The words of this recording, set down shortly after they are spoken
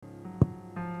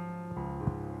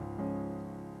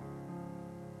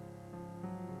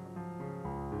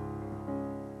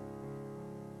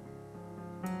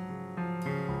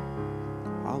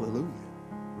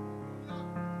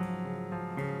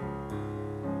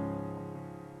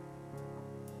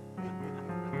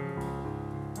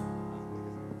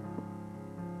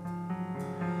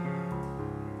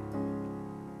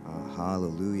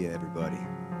Hallelujah, everybody.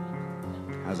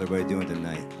 How's everybody doing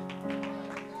tonight?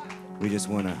 We just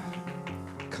want to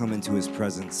come into his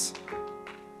presence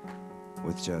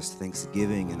with just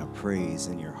thanksgiving and a praise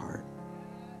in your heart.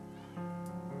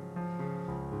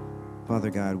 Father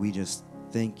God, we just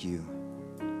thank you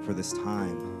for this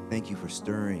time. Thank you for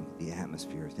stirring the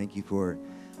atmosphere. Thank you for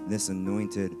this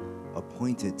anointed,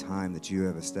 appointed time that you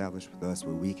have established with us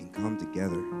where we can come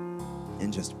together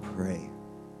and just pray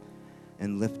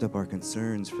and lift up our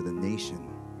concerns for the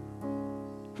nation,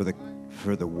 for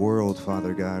the world,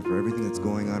 Father God, for everything that's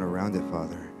going on around it,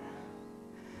 Father.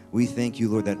 We thank you,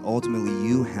 Lord, that ultimately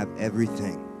you have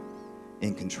everything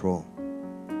in control.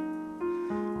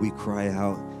 We cry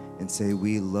out and say,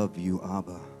 we love you,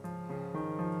 Abba.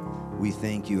 We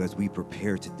thank you as we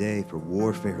prepare today for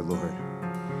warfare, Lord,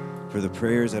 for the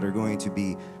prayers that are going to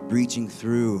be breaching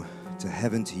through to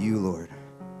heaven to you, Lord,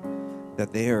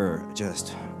 that they are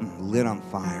just lit on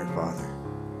fire, Father.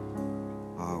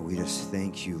 Oh, we just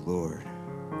thank you, Lord,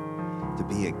 to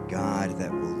be a God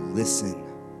that will listen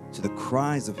to the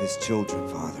cries of his children,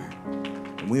 Father.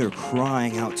 And we are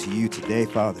crying out to you today,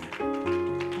 Father.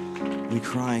 We're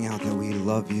crying out that we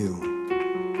love you.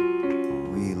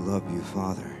 We love you,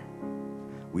 Father.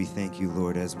 We thank you,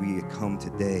 Lord, as we come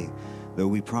today, though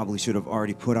we probably should have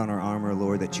already put on our armor,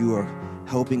 Lord, that you are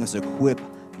helping us equip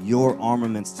your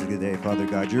armaments today, Father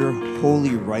God, your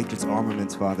holy, righteous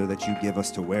armaments, Father, that you give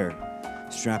us to wear,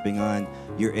 strapping on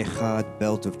your echad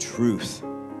belt of truth.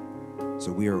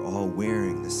 So we are all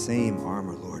wearing the same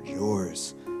armor, Lord,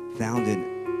 yours, founded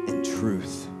in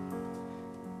truth.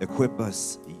 Equip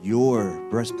us your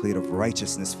breastplate of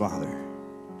righteousness, Father.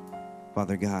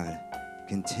 Father God,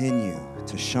 continue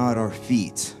to shod our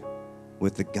feet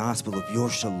with the gospel of your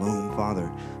shalom,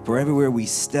 Father. For everywhere we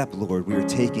step, Lord, we are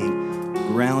taking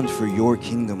ground for your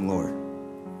kingdom, Lord.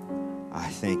 I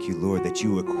thank you, Lord, that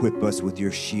you equip us with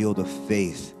your shield of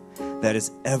faith that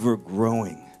is ever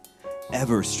growing,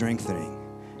 ever strengthening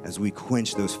as we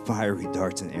quench those fiery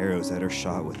darts and arrows that are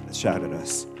shot at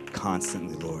us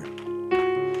constantly, Lord.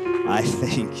 I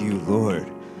thank you, Lord,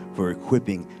 for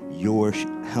equipping your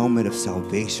helmet of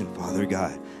salvation, Father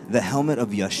God, the helmet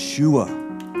of Yeshua,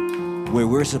 where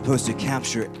we're supposed to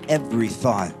capture every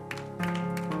thought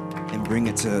and bring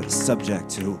it to subject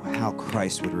to how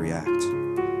Christ would react.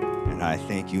 And I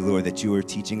thank you, Lord, that you are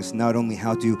teaching us not only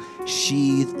how to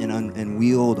sheathe and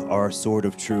wield our sword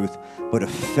of truth, but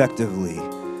effectively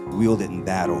wield it in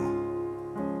battle.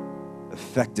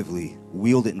 Effectively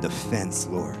wield it in defense,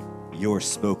 Lord. Your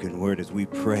spoken word as we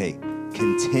pray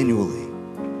continually.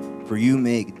 For you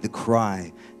make the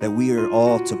cry that we are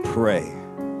all to pray.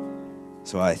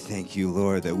 So I thank you,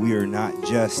 Lord, that we are not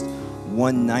just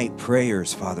one-night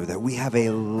prayers, Father, that we have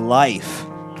a life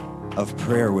of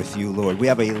prayer with you, Lord. We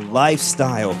have a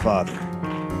lifestyle, Father.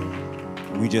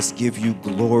 We just give you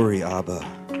glory, Abba.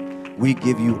 We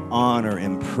give you honor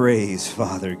and praise,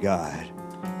 Father God.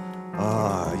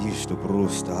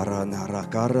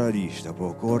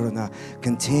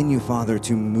 Continue, Father,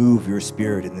 to move your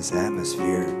spirit in this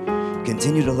atmosphere.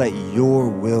 Continue to let your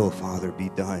will, Father, be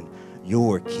done.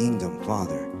 Your kingdom,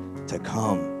 Father, to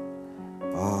come.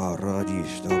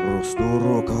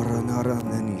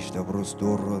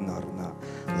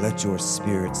 Let your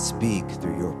spirit speak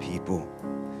through your people,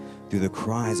 through the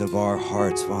cries of our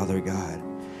hearts, Father God,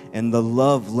 and the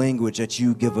love language that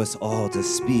you give us all to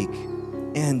speak,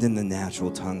 and in the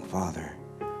natural tongue, Father.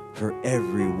 For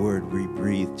every word we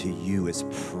breathe to you is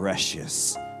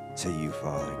precious to you,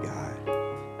 Father God.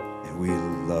 And we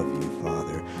love you,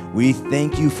 Father. We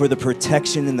thank you for the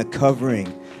protection and the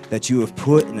covering that you have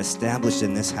put and established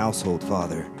in this household,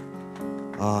 Father.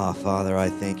 Father, I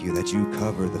thank you that you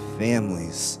cover the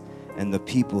families and the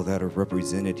people that are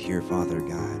represented here, Father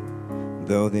God.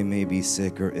 Though they may be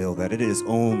sick or ill, that it is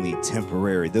only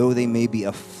temporary. Though they may be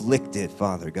afflicted,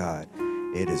 Father God,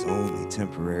 it is only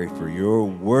temporary, for your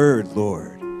word,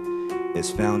 Lord, is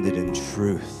founded in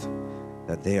truth,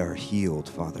 that they are healed,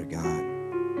 Father God.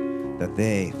 That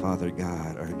they, Father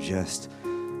God, are just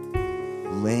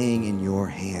laying in your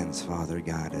hands, Father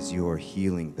God, as you are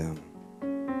healing them.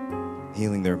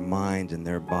 Healing their mind and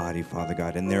their body, Father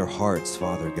God, and their hearts,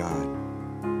 Father God.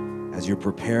 As you're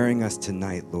preparing us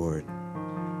tonight, Lord,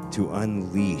 to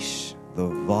unleash the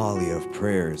volley of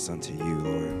prayers unto you,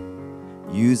 Lord.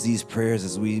 Use these prayers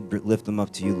as we lift them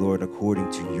up to you, Lord, according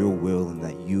to your will, and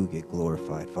that you get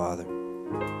glorified, Father.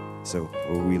 So,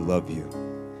 we love you.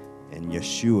 In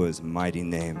Yeshua's mighty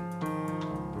name.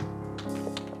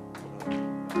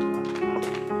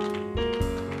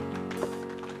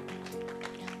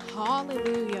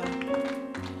 Hallelujah.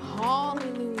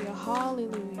 Hallelujah.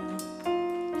 Hallelujah.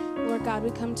 Lord, Lord God,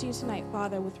 we come to you tonight,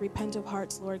 Father, with repentant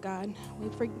hearts, Lord God.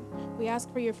 We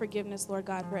ask for your forgiveness, Lord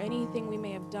God, for anything we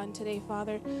may have done today,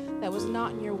 Father, that was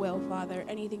not in your will, Father.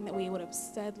 Anything that we would have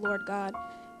said, Lord God.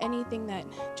 Anything that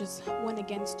just went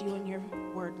against you and your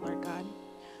word, Lord God.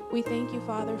 We thank you,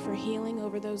 Father, for healing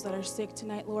over those that are sick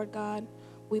tonight, Lord God.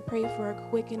 We pray for a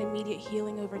quick and immediate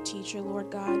healing over teacher,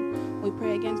 Lord God. We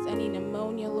pray against any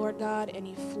pneumonia, Lord God,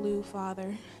 any flu,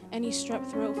 Father, any strep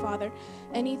throat, Father,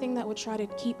 anything that would try to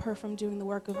keep her from doing the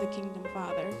work of the kingdom,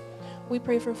 Father. We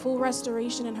pray for full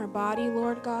restoration in her body,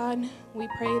 Lord God. We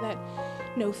pray that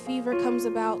no fever comes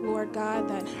about, Lord God,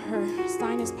 that her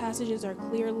sinus passages are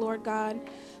clear, Lord God,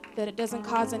 that it doesn't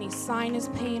cause any sinus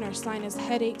pain or sinus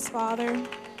headaches, Father.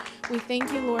 We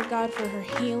thank you, Lord God, for her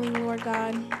healing, Lord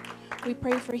God. We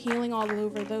pray for healing all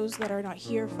over those that are not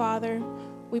here, Father.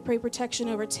 We pray protection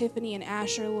over Tiffany and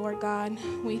Asher, Lord God.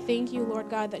 We thank you, Lord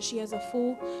God, that she has a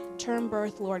full-term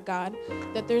birth, Lord God,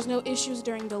 that there's no issues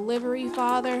during delivery,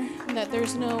 Father, that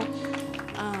there's no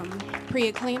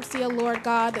preeclampsia, Lord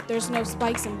God, that there's no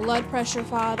spikes in blood pressure,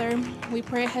 Father. We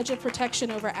pray a hedge of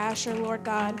protection over Asher, Lord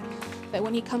God, that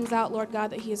when he comes out, Lord God,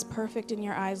 that he is perfect in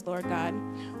your eyes, Lord God.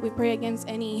 We pray against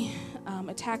any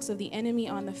attacks of the enemy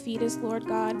on the fetus, Lord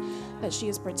God, that she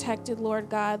is protected, Lord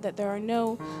God, that there are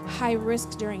no high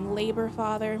risks during labor,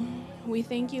 Father. We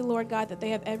thank you, Lord God, that they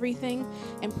have everything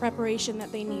in preparation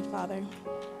that they need, Father.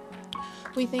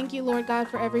 We thank you, Lord God,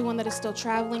 for everyone that is still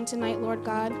traveling tonight, Lord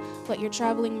God. Let your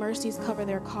traveling mercies cover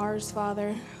their cars,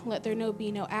 Father. Let there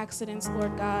be no accidents,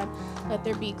 Lord God. Let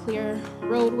there be clear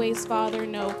roadways, Father,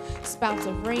 no spouts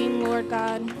of rain, Lord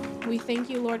God. We thank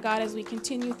you, Lord God, as we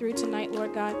continue through tonight,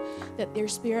 Lord God, that your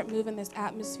spirit move in this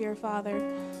atmosphere, Father.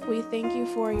 We thank you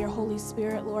for your Holy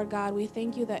Spirit, Lord God. We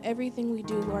thank you that everything we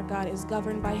do, Lord God, is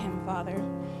governed by him, Father.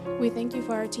 We thank you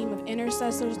for our team of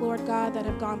intercessors, Lord God, that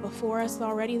have gone before us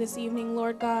already this evening,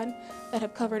 Lord God, that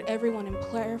have covered everyone in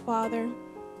prayer, Father.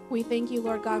 We thank you,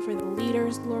 Lord God, for the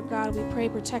leaders, Lord God. We pray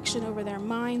protection over their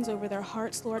minds, over their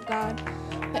hearts, Lord God,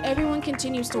 that everyone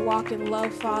continues to walk in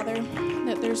love, Father,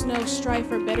 that there's no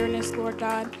strife or bitterness, Lord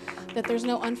God, that there's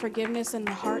no unforgiveness in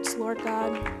the hearts, Lord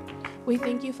God. We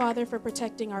thank you, Father, for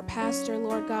protecting our pastor,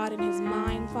 Lord God, and his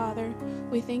mind, Father.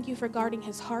 We thank you for guarding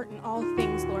his heart in all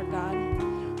things, Lord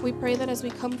God. We pray that as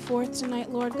we come forth tonight,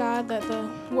 Lord God, that the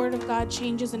word of God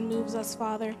changes and moves us,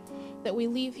 Father, that we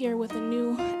leave here with a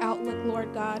new outlook,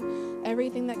 Lord God,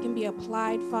 everything that can be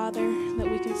applied, Father,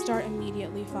 that we can start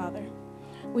immediately, Father.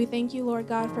 We thank you, Lord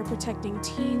God, for protecting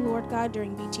T, Lord God,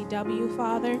 during BTW,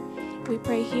 Father. We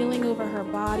pray healing over her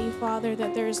body, Father,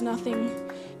 that there is nothing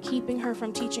keeping her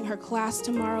from teaching her class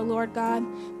tomorrow, Lord God,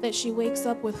 that she wakes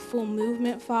up with full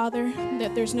movement, Father,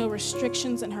 that there's no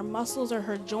restrictions in her muscles or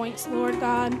her joints, Lord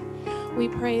God. We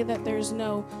pray that there's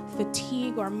no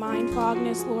fatigue or mind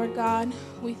fogness, Lord God.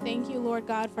 We thank you, Lord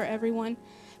God, for everyone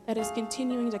that is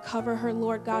continuing to cover her,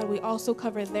 Lord God. We also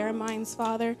cover their minds,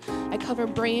 Father. I cover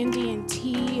Brandy and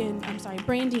Teacher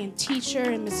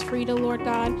and Miss Frida, Lord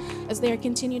God, as they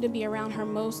continue to be around her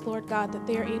most, Lord God, that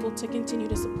they are able to continue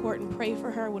to support and pray for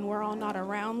her when we're all not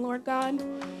around, Lord God.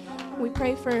 We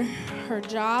pray for her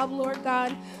job, Lord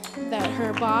God, that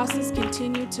her bosses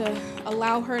continue to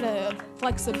allow her to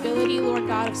flexibility, Lord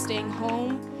God, of staying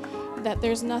home, that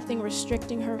there's nothing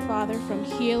restricting her, Father, from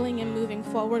healing and moving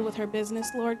forward with her business,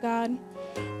 Lord God.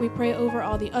 We pray over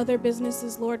all the other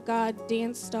businesses, Lord God,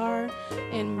 Dance Star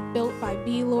and Built by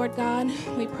B, Lord God.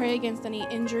 We pray against any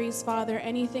injuries, Father,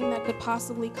 anything that could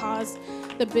possibly cause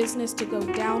the business to go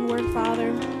downward,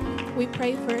 Father. We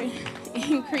pray for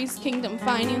increased kingdom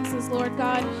finances, Lord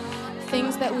God,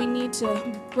 things that we need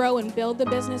to grow and build the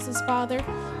businesses, Father.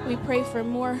 We pray for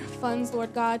more funds,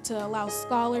 Lord God, to allow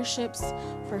scholarships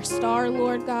for Star,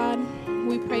 Lord God.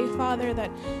 We pray, Father,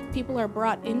 that people are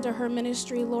brought into her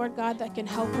ministry, Lord God, that can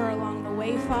help her along the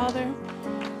way, Father.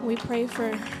 We pray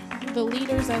for the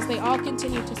leaders as they all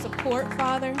continue to support,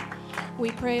 Father.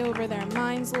 We pray over their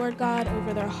minds, Lord God,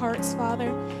 over their hearts,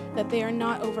 Father, that they are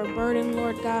not overburdened,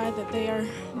 Lord God, that they are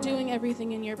doing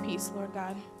everything in your peace, Lord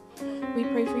God. We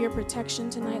pray for your protection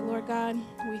tonight, Lord God.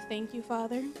 We thank you,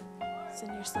 Father. It's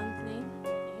in your Son's name.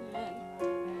 Amen.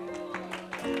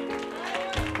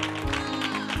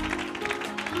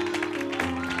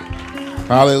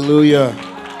 Hallelujah.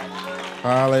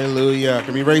 Hallelujah.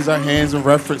 Can we raise our hands in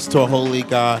reference to a holy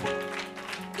God?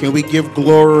 Can we give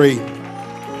glory?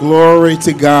 Glory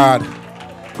to God.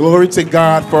 Glory to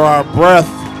God for our breath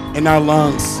in our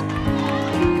lungs.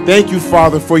 Thank you,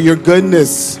 Father, for your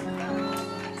goodness.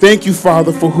 Thank you,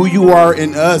 Father, for who you are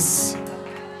in us.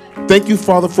 Thank you,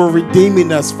 Father, for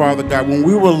redeeming us, Father God, when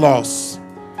we were lost.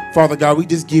 Father God, we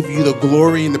just give you the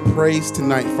glory and the praise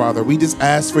tonight, Father. We just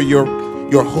ask for your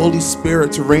your Holy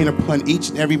Spirit to reign upon each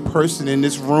and every person in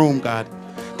this room, God.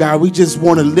 God, we just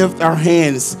want to lift our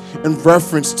hands in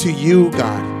reference to you,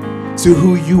 God, to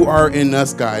who you are in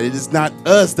us, God. It is not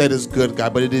us that is good,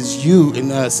 God, but it is you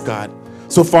in us, God.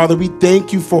 So, Father, we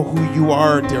thank you for who you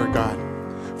are, dear God.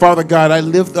 Father God, I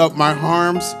lift up my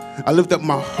arms. I lift up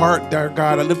my heart, dear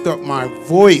God. I lift up my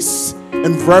voice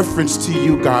in reference to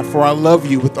you, God, for I love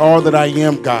you with all that I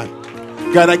am, God.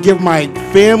 God, I give my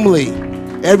family,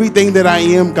 everything that I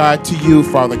am, God, to you,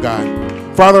 Father God.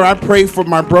 Father, I pray for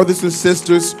my brothers and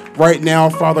sisters right now,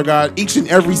 Father God, each and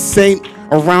every saint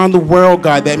around the world,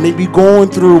 God, that may be going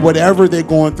through whatever they're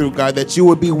going through, God, that you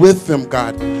would be with them,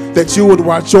 God, that you would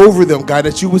watch over them, God,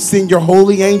 that you would send your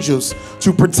holy angels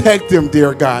to protect them,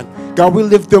 dear God. God, we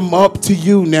lift them up to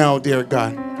you now, dear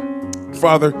God.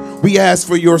 Father, we ask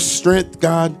for your strength,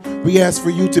 God. We ask for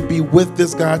you to be with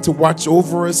us, God, to watch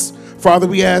over us. Father,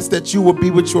 we ask that you will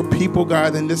be with your people,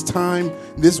 God, in this time,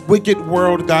 this wicked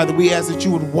world, God, that we ask that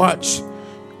you would watch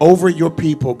over your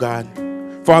people, God.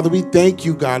 Father, we thank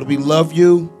you, God. We love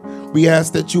you. We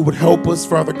ask that you would help us,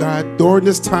 Father God, during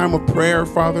this time of prayer,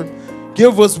 Father.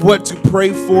 Give us what to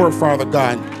pray for, Father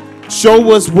God.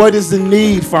 Show us what is in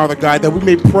need, Father God, that we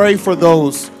may pray for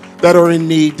those that are in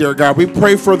need, dear God. We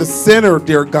pray for the sinner,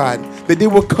 dear God, that they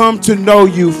will come to know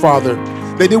you, Father,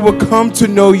 that they will come to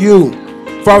know you,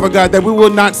 Father God, that we will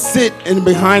not sit in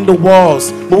behind the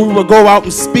walls, but we will go out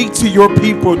and speak to your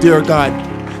people, dear God,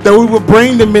 that we will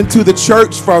bring them into the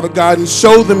church, Father God, and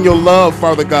show them your love,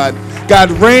 Father God. God,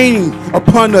 rain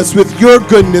upon us with your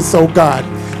goodness, oh God.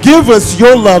 Give us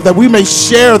your love that we may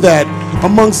share that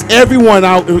amongst everyone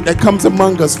out that comes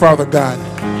among us, Father God.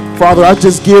 Father, I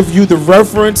just give you the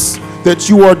reverence that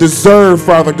you are deserved,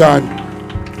 Father God,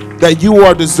 that you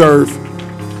are deserved.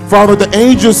 Father, the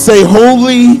angels say,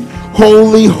 holy,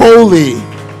 holy, holy,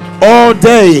 all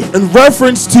day in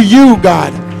reference to you,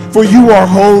 God, for you are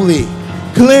holy.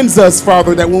 Cleanse us,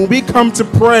 Father, that when we come to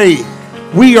pray,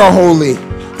 we are holy,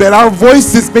 that our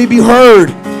voices may be heard.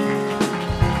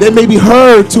 They may be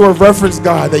heard to a reference,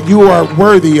 God, that you are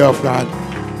worthy of, God.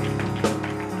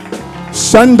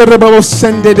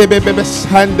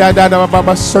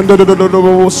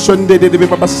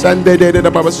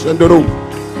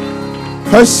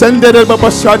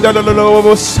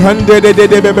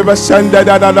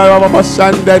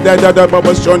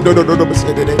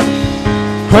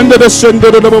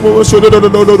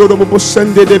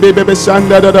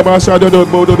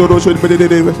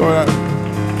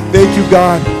 Thank you,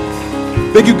 God.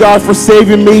 Thank you, God, for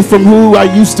saving me from who I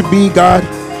used to be, God.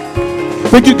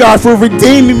 Thank you, God, for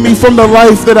redeeming me from the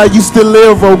life that I used to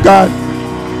live, oh God.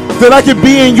 That I could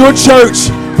be in your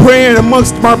church praying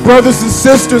amongst my brothers and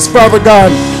sisters, Father God,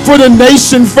 for the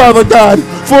nation, Father God,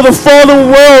 for the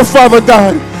fallen world, Father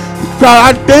God. God,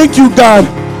 I thank you, God,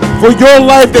 for your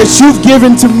life that you've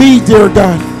given to me, dear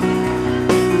God.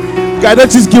 God,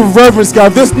 let's just give reverence,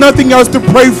 God. There's nothing else to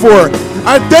pray for.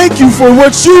 I thank you for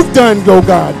what you've done, oh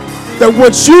God. That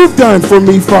what you've done for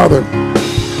me, Father.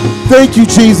 Thank you,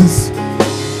 Jesus.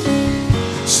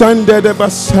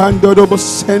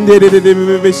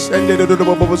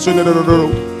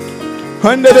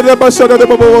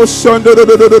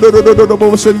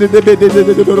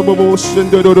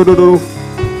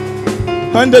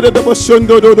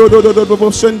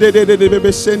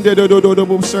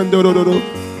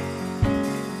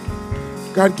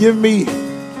 God, give me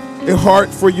a heart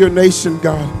for your nation,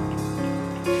 God.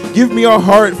 Give me a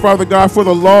heart, Father God, for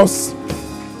the lost.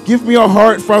 Give me a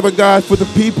heart, Father God, for the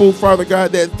people, Father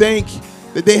God, that think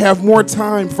that they have more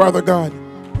time, Father God.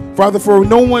 Father, for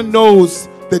no one knows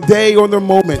the day or the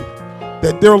moment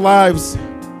that their lives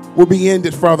will be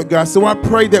ended, Father God. So I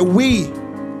pray that we,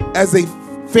 as a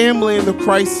family in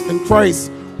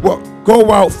Christ, will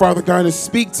go out, Father God, and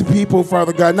speak to people,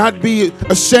 Father God, not be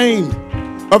ashamed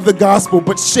of the gospel,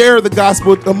 but share the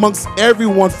gospel amongst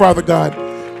everyone, Father God,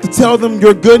 to tell them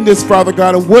your goodness, Father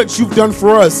God, and what you've done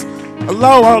for us.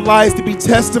 Allow our lives to be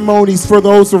testimonies for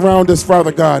those around us,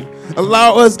 Father God.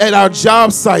 Allow us at our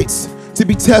job sites to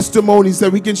be testimonies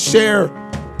that we can share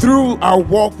through our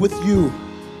walk with you,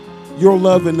 your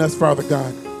love in us, Father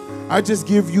God. I just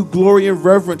give you glory and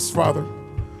reverence, Father,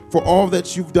 for all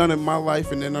that you've done in my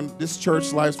life and in this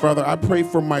church life, Father. I pray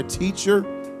for my teacher.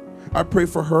 I pray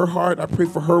for her heart. I pray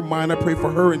for her mind. I pray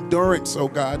for her endurance, oh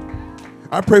God.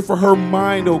 I pray for her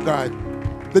mind, oh God,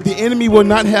 that the enemy will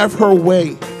not have her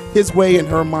way, his way in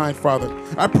her mind, Father.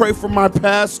 I pray for my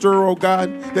pastor, oh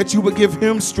God, that you would give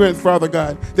him strength, Father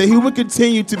God, that he would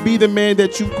continue to be the man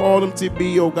that you called him to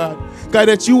be, oh God. God,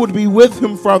 that you would be with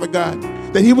him, Father God,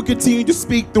 that he would continue to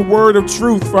speak the word of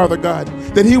truth, Father God,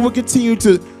 that he would continue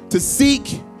to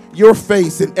seek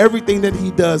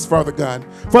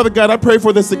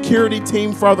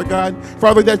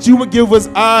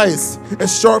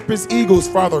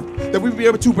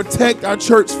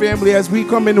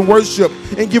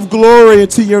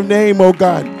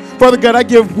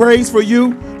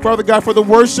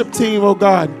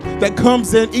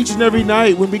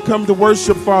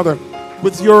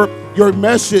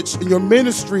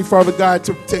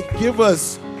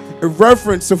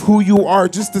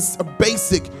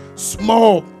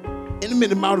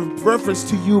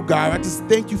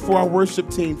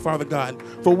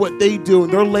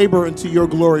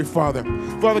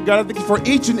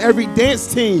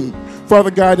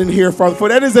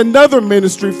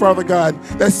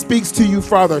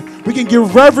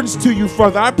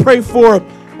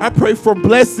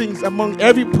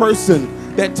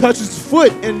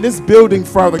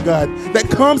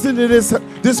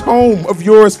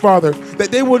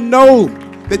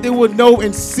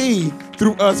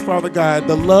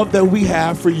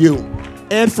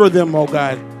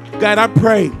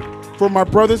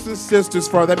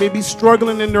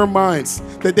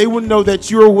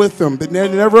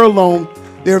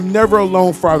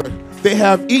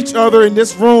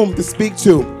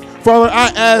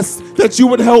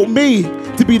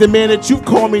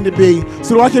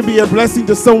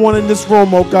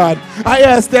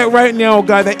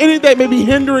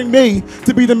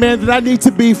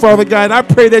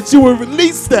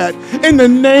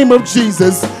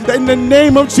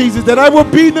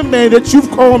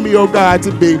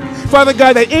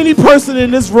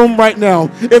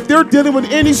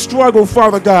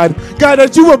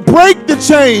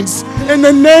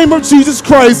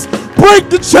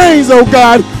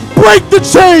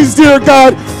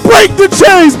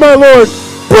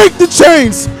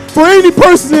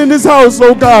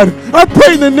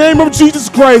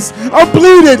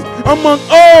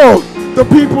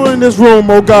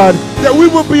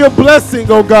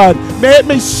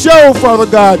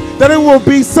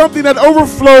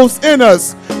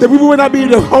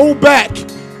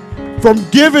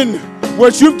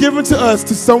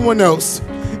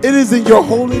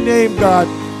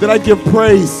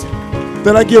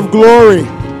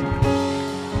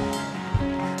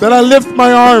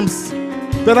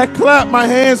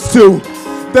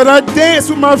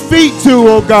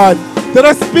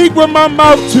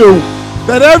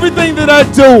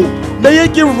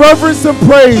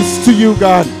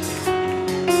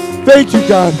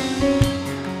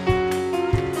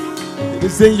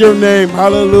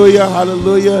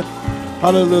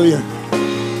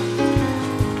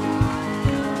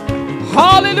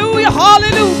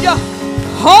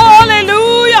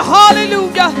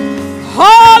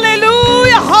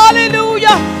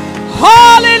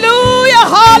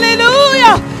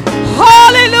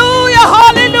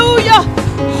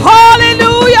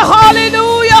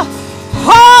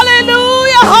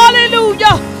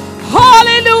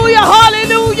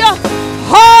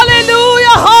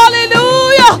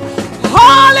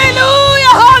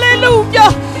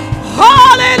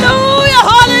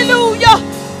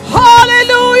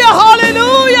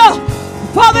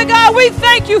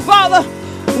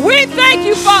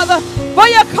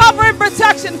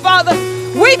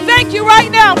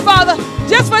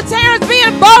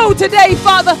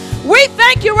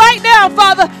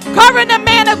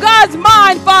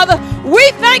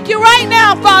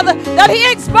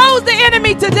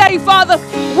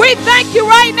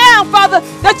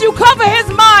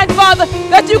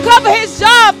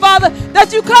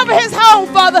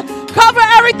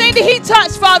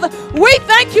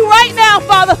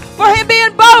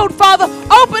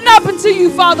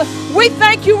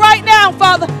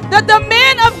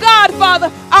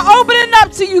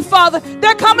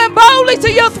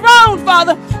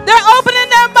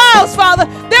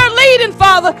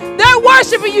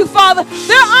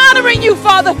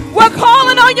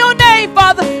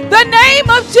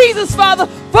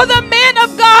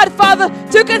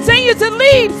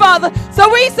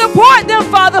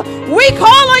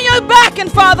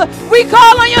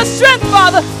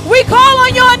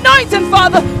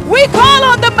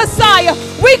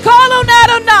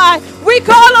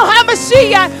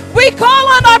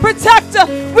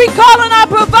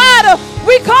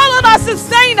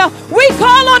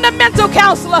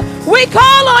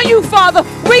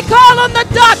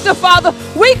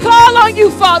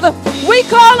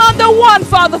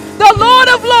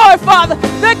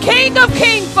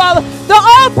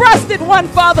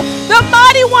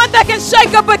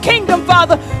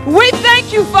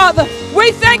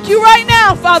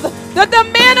that the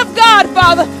men of God,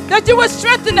 Father, that you would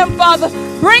strengthen them, Father.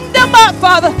 Bring them up,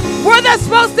 Father, where they're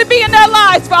supposed to be in their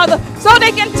lives, Father, so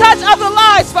they can touch other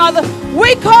lives, Father.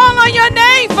 We call on your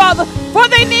name, Father, for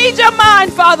they need your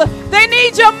mind, Father. They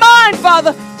need your mind,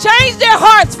 Father. Change their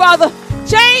hearts, Father.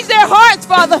 Change their hearts,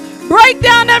 Father. Break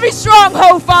down every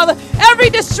stronghold, Father. Every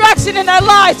distraction in their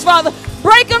lives, Father.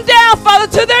 Break them down, Father,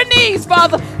 to their knees,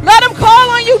 Father. Let them call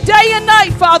on you day and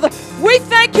night, Father. We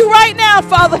thank you right now,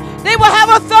 Father. They will have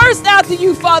a thirst after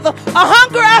you, Father. A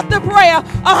hunger after prayer.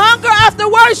 A hunger after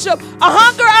worship. A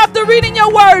hunger after reading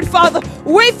your word, Father.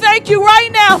 We thank you right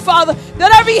now, Father,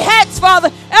 that every hex,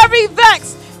 Father, every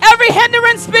vex, every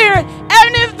hindering spirit,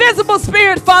 every invisible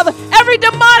spirit, Father, every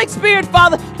demonic spirit,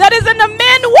 Father, that is in the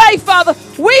men's way, Father,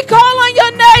 we call on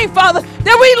your name, Father,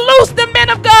 that we loose the men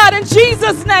of God in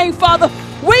Jesus' name, Father.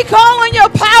 We call on your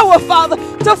power, Father,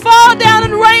 to fall down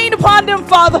and rain upon them,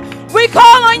 Father. We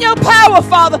call on your power,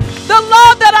 Father, the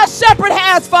love that our shepherd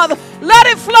has, Father. Let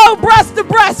it flow breast to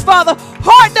breast, Father,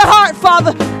 heart to heart,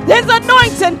 Father. His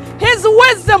anointing, his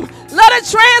wisdom, let it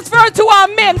transfer to our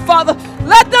men, Father.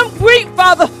 Let them greet,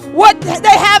 Father, what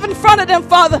they have in front of them,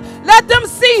 Father. Let them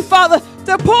see, Father,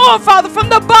 to pour, Father, from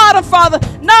the bottom, Father,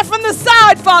 not from the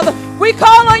side, Father. We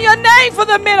call on your name for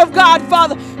the men of God,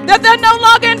 Father, that they're no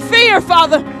longer in fear,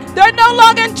 Father. They're no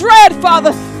longer in dread,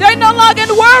 Father. They're no longer in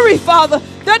worry, Father.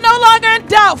 They're no longer in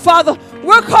doubt, Father.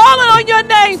 We're calling on your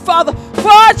name, Father,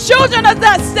 for our children are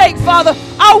at stake, Father.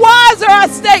 Our wives are at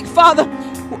stake, Father.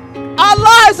 Our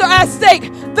lives are at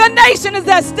stake. The nation is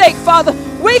at stake, Father.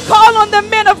 We call on the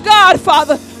men of God,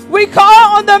 Father. We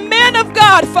call on the men of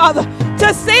God, Father,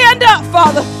 to stand up,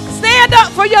 Father. Stand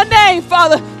up for your name,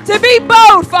 Father. To be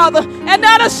bold, Father, and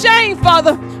not ashamed,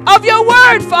 Father, of your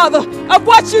word, Father, of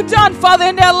what you've done, Father,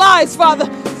 in their lives, Father.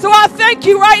 So I thank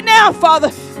you right now, Father.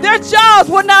 Their jobs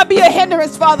will not be a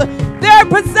hindrance, Father. Their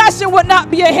possession would not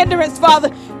be a hindrance, Father.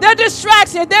 Their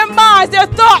distraction, their minds, their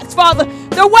thoughts, Father,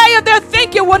 the way of their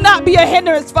thinking will not be a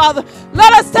hindrance, Father.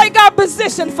 Let us take our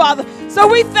position, Father. So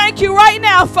we thank you right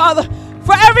now, Father,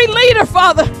 for every leader,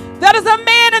 Father, that is a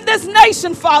man in this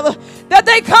nation, Father, that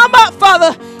they come up,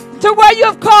 Father, to where you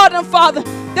have called them, Father,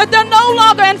 that they're no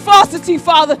longer in falsity,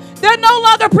 Father. They're no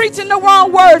longer preaching the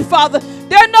wrong word, Father.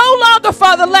 They're no longer,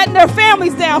 Father, letting their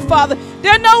families down, Father.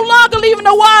 They're no longer leaving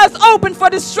the wires open for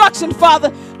destruction, Father.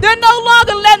 They're no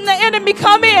longer letting the enemy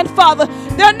come in, Father.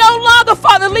 They're no longer,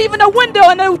 Father, leaving the window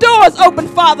and the doors open,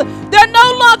 Father. They're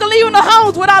no longer leaving the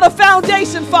homes without a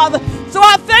foundation, Father. So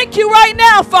I thank you right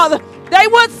now, Father. They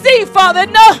would see, Father,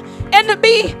 and to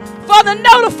be, Father,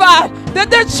 notified that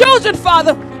their children,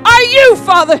 Father, are you,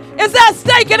 Father, is at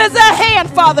stake and is at hand,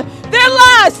 Father. Their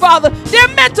lives, Father, their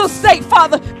mental state,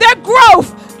 Father, their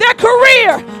growth, their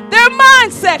career, their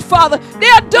mindset, Father,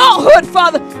 their adulthood,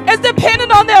 Father, is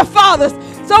dependent on their fathers.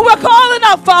 So we're calling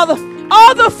up, Father,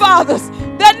 all the fathers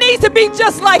that need to be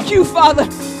just like you, Father.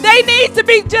 They need to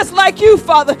be just like you,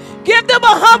 Father. Give them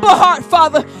a humble heart,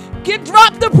 Father.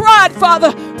 Drop the pride,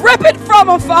 Father. Rip it from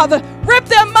them, Father. Rip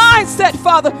their mindset,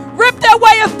 Father. Rip their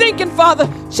way of thinking, Father.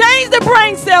 Change the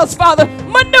brain cells, Father.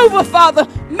 Maneuver, Father.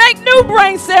 Make new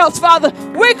brain cells, Father.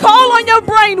 We call on your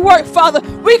brain work, Father.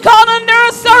 We call on a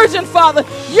neurosurgeon, Father.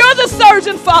 You're the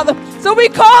surgeon, Father. So we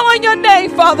call on your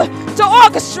name, Father, to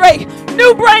orchestrate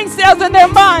new brain cells in their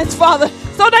minds, Father,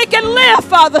 so they can live,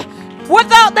 Father,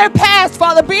 without their past,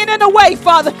 Father, being in the way,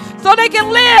 Father, so they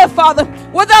can live, Father,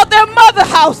 without their mother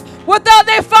house, without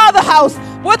their father house,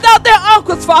 without their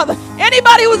uncles, Father.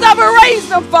 Anybody who's ever raised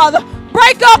them, Father,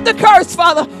 break off the curse,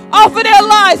 Father, off of their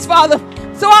lives, Father.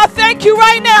 So I thank you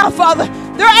right now, Father.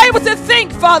 They're able to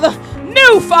think, Father,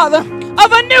 new, Father,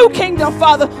 of a new kingdom,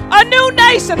 Father, a new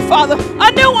nation, Father,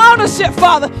 a new ownership,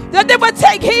 Father, that they would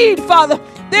take heed, Father.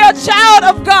 They're a child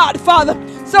of God, Father.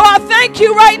 So I thank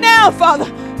you right now, Father,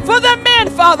 for the men,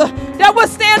 Father, that will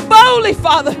stand boldly,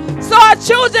 Father, so our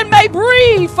children may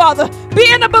breathe, Father,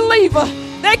 being a believer.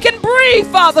 They can breathe,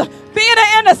 Father, being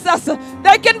an intercessor.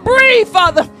 They can breathe,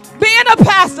 Father, being a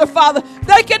pastor, Father.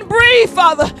 They can breathe,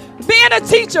 Father, being a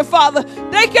teacher, Father.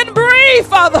 They can breathe,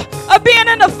 Father, of being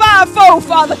in the fivefold,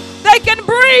 Father. They can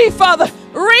breathe, Father,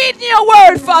 reading your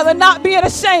word, Father, not being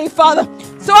ashamed, Father.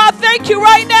 So I thank you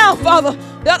right now, Father,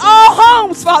 that all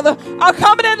homes, Father, are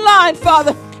coming in line,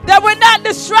 Father, that we're not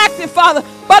distracted, Father,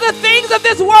 by the things of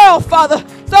this world, Father.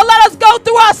 So let us go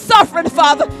through our suffering,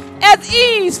 Father, as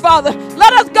ease, Father.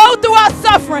 Let us go through our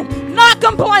suffering, not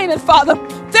complaining, Father.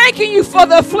 Thanking you for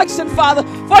the affliction, Father.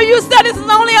 For you said it's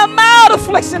only a mild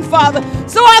affliction, Father.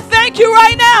 So I thank you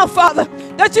right now, Father,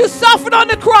 that you suffered on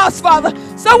the cross, Father,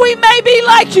 so we may be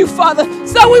like you, Father,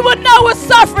 so we would know what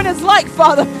suffering is like,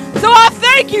 Father. So I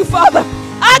thank you, Father.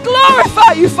 I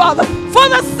glorify you, Father, for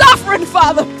the suffering,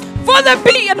 Father, for the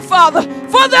beating, Father,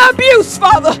 for the abuse,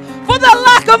 Father, for the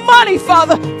lack of money,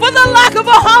 Father, for the lack of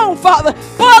a home, Father,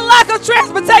 for a lack of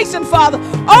transportation, Father.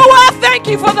 Oh, I thank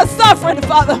you for the suffering,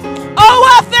 Father.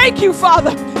 Oh, I thank you,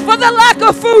 Father, for the lack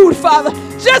of food, Father,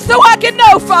 just so I can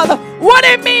know, Father, what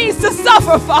it means to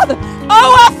suffer, Father.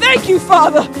 Oh, I thank you,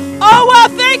 Father. Oh, I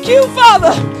thank you,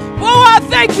 Father. Oh, I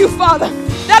thank you, Father,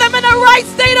 that I'm in the right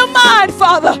state of mind,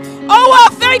 Father. Oh,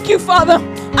 I thank you, Father.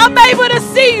 I'm able to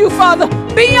see you, Father,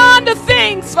 beyond the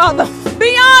things, Father,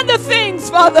 beyond the things,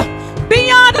 Father,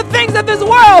 beyond the things of this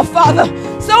world, Father.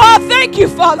 So I thank you,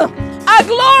 Father. I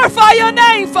glorify your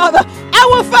name, Father. I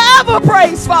will forever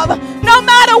praise, Father, no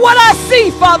matter what I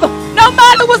see, Father, no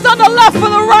matter what's on the left or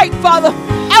the right, Father.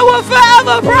 I will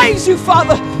forever praise you,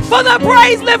 Father, for the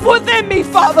praise live within me,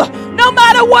 Father, no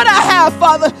matter what I have,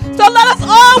 Father. So let us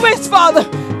always, Father,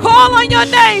 call on your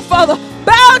name, Father,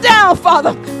 bow down,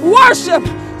 Father, worship,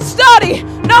 study,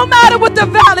 no matter what the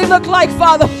valley look like,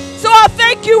 Father. So I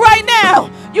thank you right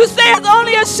now. You say it's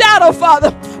only a shadow,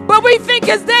 Father, but we think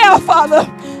it's there, Father.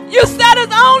 You said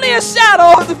it's only a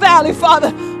shadow of the valley,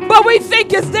 Father, but we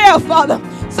think it's there, Father.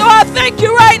 So I thank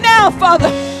you right now, Father,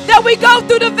 that we go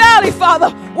through the valley, Father,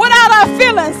 without our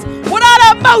feelings, without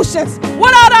our emotions,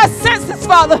 without our senses,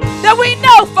 Father, that we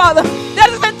know, Father, that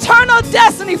is eternal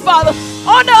destiny, Father,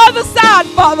 on the other side,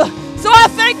 Father. So I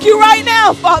thank you right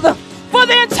now, Father, for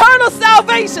the eternal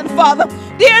salvation, Father,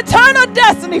 the eternal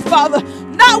destiny, Father,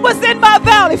 not what's in my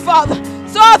valley, Father.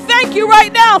 So I thank you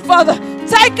right now, Father.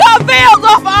 Take our veils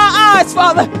off our eyes,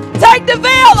 Father. Take the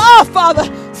veil off, Father,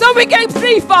 so we can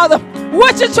see, Father,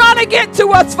 what you're trying to get to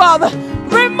us, Father.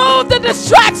 Remove the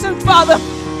distractions, Father.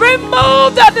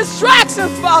 Remove the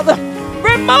distractions, Father.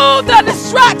 Remove the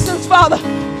distractions, Father.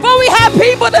 For we have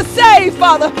people to save,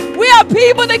 Father. We have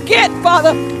people to get,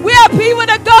 Father. We have people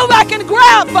to go back and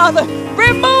grab, Father.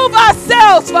 Remove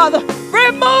ourselves, Father.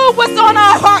 Remove what's on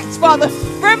our hearts, Father.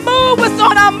 Remove what's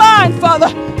on our mind, Father.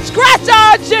 Scratch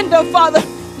our agenda, Father.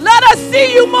 Let us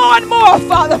see you more and more,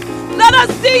 Father. Let us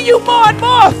see you more and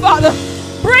more, Father.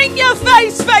 Bring your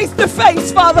face to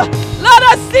face, Father. Let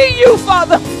us see you,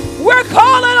 Father. We're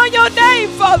calling on your name,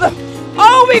 Father.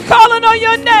 Oh, we're calling on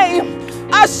your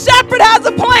name. Our shepherd has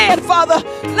a plan, Father.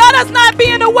 Let us not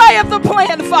be in the way of the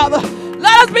plan, Father.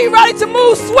 Let us be ready to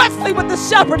move swiftly with the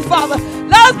shepherd, Father.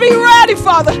 Let us be ready,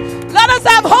 Father. Let us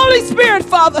have Holy Spirit,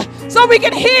 Father, so we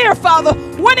can hear, Father,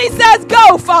 when he says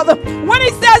go, Father. When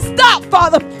he says stop,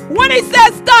 Father. When he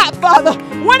says stop, Father.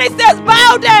 When he says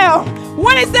bow down.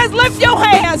 When he says lift your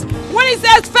hands. When he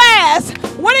says fast.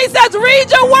 When he says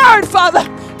read your word, Father.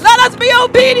 Let us be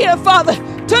obedient, Father,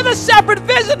 to the shepherd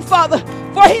vision, Father,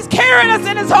 for he's carrying us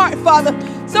in his heart, Father.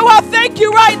 So I thank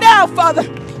you right now, Father,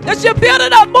 that you're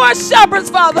building up more shepherds,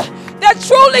 Father, that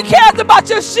truly cares about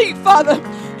your sheep, Father,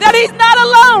 that he's not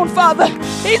alone, Father.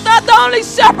 He's not the only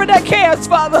shepherd that cares,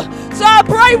 Father. So I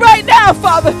pray right now,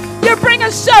 Father, you're bringing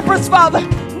shepherds, Father,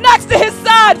 next to his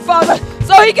side, Father,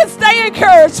 so he can stay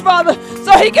encouraged, Father,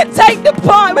 so he can take the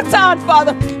baton,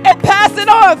 Father, and pass it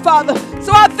on, Father.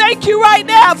 So I thank you right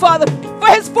now, Father, for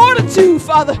his fortitude,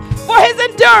 Father, for his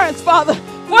endurance, Father,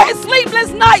 for his sleepless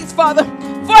nights, Father,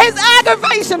 for his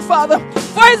aggravation, Father,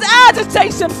 for his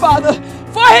agitation, Father,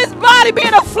 for his body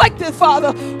being afflicted,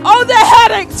 Father. Oh, the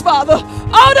headaches, Father.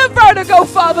 Oh, the vertigo,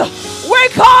 Father. We're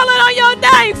calling on your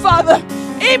name, Father.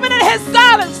 Even in his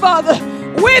silence, Father.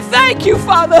 We thank you,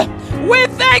 Father. We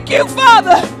thank you,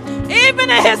 Father.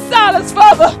 Even in his silence,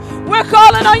 Father. We're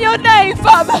calling on your name,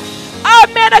 Father. Our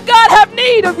man of God have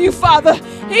need of you, Father.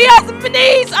 He has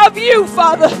needs of you,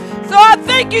 Father. So I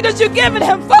thank you that you're giving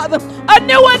him, Father, a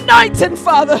new anointing,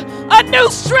 Father. A new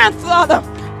strength, Father.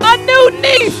 A new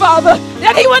knee, Father,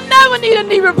 that he will never need a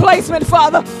knee replacement,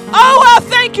 Father. Oh, I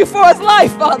thank you for his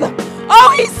life, Father.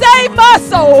 Oh, he saved my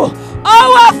soul.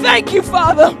 Oh, I thank you,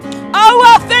 Father. Oh,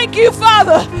 I thank you,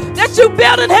 Father, that you're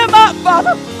building him up,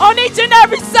 Father, on each and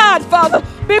every side, Father,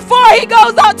 before he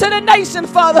goes out to the nation,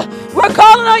 Father. We're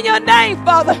calling on your name,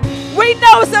 Father. We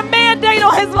know it's a mandate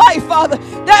on his life, Father,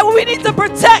 that we need to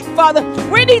protect, Father.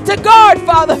 We need to guard,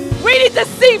 Father. We need to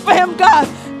see for him, God.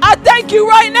 I thank you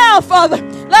right now, Father.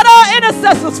 Let our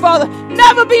intercessors, Father,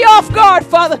 never be off guard,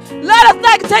 Father. Let us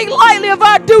not take lightly of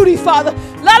our duty, Father.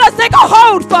 Let us take a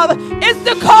hold, Father. It's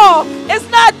the call.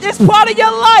 It's part of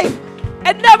your life.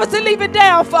 And never to leave it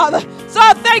down, Father. So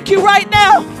I thank you right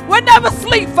now. We're never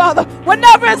asleep, Father. We're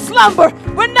never in slumber.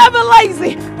 We're never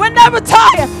lazy. We're never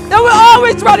tired. That we're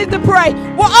always ready to pray.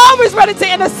 We're always ready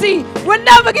to intercede. We'll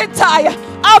never get tired.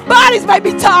 Our bodies may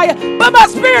be tired, but my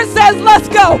spirit says, let's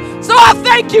go. So I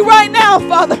thank you right now,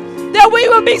 Father, that we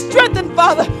will be strengthened,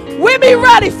 Father. We'll be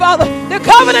ready, Father, to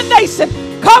cover the nation,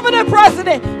 Cover the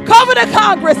president. Cover the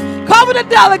Congress. Cover the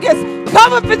delegates.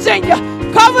 Cover Virginia.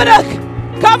 Cover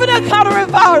the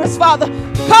coronavirus, Father.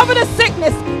 Cover the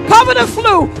sickness. Cover the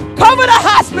flu. Cover the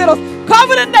hospitals.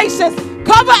 Cover the nations.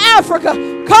 Cover Africa.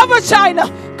 Cover China.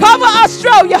 Cover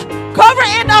Australia. Cover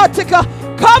Antarctica.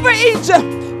 Cover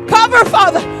Egypt. Cover,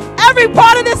 Father, every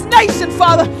part of this nation,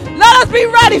 Father. Let us be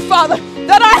ready, Father,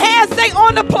 that our hands stay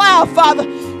on the plow, Father.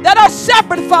 That our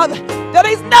shepherd, Father, that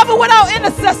he's never without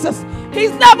intercessors.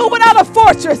 He's never without a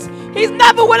fortress. He's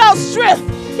never without strength.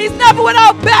 He's never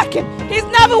without backing. He's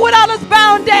never without us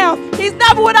bound down. He's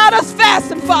never without us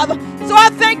fasting, Father. So I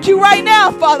thank you right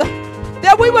now, Father,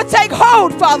 that we would take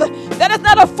hold, Father, that it's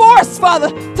not a force, Father,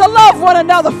 to love one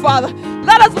another, Father.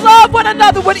 Let us love one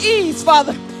another with ease,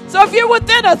 Father. So if you're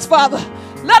within us, Father,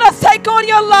 let us take on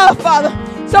your love, Father,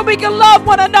 so we can love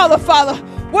one another, Father,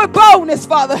 with boldness,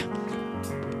 Father,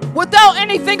 without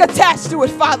anything attached to it,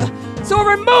 Father. So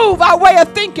remove our way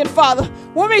of thinking, Father,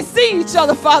 when we see each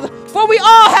other, Father, for we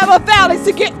all have a valley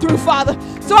to get through, Father.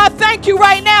 So I thank you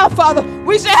right now, Father.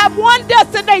 We should have one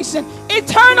destination,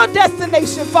 eternal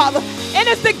destination, Father, and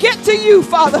it's to get to you,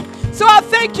 Father. So I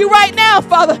thank you right now,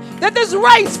 Father, that this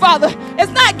race, Father, is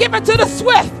not given to the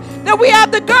swift, that we have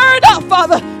to gird up,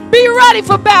 Father. Be ready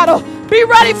for battle. Be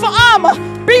ready for armor.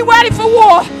 Be ready for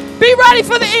war. Be ready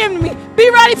for the enemy.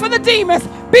 Be ready for the demons.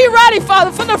 Be ready,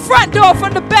 Father, from the front door,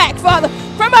 from the back, Father,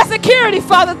 from our security,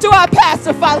 Father, to our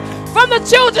pastor, Father, from the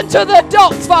children to the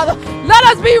adults, Father. Let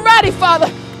us be ready,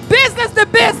 Father. Business to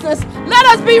business. Let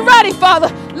us be ready, Father.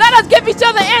 Let us give each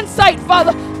other insight,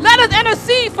 Father. Let us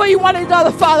intercede for you one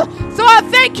another, Father. So I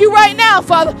thank you right now,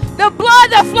 Father. The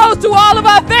blood that flows through all of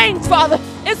our veins, Father,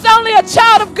 it's only a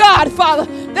child of God, Father.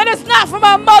 That it's not from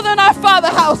our mother and our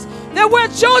father's house. That we're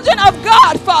children of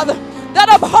God, Father. That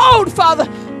uphold, Father,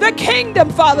 the kingdom,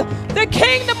 Father. The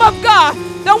kingdom of God.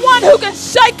 The one who can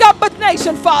shake up a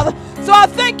nation, Father. So I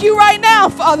thank you right now,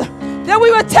 Father, that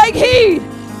we would take heed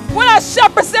when our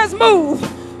shepherd says move.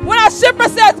 When our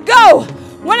shepherd says go.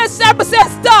 When a shepherd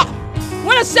says stop.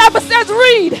 When a shepherd says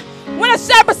read. When a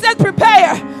shepherd says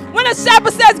prepare. When a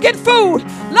shepherd says get food.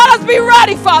 Let us be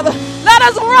ready, Father. Let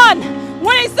us run.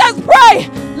 When he says pray,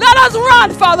 let us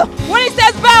run, Father. When he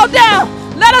says bow down,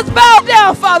 let us bow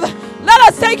down, Father. Let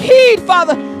us take heed,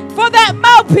 Father, for that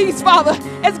mouthpiece, Father,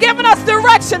 is giving us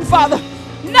direction, Father.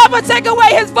 Never take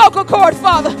away his vocal cord,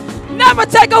 Father. Never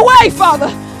take away,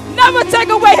 Father. Never take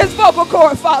away his vocal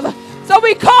cord, Father. So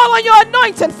we call on your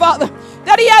anointing, Father,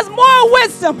 that he has more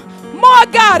wisdom, more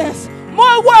guidance,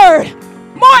 more word,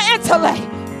 more intellect,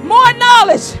 more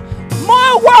knowledge,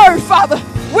 more word, Father.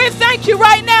 We thank you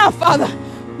right now, Father.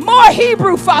 More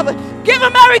Hebrew, Father. Give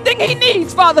him everything he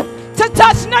needs, Father, to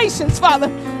touch nations, Father.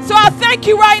 So I thank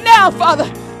you right now,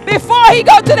 Father, before he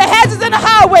goes to the hedges and the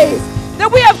highways, that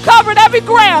we have covered every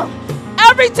ground,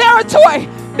 every territory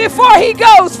before he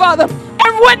goes, Father,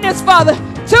 and witness, Father,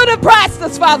 to the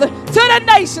pastors, Father, to the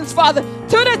nations, Father,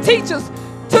 to the teachers,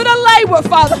 to the labor,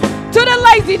 Father, to the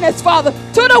laziness, Father,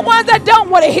 to the ones that don't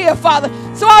want to hear, Father.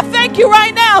 So I thank you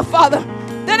right now, Father,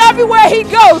 that everywhere he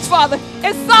goes, Father,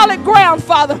 is solid ground,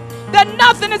 Father, that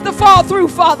nothing is to fall through,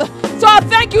 Father. So I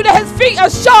thank you that his feet are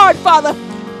shod, Father.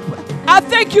 I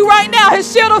thank you right now,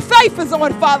 his shield of faith is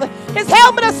on, Father. His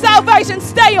helmet of salvation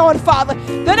stay on, Father.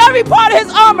 That every part of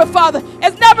his armor, Father,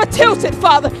 is never tilted,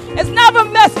 Father. It's never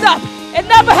messed up. It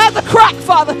never has a crack,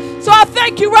 Father. So I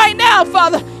thank you right now,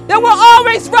 Father, that we're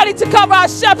always ready to cover our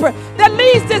shepherd that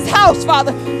leads this house,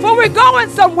 Father. For we're going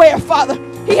somewhere, Father.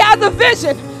 He has a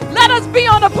vision. Let us be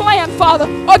on the plan, Father,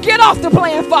 or get off the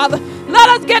plan, Father. Let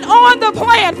us get on the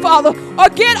plan, Father, or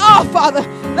get off, Father.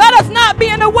 Let us not be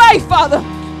in the way, Father.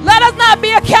 Let us not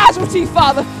be a casualty,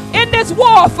 Father, in this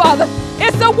war, Father.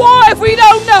 It's a war if we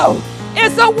don't know.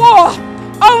 It's a war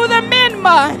over the men's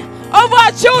mind, over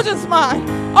our children's mind,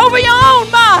 over your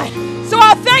own mind. So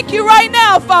I thank you right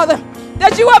now, Father,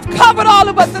 that you have covered all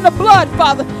of us in the blood,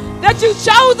 Father, that you've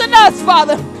chosen us,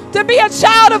 Father, to be a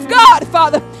child of God,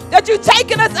 Father, that you've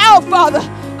taken us out, Father,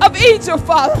 of Egypt,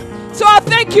 Father. So I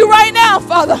thank you right now,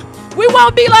 Father. We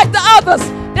won't be like the others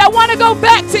that want to go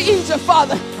back to Egypt,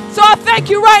 Father. So I thank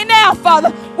you right now,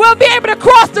 Father. We'll be able to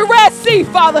cross the Red Sea,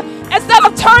 Father, instead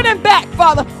of turning back,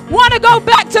 Father. Want to go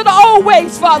back to the old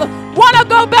ways, Father. Want to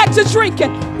go back to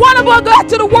drinking. Want to go back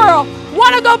to the world.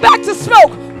 Want to go back to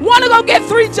smoke. Want to go get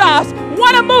 3 jobs.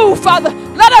 Want to move, Father.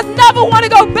 Let us never want to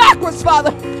go backwards,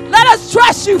 Father. Let us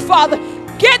trust you, Father.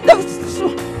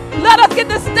 Let us get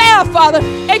the staff, Father,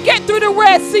 and get through the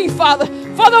Red Sea, Father.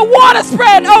 For the water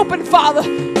spread open, Father.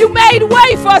 You made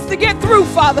way for us to get through,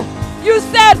 Father. You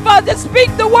said, Father, to speak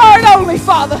the word only,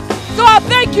 Father. So I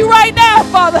thank you right now,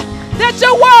 Father, that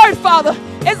your word, Father,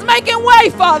 is making way,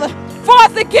 Father, for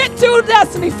us to get to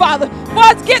destiny, Father, for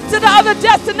us to get to the other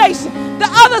destination, the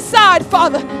other side,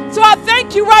 Father. So I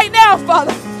thank you right now,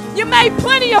 Father. You made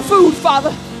plenty of food,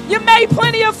 Father. You made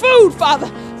plenty of food, Father.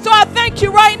 So I thank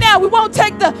you right now. We won't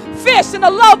take the fish and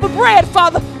the loaf of bread,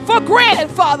 Father, for granted,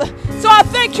 Father. So I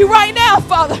thank you right now,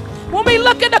 Father. When we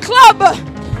look in the club,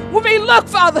 when we look,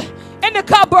 Father, in the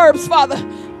cupboards, Father,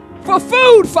 for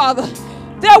food, Father,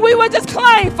 that we would just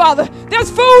claim, Father, there's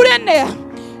food in there.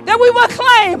 That we would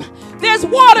claim there's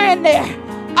water in there.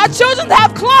 Our children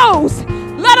have clothes.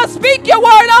 Let us speak your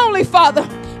word only, Father.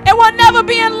 It will never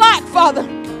be in lack, Father.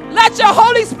 Let your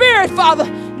Holy Spirit, Father,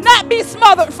 not be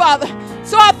smothered, Father.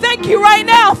 So I thank you right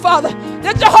now, Father,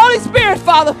 that your Holy Spirit,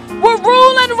 Father, will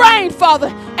rule and reign, Father,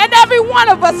 and every one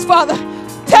of us, Father.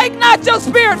 Take not your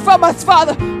spirit from us,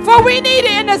 Father, for we need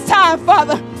it in this time,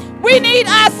 Father. We need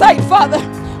eyesight, Father.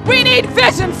 We need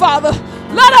vision, Father.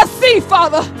 Let us see,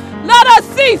 Father. Let us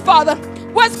see, Father,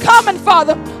 what's coming,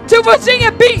 Father, to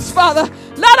Virginia Beach, Father.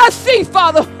 Let us see,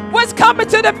 Father, what's coming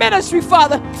to the ministry,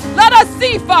 Father. Let us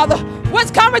see, Father,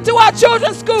 what's coming to our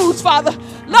children's schools, Father.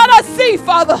 Let us see,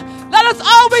 Father. Let us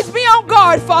always be on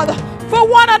guard, Father, for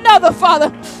one another, Father,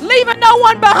 leaving no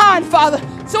one behind, Father.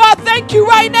 So I thank you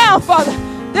right now, Father,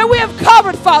 that we have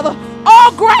covered, Father,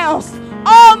 all grounds,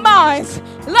 all minds.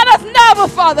 Let us never,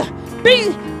 Father,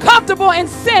 be comfortable in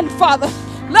sin, Father.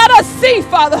 Let us see,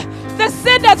 Father, the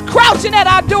sin that's crouching at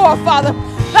our door, Father.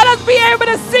 Let us be able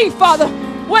to see, Father,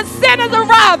 when sin is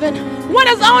arriving, when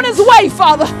it's on its way,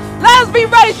 Father. Let us be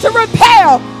ready to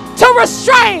repel, to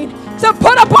restrain, to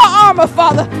put up our armor,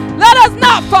 Father. Let us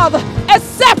not, Father,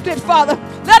 accept it, Father.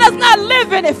 Let us not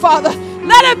live in it, Father.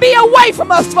 Let it be away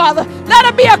from us, Father. Let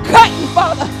it be a curtain,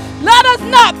 Father. Let us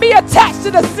not be attached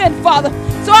to the sin, Father.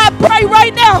 So I pray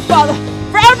right now, Father,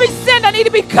 for every sin that needs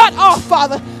to be cut off,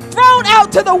 Father, thrown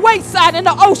out to the wayside in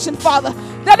the ocean, Father,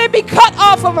 that it be cut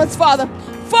off from us, Father,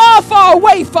 far, far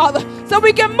away, Father, so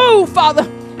we can move, Father,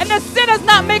 and the sin is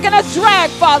not making us drag,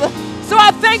 Father. So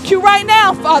I thank you right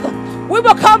now, Father. We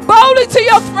will come boldly to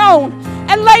your throne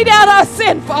and lay down our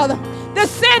sin, Father, the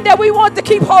sin that we want to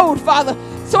keep hold, Father.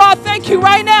 So I thank you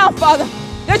right now, Father,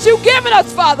 that you've given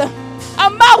us, Father, a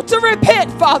mouth to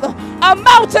repent, Father, a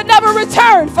mouth to never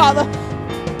return, Father,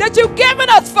 that you've given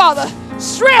us, Father,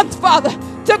 strength, Father,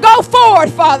 to go forward,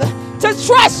 Father, to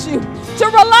trust you, to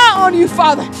rely on you,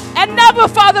 Father, and never,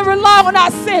 Father, rely on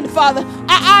our sin, Father,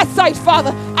 our eyesight,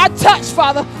 Father, our touch,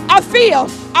 Father, our feel,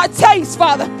 our taste,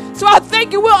 Father. So I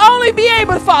thank you we'll only be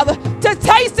able, Father, to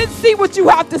taste and see what you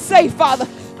have to say, Father.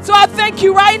 So I thank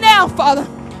you right now, Father,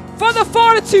 for the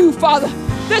fortitude, Father,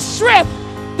 the strength,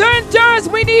 the endurance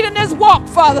we need in this walk,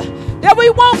 Father, that we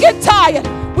won't get tired.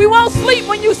 We won't sleep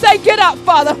when you say get up,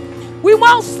 Father. We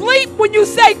won't sleep when you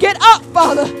say get up,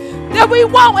 Father. That we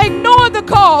won't ignore the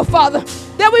call, Father.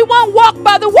 That we won't walk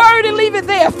by the word and leave it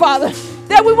there, Father.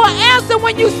 That we will answer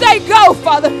when you say go,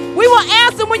 Father. We will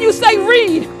answer when you say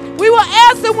read. We will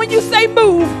answer when you say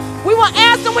move. We will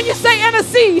answer when you say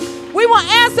intercede. We will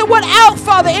answer without,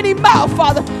 Father, any mouth,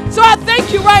 Father. So I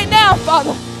thank you right now,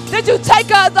 Father, that you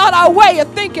take us out our way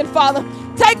of thinking, Father.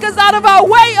 Take us out of our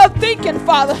way of thinking,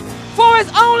 Father. For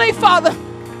it's only, Father,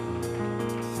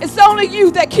 it's only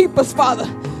you that keep us, Father.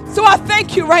 So I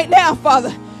thank you right now,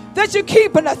 Father, that you're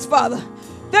keeping us, Father,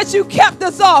 that you kept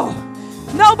us all.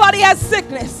 Nobody has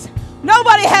sickness.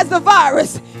 Nobody has the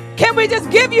virus. Can we just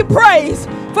give you praise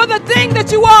for the thing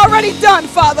that you already done,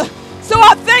 Father? So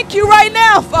I thank you right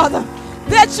now, Father,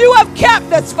 that you have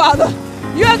kept us, Father.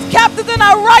 You have kept us in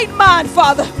our right mind,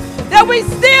 Father, that we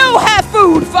still have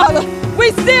food, Father.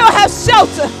 We still have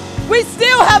shelter. We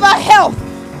still have our health.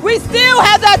 We still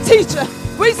have our teacher.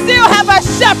 We still have our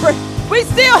shepherd. We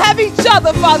still have each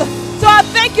other, Father. So I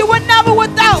thank you we're never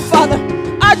without, Father.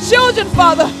 Our children,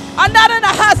 Father, are not in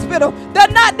a hospital. They're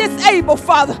not disabled,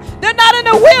 Father. They're not in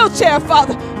a wheelchair,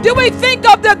 Father. Do we think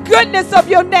of the goodness of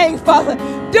your name, Father?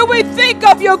 Do we think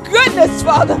of your goodness,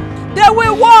 Father? That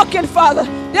we're walking, Father.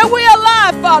 That we're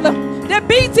alive, Father. That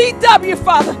BTW,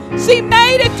 Father, she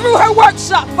made it through her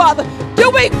workshop, Father. Do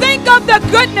we think of the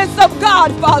goodness of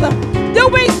God, Father? Do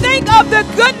we think of the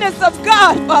goodness of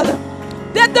God, Father?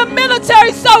 That the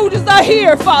military soldiers are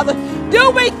here, Father.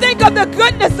 Do we think of the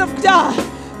goodness of God?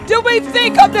 Do we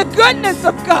think of the goodness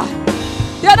of God?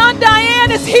 That Aunt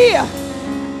Diane is here.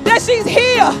 That she's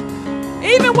here.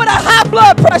 Even with a high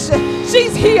blood pressure,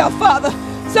 she's here, Father.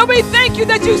 So we thank you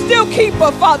that you still keep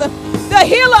her, Father. The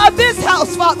healer of this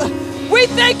house, Father. We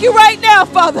thank you right now,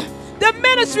 Father. The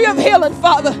ministry of healing,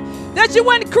 Father. That you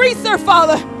increase her,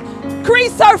 Father.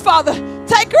 Increase her, Father.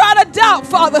 Take her out of doubt,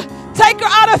 Father. Take her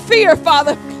out of fear,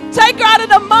 Father. Take her out of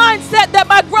the mindset that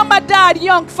my grandma died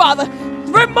young, Father.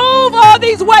 Remove all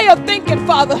these way of thinking,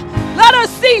 Father. Let her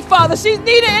see, Father, she's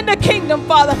needed in the kingdom,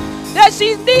 Father. That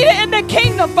she's needed in the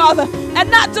kingdom, Father,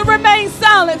 and not to remain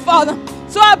silent, Father.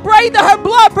 So I pray that her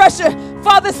blood pressure,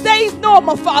 Father, stays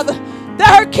normal, Father.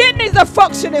 That her kidneys are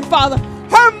functioning, Father.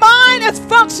 Her mind is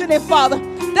functioning, Father.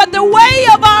 That the way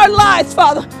of our lives,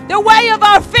 Father, the way of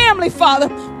our family, Father,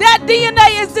 that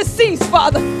DNA is deceased,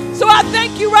 Father. So I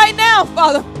thank you right now,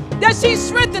 Father, that she's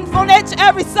strengthened from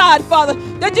every side, Father.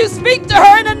 That you speak to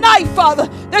her in the night, Father.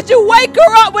 That you wake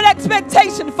her up with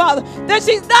expectation, Father. That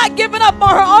she's not giving up on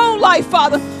her own life,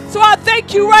 Father. So I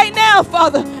thank you right now,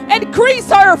 Father. Increase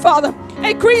her, Father.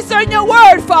 Increase her in your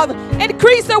word, Father.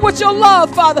 Increase her with your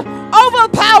love, Father.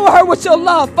 Overpower her with your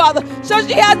love, Father. So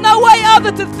she has no way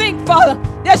other to think, Father,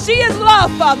 that she is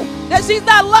loved, Father. That she's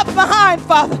not left behind,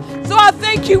 Father. So I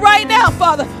thank you right now,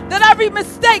 Father, that every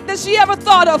mistake that she ever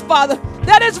thought of, Father,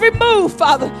 that is removed,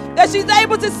 Father. That she's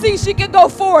able to see she can go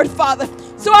forward, Father.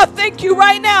 So I thank you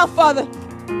right now, Father,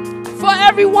 for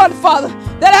everyone, Father,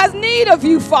 that has need of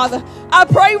you, Father. I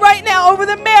pray right now over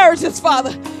the marriages,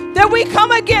 Father, that we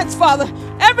come against, Father,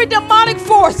 every demonic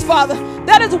force, Father,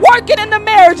 that is working in the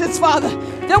marriages, Father,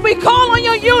 that we call on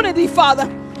your unity, Father.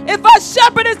 If our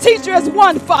shepherd and teacher is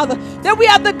one, Father, that we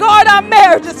have to guard our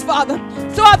marriages, Father.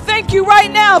 So I thank you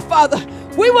right now, Father.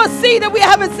 We will see that we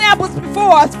have examples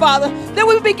before us, Father, that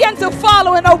we begin to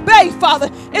follow and obey, Father.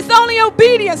 It's only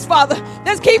obedience, Father,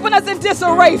 that's keeping us in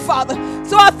disarray, Father.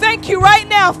 So I thank you right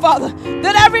now, Father,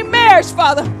 that every marriage,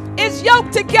 Father, is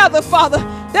yoked together, Father,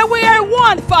 that we are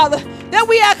one, Father, that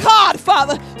we are hard,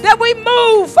 Father, that we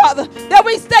move, Father, that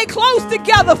we stay close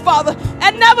together, Father,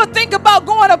 and never think about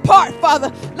going apart,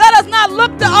 Father. Let us not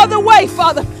look the other way,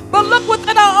 Father, but look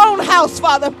within our own house,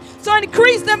 Father. So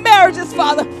increase the marriages,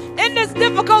 Father, in this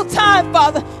difficult time,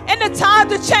 Father, in the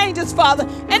time of changes, Father,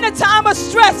 in the time of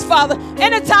stress, Father,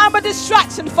 in the time of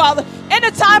distraction, Father, in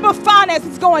the time of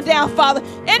finances going down, Father,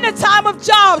 in the time of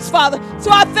jobs, Father.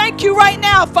 So I thank you right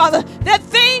now, Father, that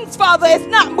things, Father, is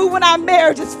not moving our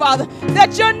marriages, Father,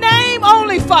 that your name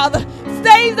only, Father,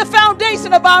 stays the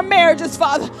foundation of our marriages,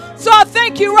 Father. So I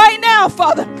thank you right now,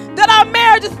 Father, that our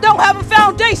marriages don't have a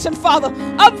foundation, Father,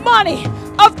 of money,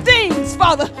 of things,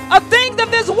 Father, of things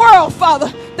of this world, Father,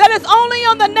 that is only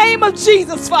on the name of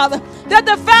Jesus, Father, that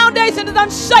the foundation is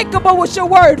unshakable with your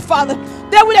word, Father,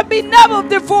 that would be never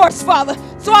divorced, Father.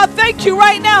 So I thank you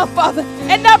right now, Father,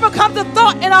 and never comes a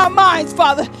thought in our minds,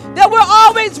 Father, that we're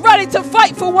always ready to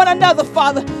fight for one another,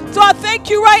 Father. So I thank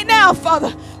you right now,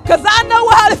 Father, because I know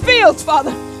how it feels,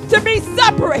 Father, to be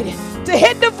separated, to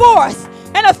hit divorce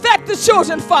and affect the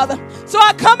children, Father. So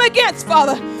I come against,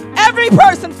 Father, every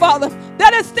person, Father,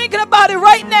 that is thinking about it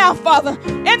right now, Father,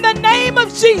 in the name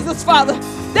of Jesus, Father.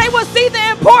 They will see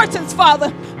the importance,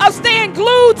 Father, of staying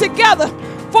glued together,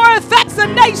 for it affects the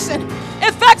nation,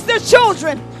 affects their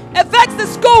children, affects the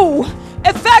school,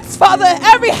 affects, Father,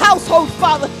 every household,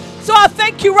 Father. So I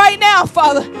thank you right now,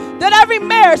 Father, that every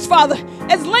marriage, Father,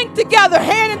 is linked together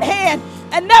hand in hand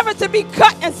and never to be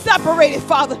cut and separated,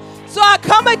 Father. So I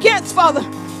come against, Father,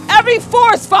 every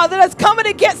force, Father, that's coming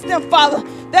against them, Father,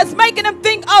 that's making them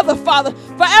think other, Father.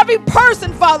 For every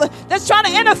person, Father, that's trying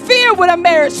to interfere with a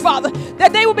marriage, Father,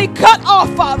 that they will be cut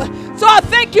off, Father. So I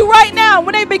thank you right now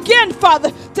when they begin,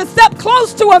 Father, to step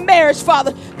close to a marriage,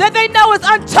 Father, that they know is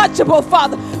untouchable,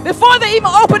 Father, before they even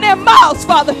open their mouths,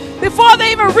 Father, before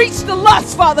they even reach the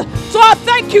lust, Father. So I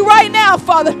thank you right now,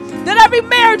 Father, that every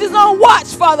marriage is on watch,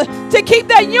 Father, to keep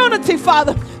their unity,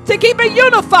 Father, to keep it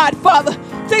unified, Father,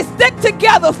 to stick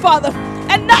together, Father,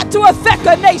 and not to affect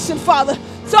a nation, Father.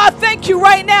 So I thank you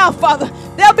right now, Father.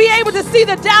 They'll be able to see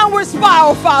the downward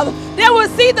spiral, Father. They will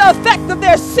see the effect of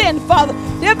their sin, Father.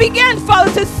 They'll begin,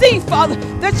 Father, to see, Father,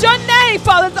 that your name,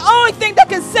 Father, is the only thing that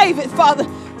can save it, Father.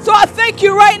 So I thank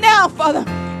you right now, Father.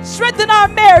 Strengthen our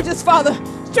marriages, Father.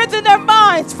 Strengthen their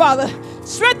minds, Father.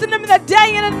 Strengthen them in the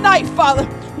day and the night, Father.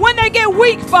 When they get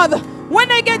weak, Father. When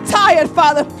they get tired,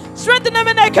 Father. Strengthen them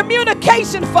in their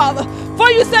communication, Father. For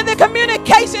you said their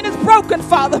communication is broken,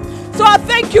 Father. So I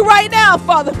thank you right now,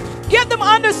 Father. Give them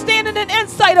understanding and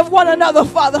insight of one another,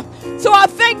 Father. So I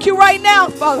thank you right now,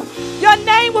 Father. Your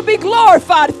name will be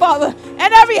glorified, Father, in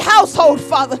every household,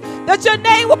 Father. That your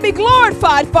name will be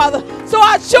glorified, Father. So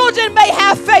our children may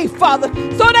have faith, Father.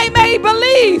 So they may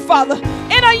believe, Father,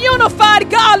 in a unified,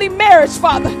 godly marriage,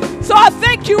 Father. So I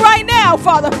thank you right now,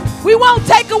 Father. We won't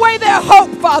take away their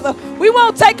hope, Father. We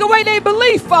won't take away their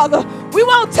belief, Father. We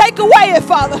won't take away it,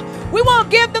 Father. We won't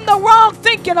give them the wrong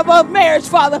thinking about marriage,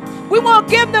 Father. We won't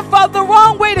give them, Father, the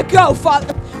wrong way to go,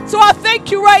 Father. So I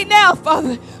thank you right now,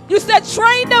 Father. You said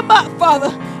train them up, Father,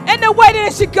 in the way that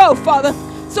they should go, Father.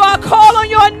 So I call on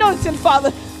your anointing,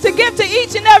 Father, to give to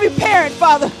each and every parent,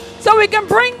 Father, so we can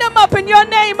bring them up in your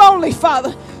name only,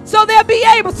 Father. so they'll be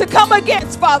able to come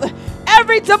against, Father,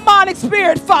 every demonic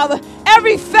spirit, Father,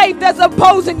 every faith that's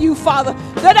opposing you, Father,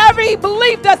 that every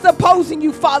belief that's opposing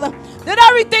you, Father, that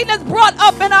everything that's brought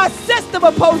up in our system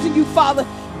opposing you, Father.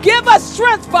 Give us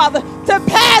strength, Father, to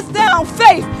pass down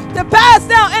faith, to pass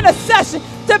down intercession,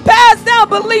 to pass down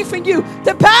belief in you,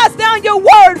 to pass down your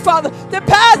word, Father, to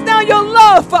pass down your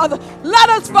love, Father. Let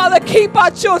us, Father, keep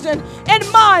our children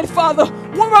in mind, Father,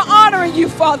 when we're honoring you,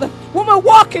 Father, when we're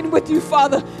walking with you,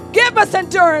 Father. Give us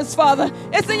endurance, Father.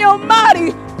 It's in your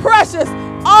mighty, precious,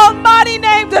 almighty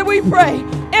name that we pray.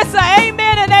 It's an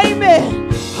amen and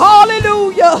amen.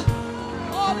 Hallelujah.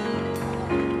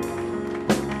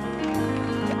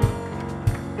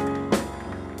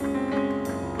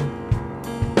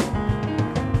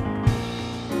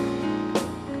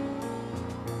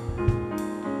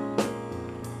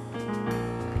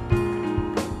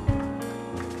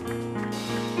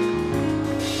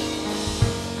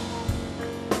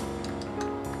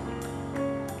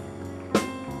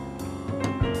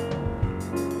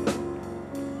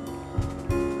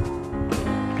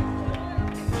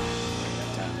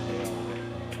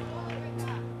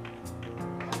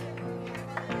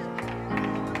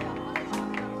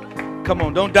 Come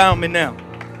on, don't down me now.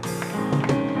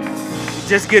 We're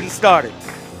just getting started.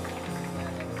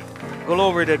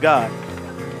 Glory to God.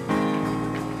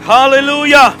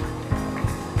 Hallelujah.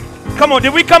 Come on,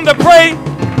 did we come to pray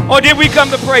or did we come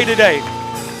to pray today?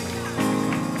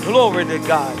 Glory to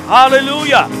God.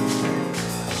 Hallelujah.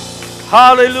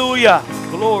 Hallelujah.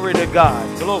 Glory to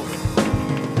God. Glory.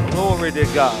 Glory to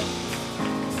God.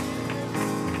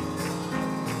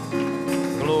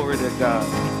 Glory to God.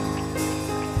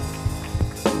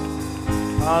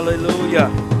 Hallelujah.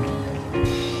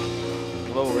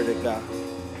 Glory to God.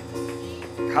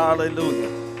 Hallelujah.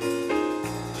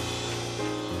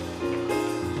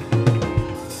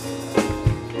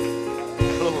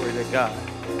 Glory to God.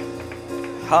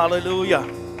 Hallelujah.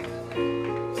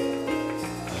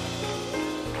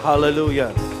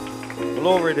 Hallelujah.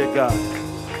 Glory to God.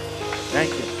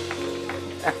 Thank you.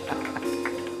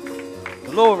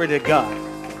 Glory to God.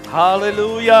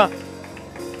 Hallelujah.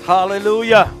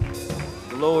 Hallelujah.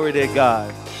 Glory to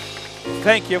God.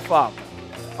 Thank you, Father.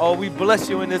 Oh, we bless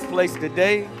you in this place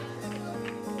today.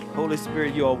 Holy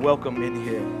Spirit, you are welcome in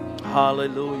here.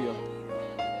 Hallelujah.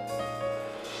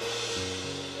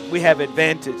 We have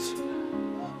advantage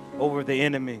over the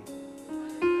enemy.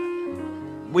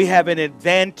 We have an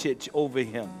advantage over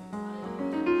him.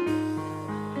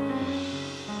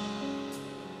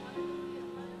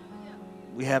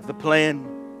 We have the plan.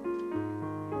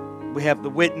 We have the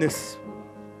witness.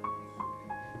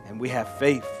 And we have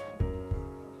faith.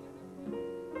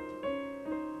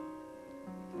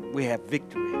 We have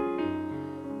victory.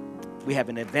 We have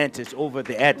an advantage over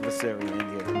the adversary in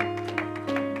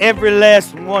here. Every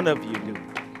last one of you do.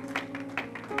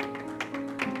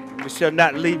 We shall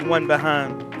not leave one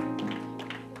behind.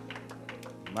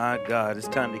 My God, it's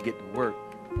time to get to work.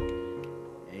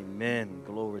 Amen.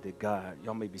 Glory to God.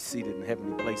 Y'all may be seated in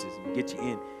heavenly places. And get you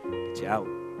in, get you out.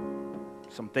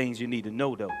 Some things you need to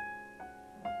know, though.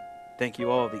 Thank you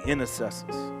all, the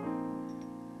intercessors.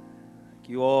 Thank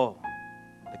you all,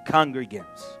 the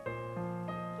congregants.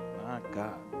 My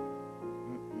God.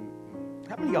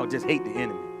 How many of y'all just hate the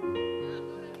enemy?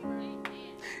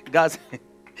 God said,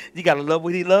 you got to love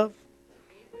what he loves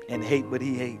and hate what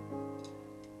he hates.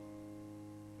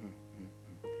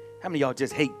 How many of y'all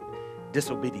just hate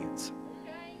disobedience?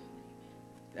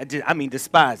 I mean,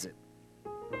 despise it.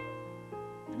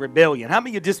 Rebellion. How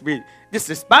many of you just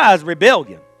despise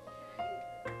rebellion?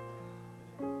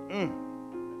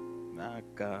 My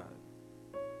God.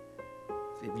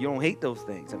 See, if you don't hate those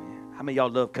things, I mean, how many of y'all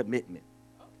love commitment?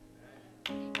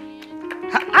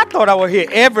 I thought I would hear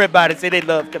everybody say they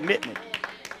love commitment.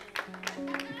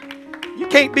 You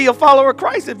can't be a follower of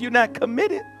Christ if you're not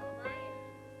committed.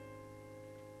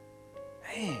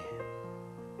 Man.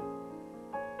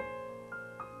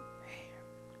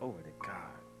 Over to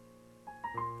God.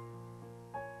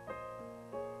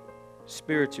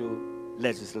 Spiritual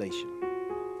legislation.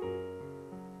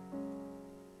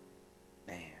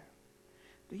 Man.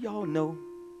 Do y'all know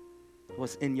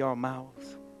what's in your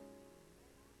mouths?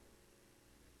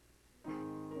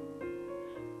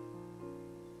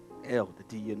 Elder,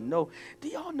 do you know? Do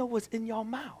y'all know what's in your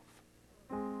mouth?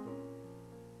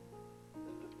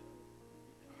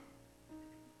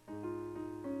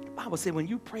 The Bible said when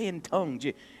you pray in tongues,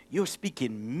 you're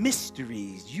speaking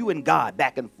mysteries, you and God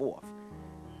back and forth.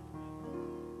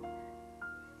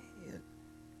 Yeah.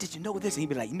 Did you know this? And he'd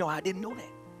be like, no, I didn't know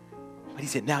that. But he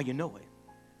said, now you know it.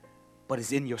 But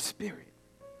it's in your spirit.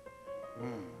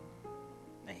 Man.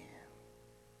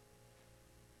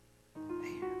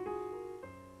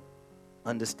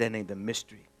 understanding the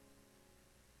mystery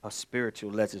of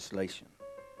spiritual legislation,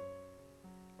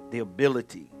 the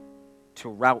ability to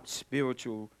route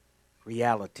spiritual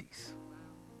realities.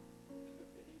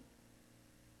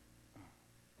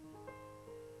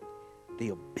 The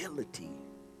ability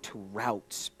to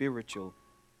route spiritual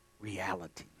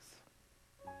realities.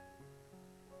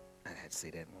 I had to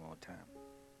say that one more time.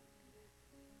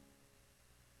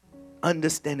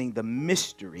 Understanding the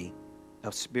mystery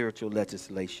of spiritual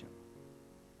legislation,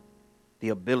 the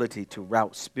ability to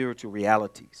route spiritual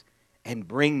realities and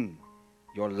bring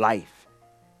your life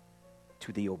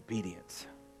to the obedience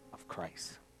of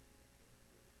Christ.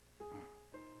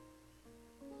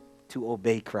 To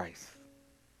obey Christ.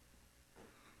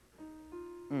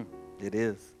 It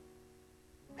is.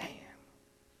 Man.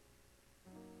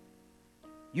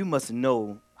 You must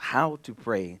know how to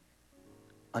pray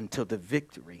until the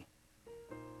victory.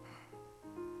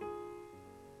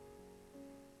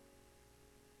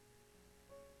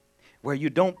 Where you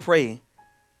don't pray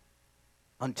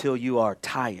until you are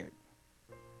tired,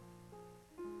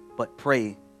 but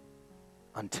pray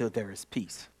until there is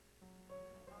peace.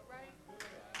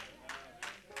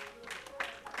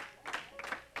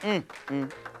 My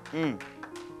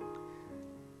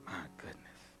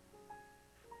goodness.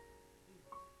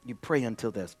 You pray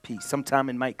until there's peace. Sometime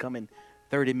it might come in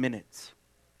 30 minutes.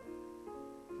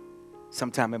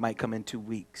 Sometime it might come in 2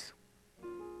 weeks.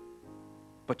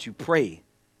 But you pray,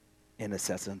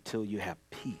 intercessor, until you have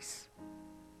peace.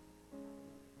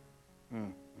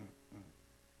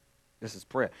 This is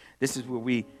prayer. This is where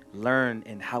we learn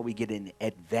and how we get an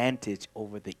advantage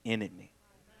over the enemy.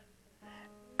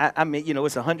 I mean, you know,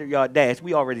 it's a 100-yard dash.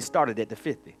 We already started at the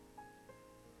 50.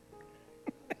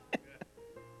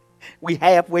 We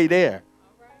halfway there.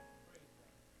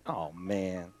 Oh,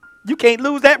 man. You can't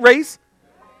lose that race.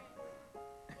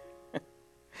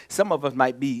 Some of us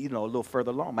might be, you know, a little further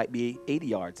along. Might be 80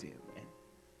 yards in. Man.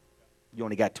 You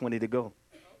only got 20 to go.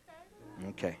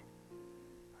 Okay.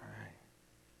 All right.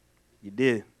 You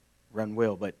did run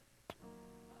well, but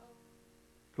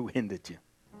who hindered you?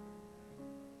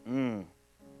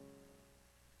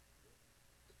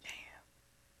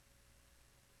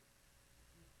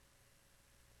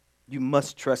 You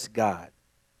must trust God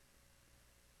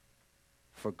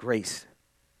for grace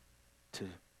to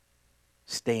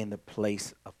stay in the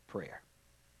place of prayer.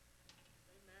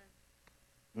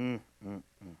 The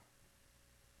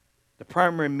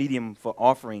primary medium for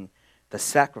offering the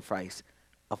sacrifice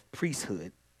of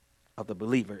priesthood of the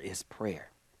believer is prayer.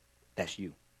 That's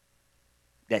you.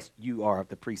 You are of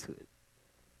the priesthood.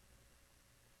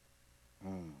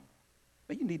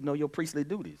 But you need to know your priestly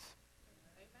duties.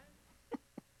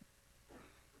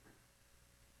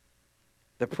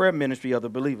 The prayer ministry of the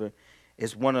believer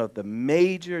is one of the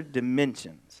major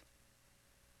dimensions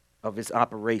of its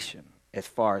operation as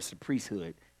far as the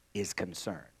priesthood is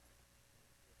concerned.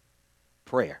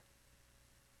 Prayer.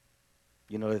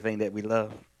 You know the thing that we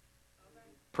love?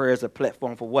 Prayer is a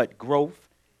platform for what? Growth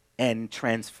and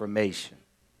transformation.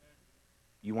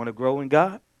 You want to grow in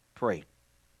God? Pray.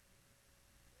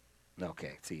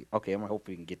 Okay, I'm going to hope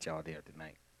we can get y'all there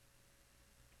tonight.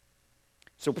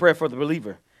 So prayer for the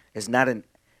believer is not an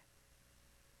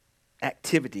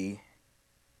activity.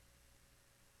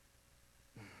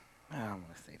 I'm going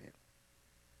to say that.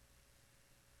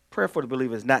 Prayer for the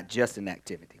believer is not just an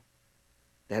activity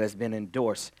that has been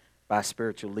endorsed by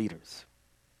spiritual leaders.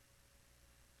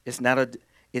 It's not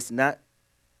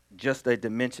just a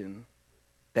dimension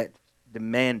that's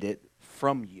demanded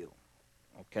from you,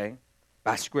 okay,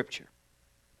 by Scripture.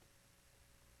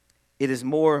 It is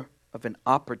more of an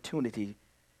opportunity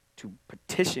to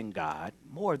petition God,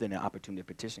 more than an opportunity to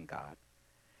petition God.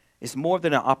 It's more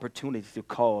than an opportunity to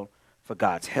call for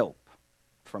God's help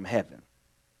from heaven.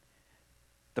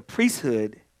 The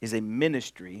priesthood is a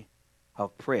ministry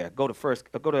of prayer. Go to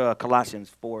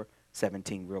Colossians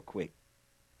 4:17 real quick.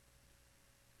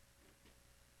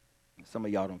 Some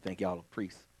of y'all don't think y'all are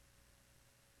priests.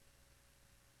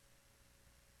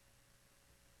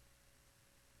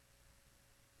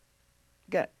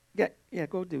 Yeah,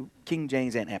 go do King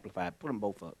James and Amplified. Put them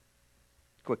both up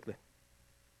quickly.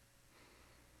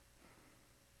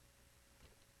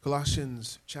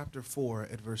 Colossians chapter 4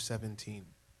 at verse 17.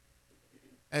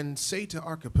 And say to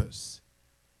Archippus,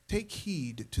 take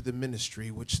heed to the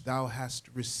ministry which thou hast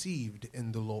received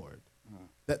in the Lord,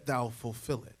 that thou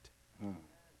fulfill it.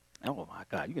 Oh, my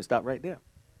God. You can stop right there.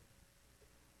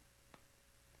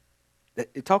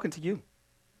 It's talking to you.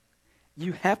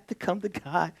 You have to come to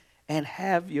God and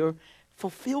have your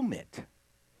fulfillment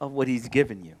of what he's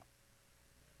given you.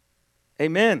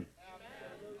 Amen.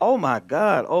 Oh, my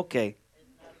God. Okay.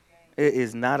 It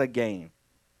is not a game.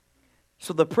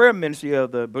 So the prayer ministry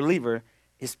of the believer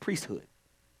is priesthood.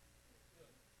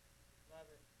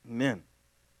 Amen.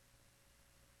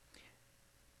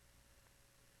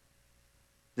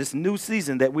 This new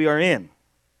season that we are in,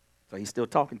 so he's still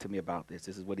talking to me about this.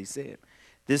 This is what he said.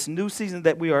 This new season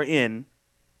that we are in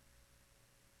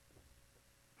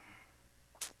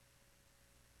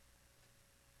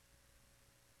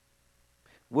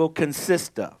will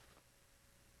consist of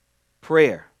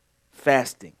prayer,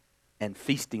 fasting, and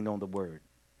feasting on the word.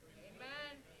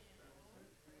 Amen.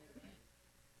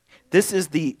 This is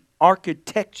the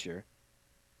architecture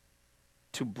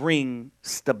to bring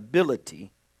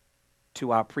stability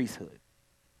to our priesthood.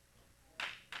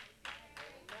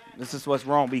 This is what's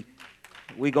wrong.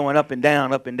 We going up and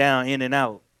down, in and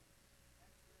out.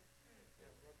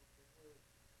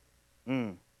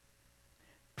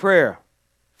 Prayer,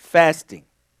 fasting,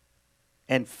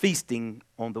 and feasting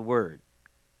on the word.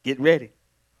 Get ready.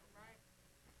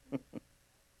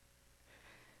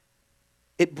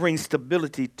 It brings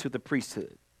stability to the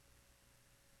priesthood.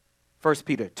 1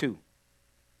 Peter 2,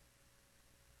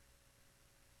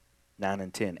 9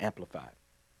 and 10, amplified.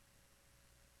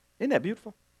 Isn't that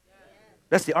beautiful? Yes.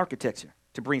 That's the architecture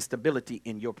to bring stability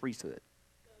in your priesthood.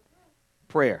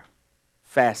 Prayer,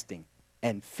 fasting,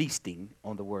 and feasting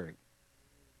on the word.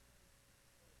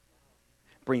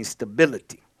 Bring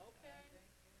stability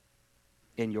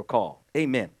in your call.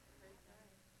 Amen.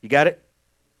 You got it?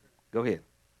 Go ahead.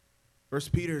 1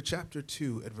 Peter chapter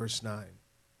 2 at verse 9.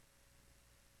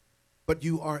 But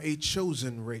you are a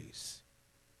chosen race,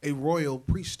 a royal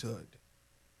priesthood,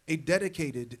 a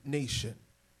dedicated nation,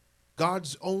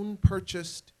 God's own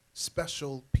purchased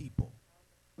special people,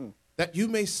 that you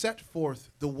may set forth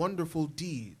the wonderful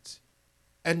deeds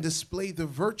and display the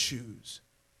virtues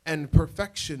and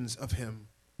perfections of him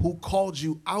who called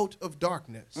you out of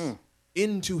darkness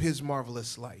into his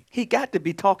marvelous light. He got to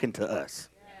be talking to us.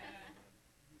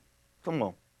 Come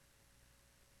on.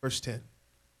 Verse 10.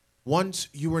 Once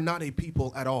you were not a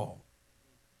people at all,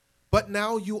 but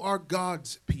now you are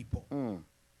God's people.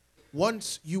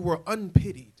 Once you were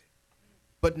unpitied,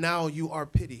 but now you are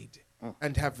pitied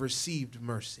and have received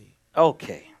mercy.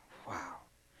 Okay. Wow.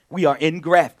 We are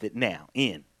engrafted now.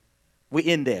 We're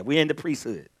in there. We're in the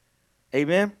priesthood.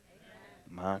 Amen?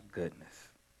 My goodness.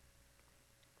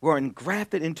 We're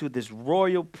engrafted into this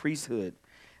royal priesthood.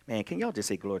 Man, can y'all just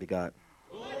say glory to God?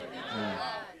 Glory to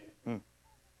God.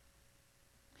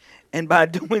 And by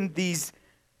doing these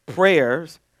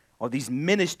prayers or these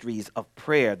ministries of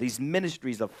prayer, these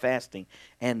ministries of fasting,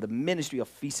 and the ministry of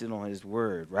feasting on his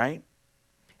word, right?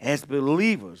 As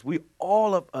believers,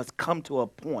 all of us come to a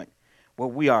point where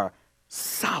we are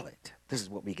solid. This is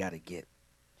what we got to get.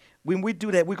 When we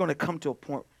do that, we're going to come to a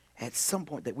point, at some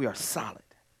point, that we are solid,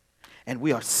 and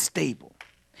we are stable,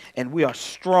 and we are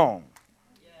strong.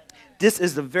 This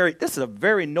is a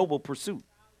very noble pursuit.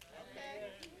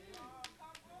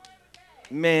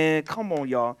 Man, come on,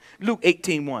 y'all. Luke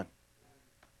 18:1.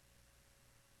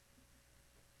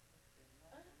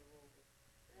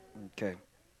 Okay.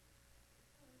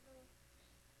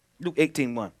 Luke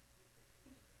 18:1.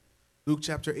 Luke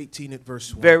chapter 18 at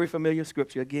verse 1. Very familiar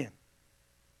scripture again.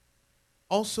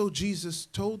 Also Jesus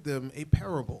told them a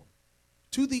parable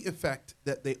to the effect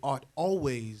that they ought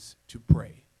always to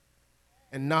pray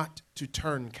and not to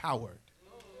turn coward,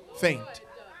 faint,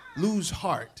 lose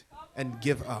heart, and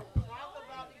give up.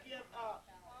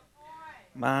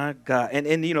 My God.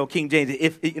 And you know, King James,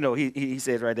 if you know, he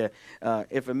says right there,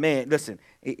 if a man, listen,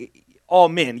 all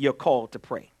men, you're called to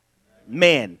pray.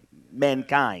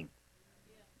 Mankind.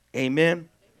 Amen.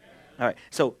 All right.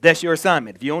 So that's your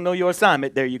assignment. If you don't know your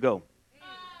assignment, there you go.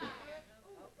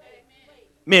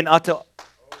 Men ought to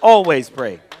always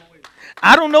pray.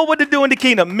 I don't know what to do in the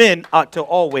kingdom. Men ought to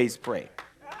always pray.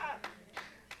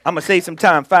 I'm going to save some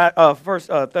time. First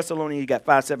Thessalonians, you got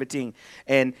 5:17.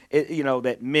 And, you know,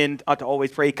 that men ought to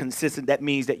always pray consistent. That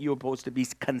means that you're supposed to be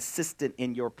consistent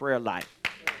in your prayer life.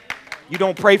 You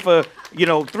don't pray for,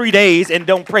 3 days and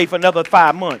don't pray for another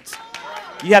 5 months.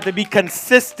 You have to be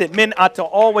consistent. Men ought to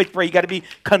always pray. You got to be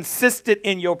consistent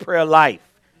in your prayer life.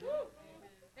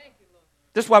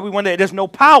 That's why we wonder there's no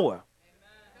power.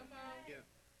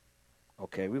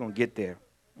 Okay, we're going to get there.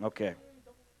 Okay.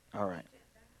 All right.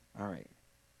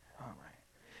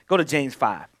 Go to James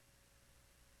 5.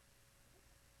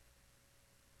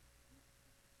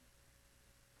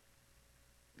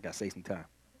 Got to save some time.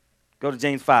 Go to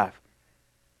James 5,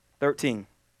 13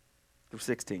 through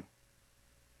 16.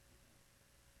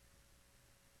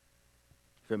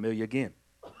 Familiar again.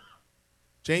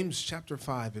 James chapter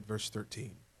 5 at verse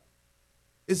 13.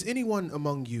 Is anyone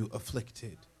among you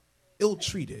afflicted,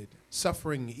 ill-treated,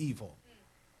 suffering evil?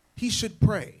 He should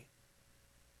pray.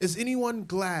 Is anyone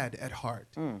glad at heart?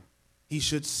 He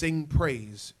should sing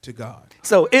praise to God.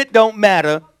 So it don't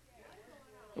matter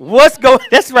what's going.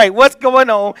 That's right. What's going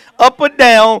on, up or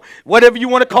down, whatever you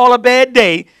want to call a bad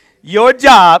day. Your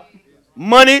job,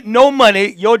 money, no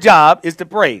money. Your job is to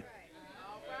pray.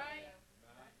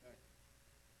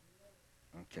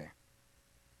 Okay,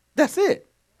 that's it.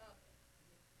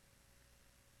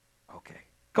 Okay,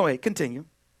 go ahead, continue.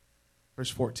 Verse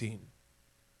 14.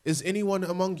 Is anyone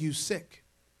among you sick?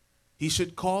 He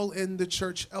should call in the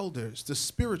church elders, the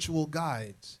spiritual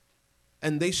guides,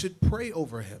 and they should pray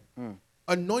over him,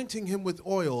 anointing him with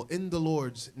oil in the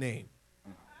Lord's name.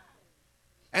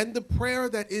 And the prayer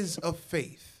that is of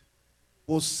faith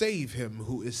will save him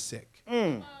who is sick,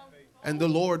 and the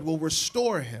Lord will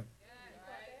restore him.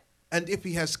 And if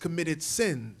he has committed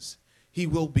sins, he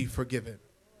will be forgiven.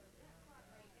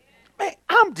 Man,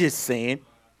 I'm just saying,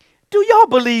 do y'all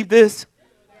believe this?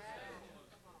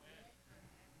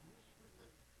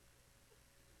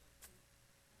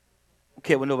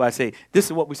 Okay, well, nobody say, this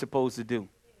is what we're supposed to do.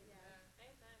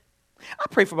 I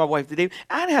prayed for my wife today.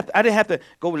 I didn't have to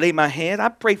go lay my hands. I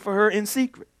prayed for her in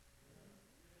secret.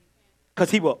 Because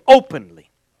he will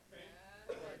openly.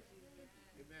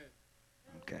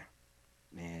 Okay.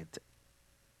 Man,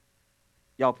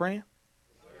 y'all praying?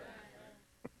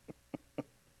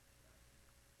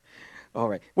 All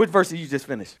right. What verse did you just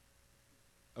finish?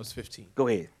 That was 15. Go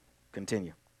ahead.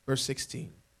 Continue. Verse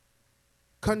 16.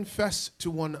 Confess to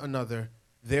one another,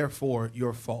 therefore,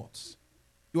 your faults,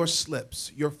 your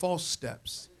slips, your false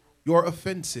steps, your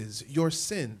offenses, your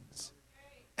sins,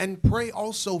 and pray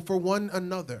also for one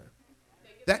another,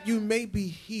 that you may be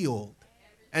healed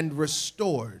and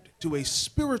restored to a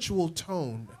spiritual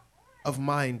tone of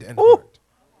mind and heart.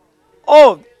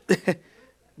 Oh,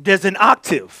 there's an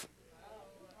octave.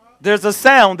 There's a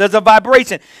sound. There's a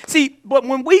vibration. See, but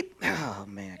when we, oh,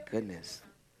 man, goodness.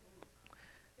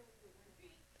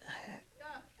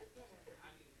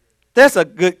 There's a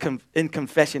good in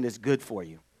confession that's good for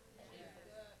you.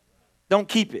 Don't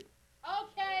keep it.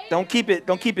 Don't keep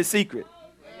it secret.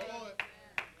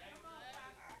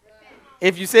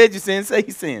 If you said you sin, say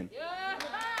you sin.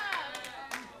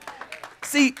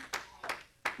 See,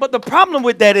 but the problem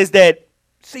with that is that,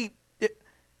 see,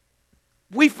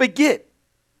 we forget.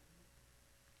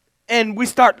 And we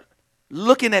start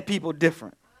looking at people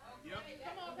different.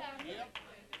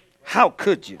 How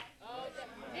could you?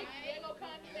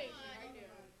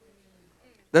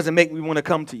 Doesn't make me want to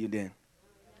come to you then.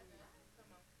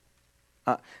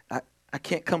 I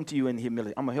can't come to you in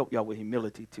humility. I'm going to help y'all with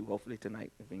humility too, hopefully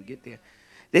tonight, if we can get there.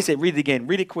 They said, read it again.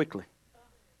 Read it quickly.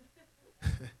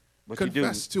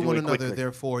 Confess to one another,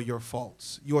 therefore, your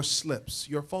faults, your slips,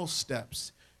 your false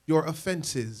steps, your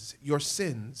offenses, your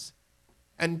sins,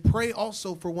 and pray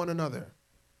also for one another,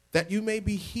 that you may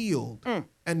be healed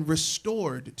and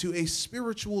restored to a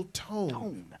spiritual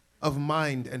tone of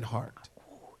mind and heart.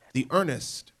 The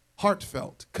earnest,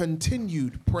 heartfelt,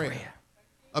 continued prayer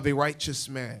of a righteous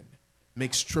man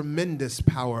makes tremendous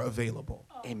power available.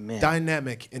 Amen.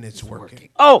 Dynamic in its working.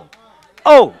 Oh,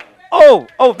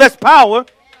 that's power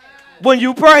when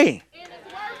you pray.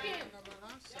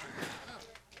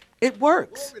 It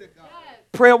works.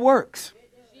 Prayer works.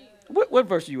 What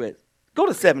verse are you at? Go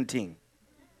to 17.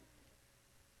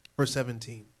 Verse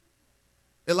 17.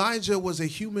 Elijah was a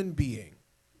human being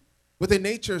with a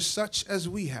nature such as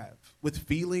we have, with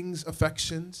feelings,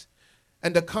 affections,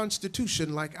 and a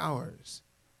constitution like ours.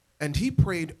 And he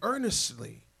prayed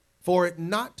earnestly for it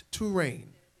not to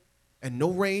rain. And no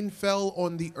rain fell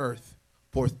on the earth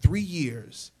for 3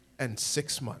 years and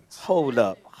 6 months. Hold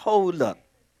up.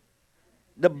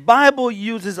 The Bible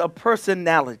uses a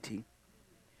personality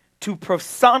to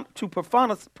personify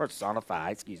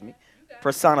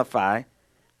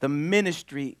the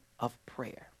ministry of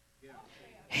prayer.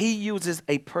 He uses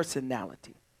a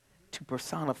personality to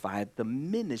personify the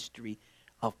ministry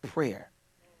of prayer.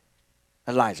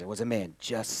 Elijah was a man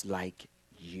just like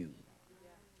you.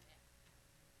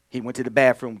 He went to the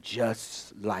bathroom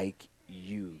just like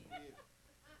you.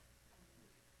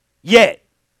 Yet,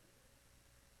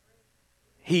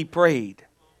 he prayed.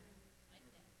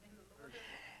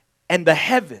 And the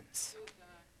heavens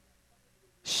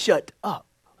shut up.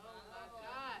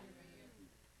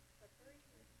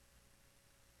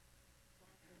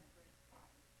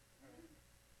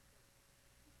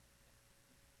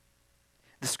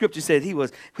 The scripture said he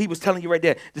was telling you right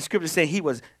there. The scripture said he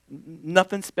was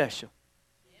nothing special.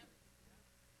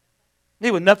 He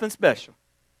was nothing special.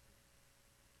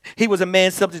 He was a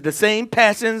man subject to the same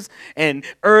passions and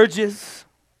urges,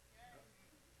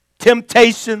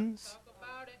 temptations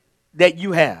that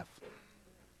you have.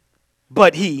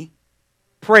 But he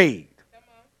prayed.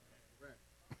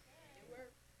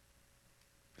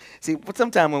 See,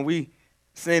 sometimes when we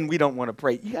sin, we don't want to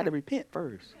pray. You got to repent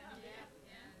first.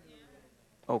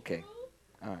 Okay.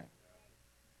 All right.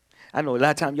 I know a lot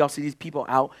of times y'all see these people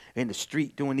out in the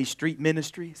street doing these street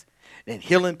ministries and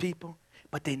healing people,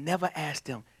 but they never ask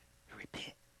them to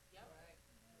repent.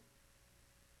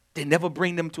 They never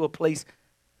bring them to a place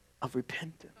of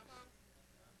repentance.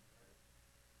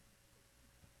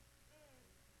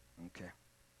 Okay.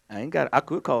 I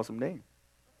could call some names.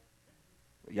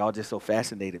 But y'all just so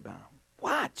fascinated by them.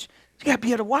 Watch. You got to be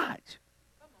able to watch.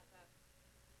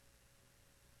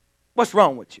 What's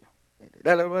wrong with you?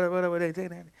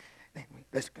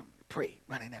 Let's pray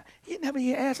right now. You never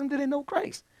even ask them, do they know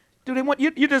Christ? Do they want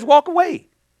you? You just walk away.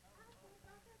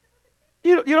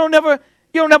 You don't never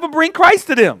bring Christ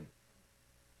to them.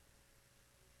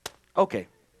 Okay.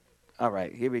 All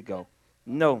right, here we go.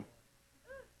 No.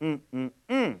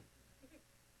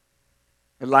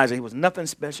 Elijah, he was nothing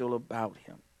special about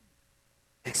him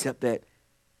except that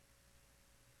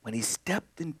when he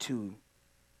stepped into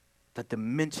the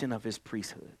dimension of his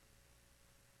priesthood,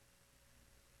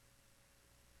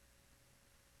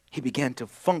 he began to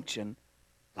function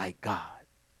like God.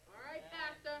 All right,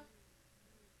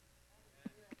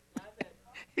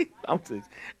 Pastor.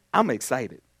 I'm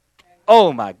excited.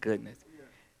 Oh, my goodness.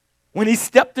 When he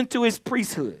stepped into his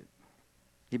priesthood,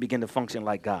 he began to function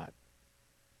like God.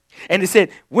 And it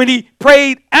said, when he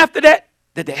prayed after that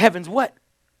the heavens what?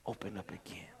 Opened up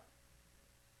again.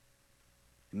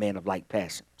 Man of like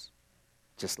passions,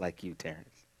 just like you,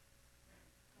 Terrence.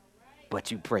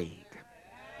 But you prayed.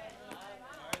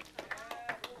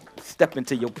 Step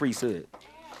into your priesthood.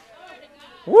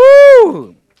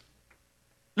 Woo!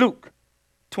 Luke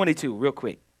 22, real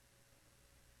quick.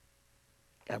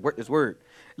 Gotta work this word.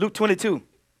 Luke 22,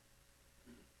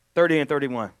 30 and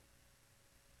 31.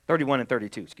 31 and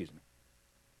 32, excuse me.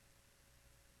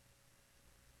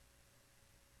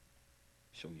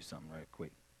 Show you something right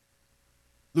quick.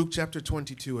 Luke chapter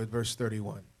 22 at verse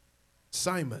 31.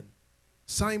 Simon,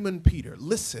 Simon Peter,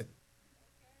 listen.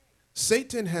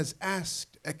 Satan has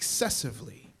asked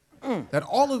excessively that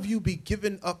all of you be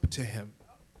given up to him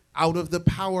out of the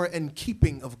power and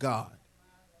keeping of God,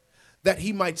 that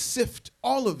he might sift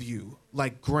all of you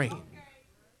like grain.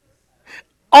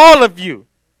 All of you.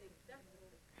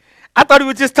 I thought he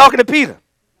was just talking to Peter.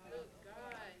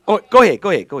 Oh, go ahead.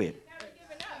 Go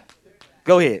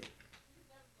ahead.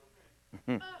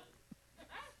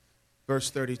 Verse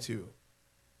 32.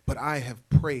 But I have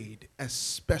prayed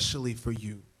especially for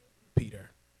you,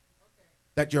 Peter,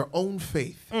 that your own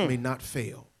faith may not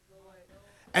fail.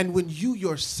 And when you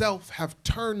yourself have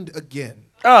turned again,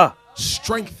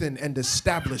 strengthen and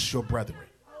establish your brethren.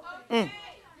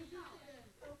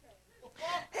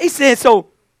 He said, so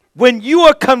when you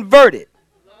are converted,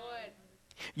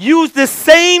 use the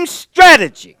same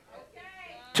strategy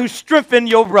to strengthen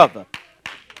your brother.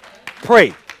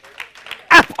 Pray.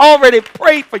 I've already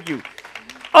prayed for you.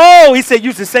 Oh, he said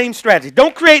use the same strategy.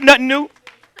 Don't create nothing new.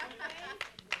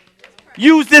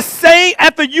 Use this same,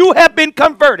 after you have been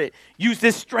converted, use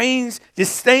this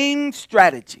same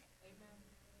strategy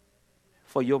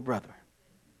for your brother.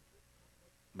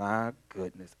 My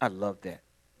goodness, I love that.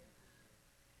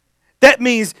 That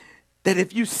means that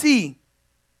if you see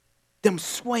them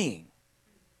swaying,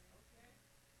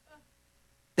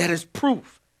 that is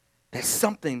proof that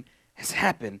something has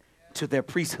happened to their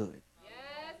priesthood.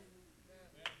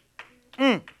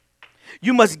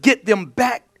 You must get them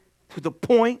back to the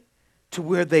point to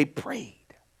where they prayed.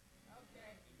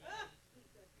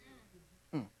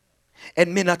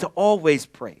 And men are to always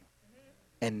pray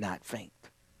and not faint.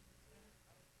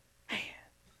 Man.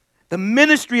 The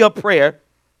ministry of prayer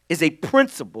is a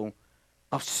principle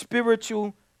of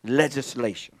spiritual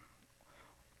legislation.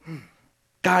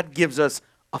 God gives us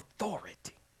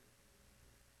authority.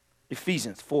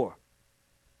 Ephesians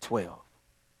 4:12.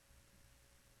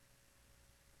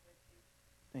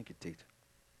 Thank you, teacher.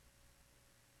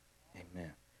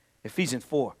 Amen. Ephesians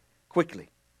 4, quickly.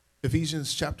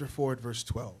 Ephesians chapter 4 at verse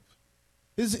 12.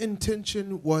 His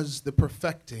intention was the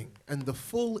perfecting and the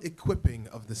full equipping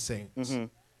of the saints,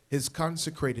 his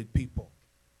consecrated people,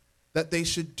 that they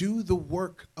should do the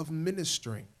work of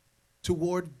ministering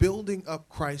toward building up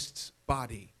Christ's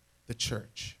body, the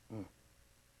church.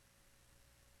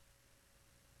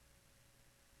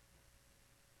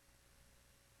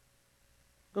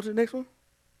 Go to the next one.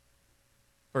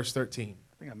 Verse 13.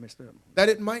 I think I messed up. That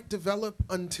it might develop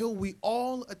until we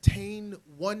all attain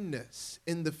oneness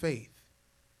in the faith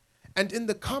and in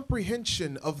the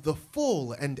comprehension of the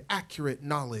full and accurate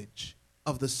knowledge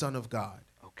of the Son of God.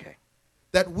 Okay.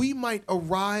 That we might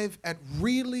arrive at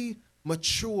really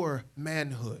mature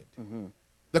manhood,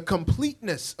 the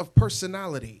completeness of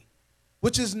personality,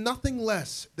 which is nothing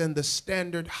less than the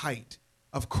standard height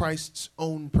of Christ's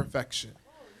own perfection,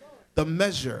 the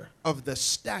measure of the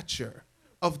stature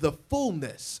of the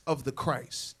fullness of the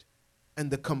Christ, and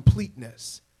the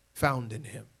completeness found in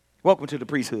him. Welcome to the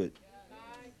priesthood.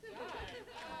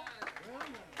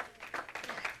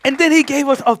 And then he gave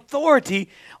us authority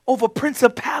over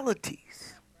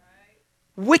principalities,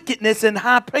 wickedness in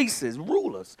high places,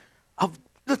 rulers of,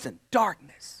 listen,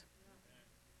 darkness.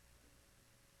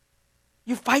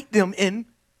 You fight them in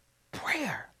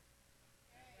prayer.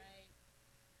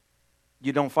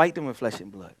 You don't fight them with flesh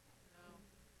and blood.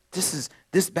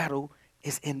 This battle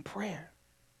is in prayer.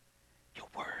 Your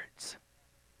words.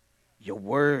 Your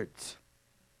words.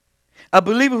 A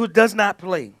believer who does not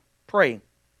pray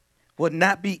will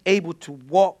not be able to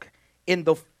walk in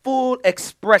the full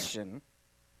expression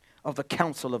of the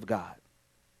counsel of God.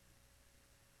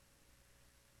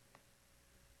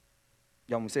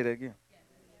 Y'all want me to say that again?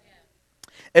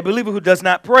 A believer who does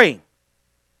not pray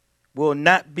will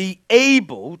not be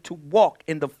able to walk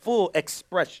in the full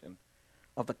expression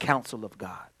of the counsel of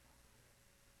God.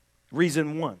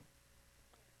 Reason one,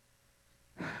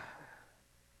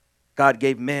 God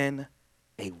gave man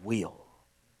a will.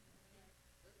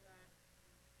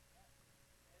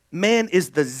 Man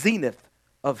is the zenith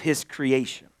of his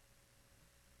creation,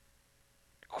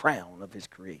 the crown of his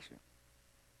creation.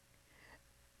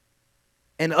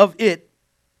 And of it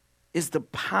is the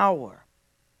power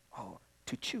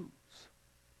to choose.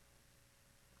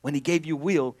 When he gave you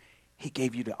will, he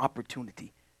gave you the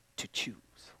opportunity to choose.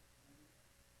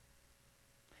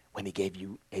 When he gave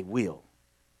you a will,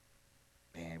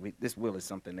 man, this will is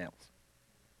something else.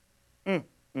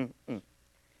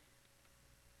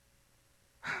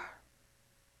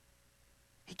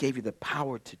 He gave you the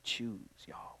power to choose,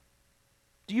 y'all.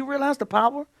 Do you realize the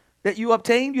power that you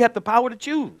obtained? You have the power to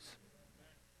choose.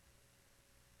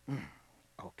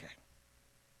 Okay.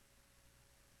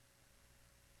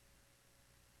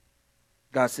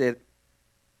 God said,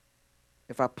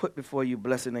 if I put before you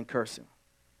blessing and cursing,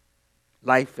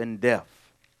 life and death.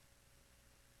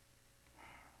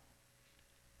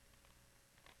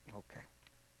 Okay.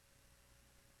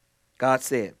 God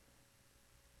said,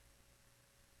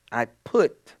 I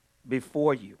put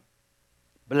before you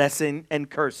blessing and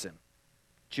cursing.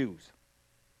 Choose.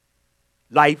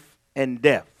 Life and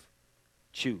death.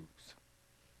 Choose.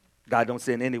 God don't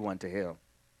send anyone to hell.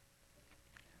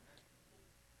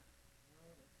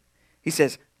 He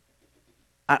says,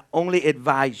 I only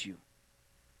advise you.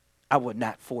 I will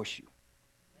not force you.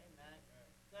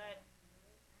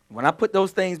 When I put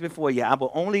those things before you, I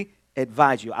will only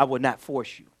advise you. I will not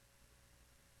force you.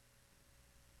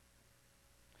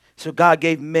 So God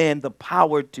gave man the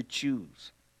power to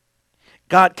choose.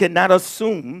 God cannot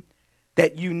assume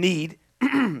that you need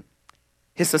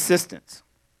his assistance.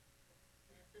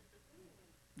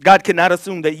 God cannot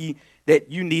assume that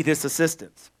you need his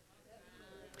assistance.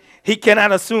 He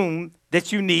cannot assume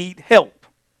that you need help.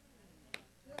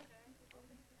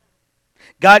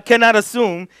 God cannot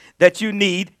assume that you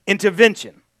need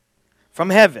intervention from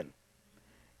heaven.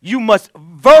 You must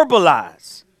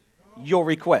verbalize your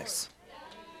requests.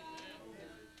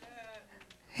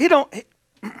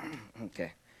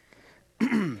 Okay.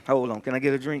 Hold on. Can I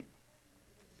get a drink?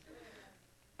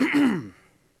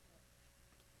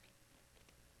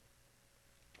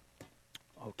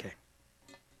 Okay.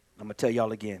 I'm going to tell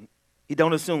y'all again. He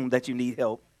don't assume that you need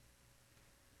help.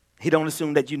 He don't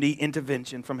assume that you need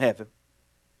intervention from heaven.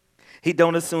 He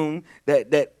don't assume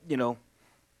that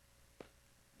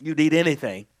you need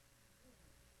anything.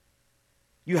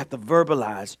 You have to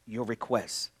verbalize your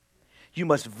requests. You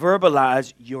must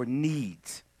verbalize your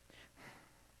needs.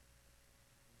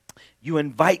 You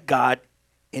invite God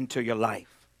into your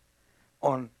life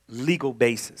on legal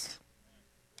basis.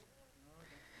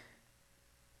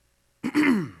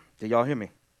 Did y'all hear me?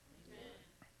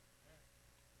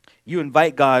 You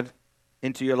invite God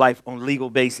into your life on legal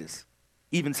basis,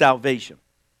 even salvation.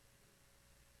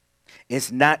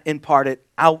 It's not imparted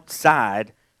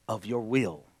outside of your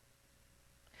will.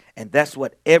 And that's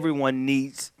what everyone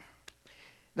needs.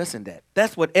 Listen to that.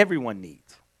 That's what everyone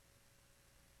needs.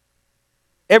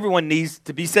 Everyone needs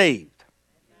to be saved.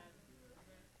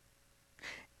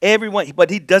 Everyone, but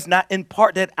he does not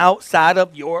impart that outside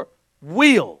of your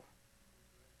will.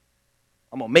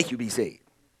 I'm going to make you be saved.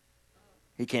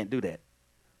 He can't do that.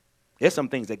 There's some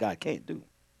things that God can't do.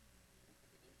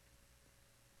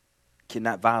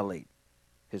 Cannot violate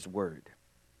his word.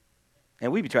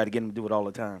 And we be trying to get him to do it all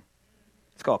the time.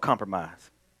 It's called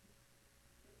compromise.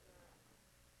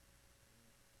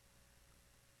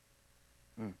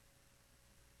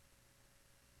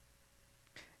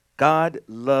 God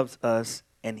loves us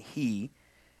and he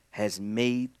has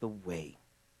made the way.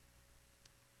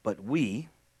 But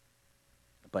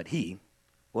he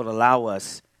will allow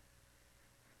us,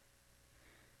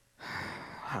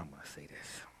 how am I going to say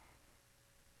this?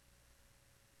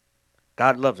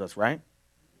 God loves us, right?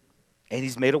 And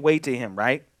he's made a way to him,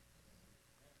 right?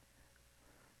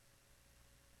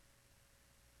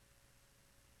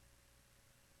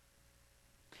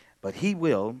 But he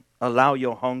will allow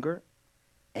your hunger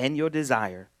and your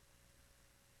desire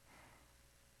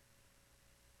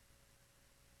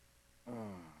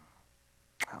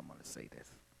how am I going to say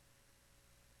this?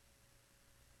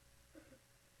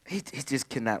 He just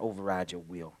cannot override your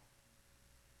will.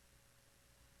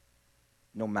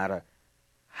 No matter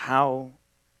how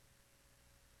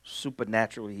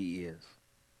supernatural he is,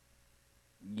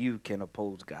 you can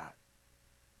oppose God.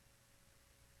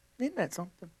 Isn't that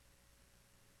something?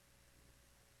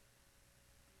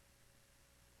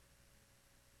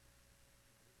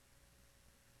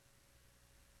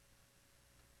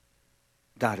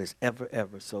 God is ever,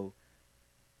 ever so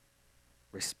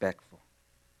respectful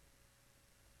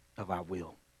of our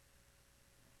will.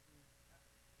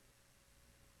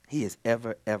 He is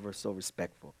ever, ever so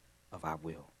respectful of our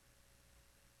will.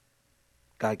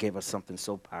 God gave us something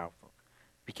so powerful,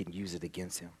 we can use it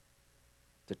against him,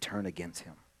 to turn against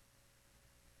him,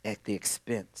 at the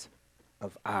expense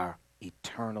of our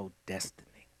eternal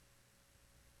destiny.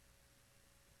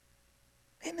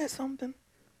 Isn't that something?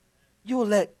 You'll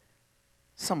let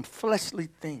some fleshly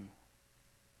thing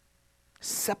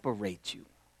separate you,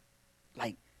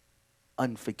 like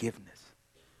unforgiveness.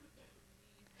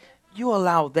 You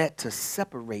allow that to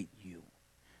separate you.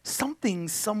 Something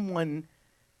someone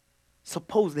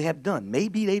supposedly have done.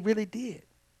 Maybe they really did.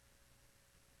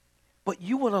 But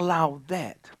you would allow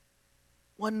that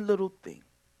one little thing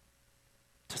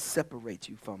to separate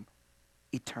you from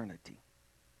eternity.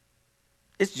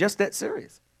 It's just that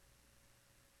serious.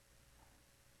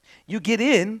 You get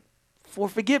in for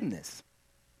forgiveness,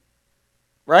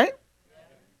 right?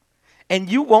 And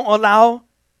you won't allow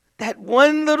that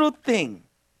one little thing.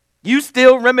 You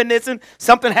still reminiscing,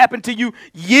 something happened to you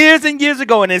years and years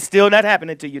ago and it's still not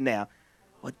happening to you now.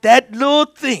 But that little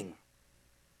thing,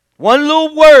 one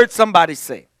little word somebody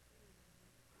say,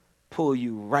 pull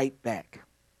you right back.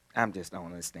 I just don't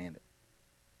understand it.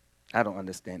 I don't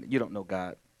understand it. You don't know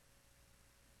God.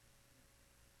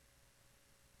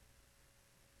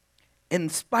 In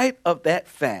spite of that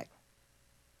fact,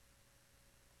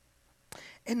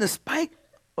 in spite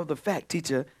of the fact,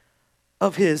 teacher,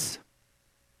 of him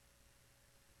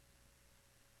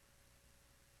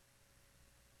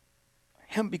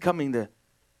becoming the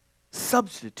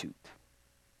substitute,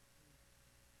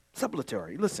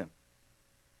 sublatory, listen,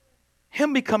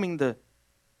 him becoming the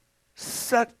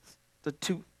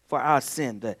substitute for our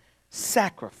sin, the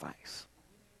sacrifice.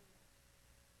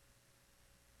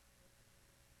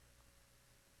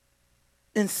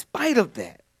 In spite of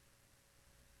that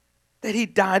he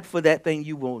died for that thing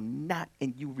you will not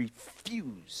and you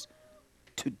refuse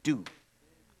to do.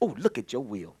 Oh, look at your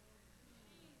will.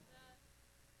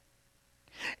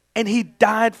 And he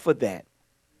died for that.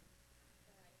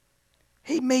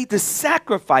 He made the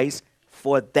sacrifice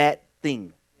for that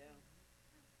thing.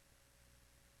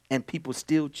 And people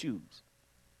still choose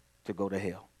to go to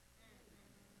hell.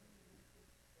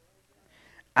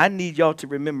 I need y'all to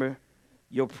remember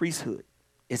your priesthood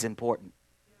is important.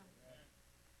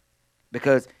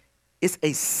 Because it's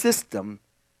a system,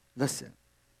 listen,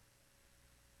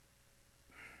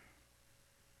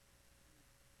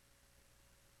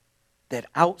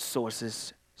 that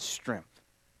outsources strength.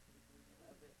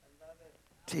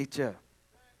 Teacher,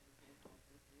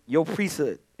 your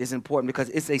priesthood is important because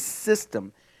it's a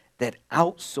system that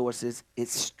outsources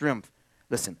its strength,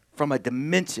 listen, from a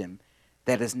dimension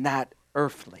that is not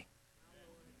earthly.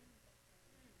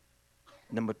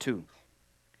 Number 2,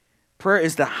 prayer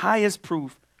is the highest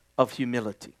proof of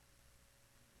humility.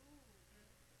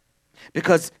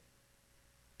 Because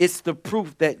it's the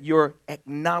proof that you're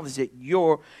acknowledged, that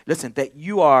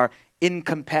you are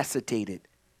incapacitated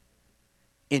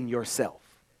in yourself.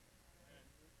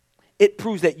 It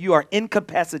proves that you are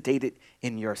incapacitated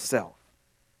in yourself.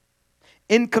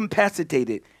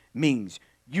 Incapacitated means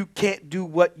you can't do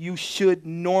what you should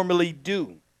normally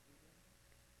do.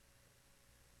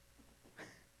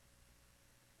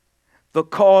 The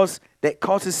cause that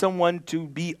causes someone to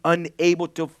be unable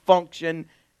to function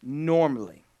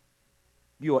normally.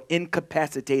 You are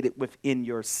incapacitated within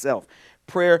yourself.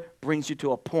 Prayer brings you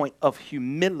to a point of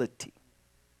humility.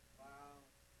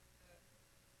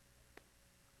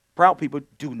 Proud people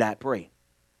do not pray.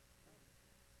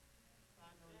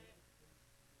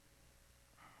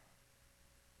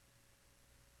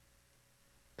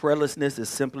 Prayerlessness is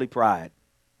simply pride.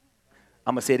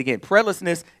 I'm going to say it again.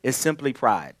 Prayerlessness is simply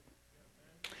pride.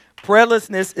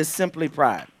 Prayerlessness is simply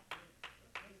pride.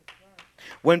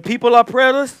 When people are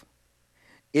prayerless,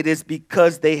 it is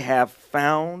because they have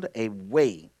found a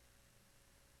way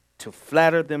to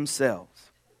flatter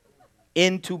themselves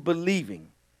into believing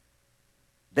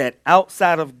that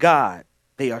outside of God,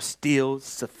 they are still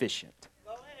sufficient.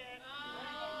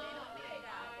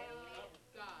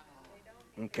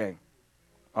 Okay.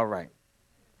 All right.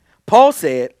 Paul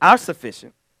said our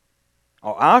sufficient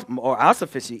or our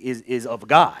sufficiency is of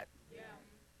God,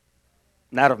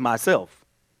 not of myself.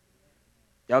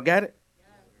 Y'all got it?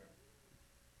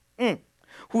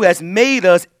 Who has made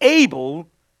us able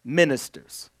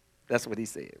ministers. That's what he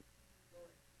said.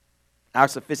 Our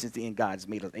sufficiency in God has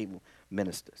made us able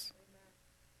ministers.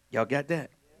 Y'all got that?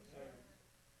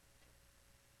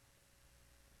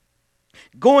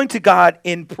 Going to God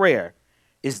in prayer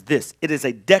is this. It is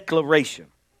a declaration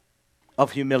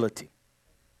of humility.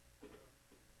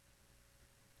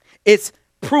 It's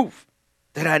proof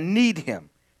that I need him.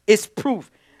 It's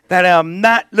proof that I'm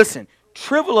not,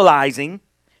 trivializing,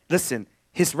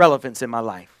 his relevance in my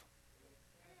life.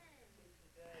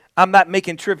 I'm not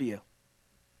making trivia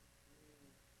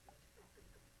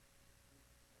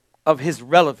of his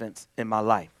relevance in my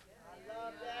life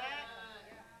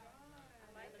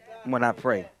when I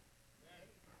pray.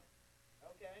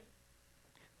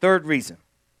 Third reason,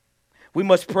 we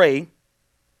must pray,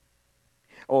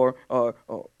 or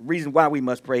reason why we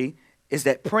must pray, is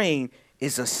that praying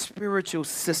is a spiritual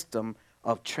system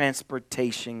of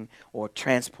transportation or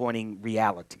transporting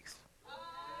realities.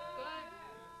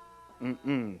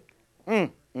 Ryan,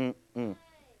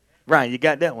 you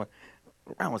got that one?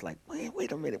 Ryan was like,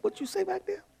 wait a minute, what you say back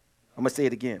there? I'm going to say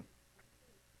it again.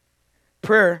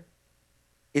 Prayer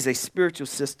is a spiritual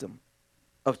system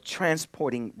of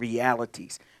transporting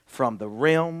realities from the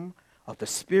realm of the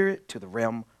spirit to the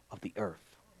realm of the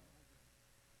earth.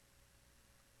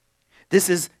 This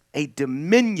is a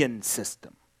dominion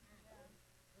system.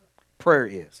 Prayer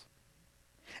is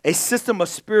a system of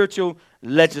spiritual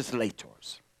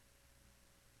legislators.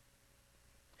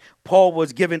 Paul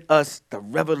was giving us the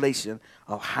revelation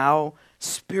of how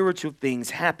spiritual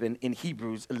things happen in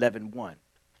Hebrews 11:1.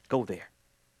 Go there.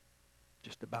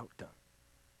 Just about done.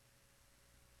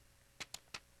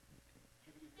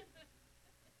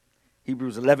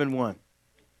 Hebrews 11:1,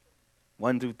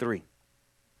 1 through 3.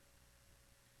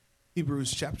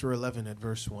 Hebrews chapter 11 at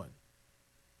verse 1.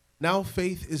 Now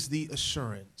faith is the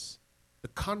assurance, the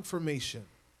confirmation,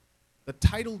 the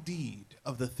title deed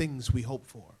of the things we hope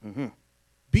for,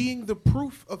 being the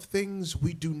proof of things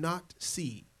we do not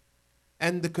see,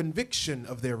 and the conviction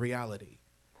of their reality.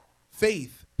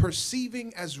 Faith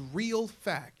perceiving as real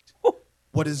fact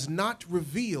what is not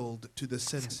revealed to the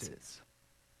senses.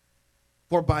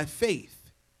 For by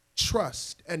faith,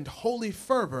 trust, and holy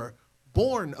fervor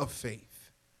born of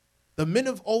faith, the men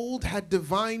of old had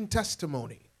divine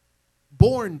testimony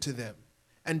born to them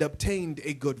and obtained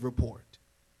a good report.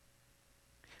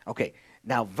 Okay,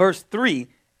 now verse 3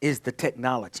 is the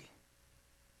technology.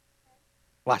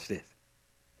 Watch this.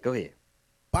 Go ahead.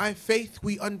 By faith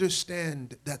we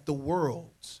understand that the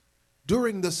worlds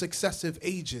during the successive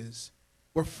ages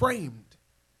were framed,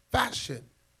 fashioned,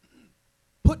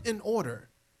 put in order,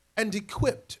 and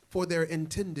equipped for their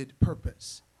intended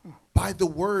purpose by the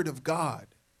word of God,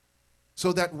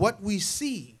 so that what we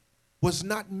see was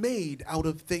not made out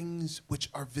of things which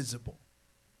are visible.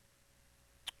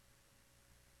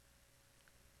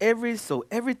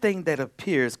 Everything that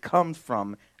appears comes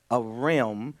from a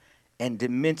realm and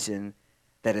dimension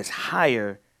that is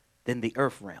higher than the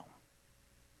earth realm.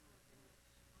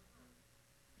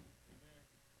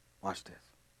 Watch this.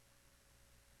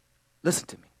 Listen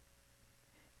to me.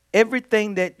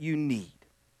 Everything that you need,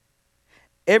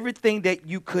 everything that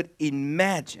you could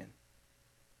imagine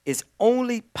is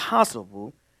only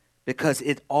possible because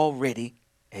it already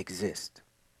exists.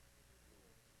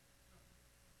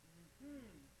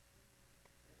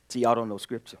 See, y'all don't know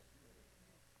scripture.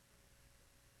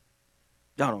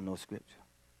 Y'all don't know scripture.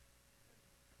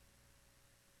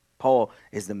 Paul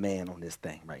is the man on this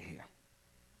thing right here.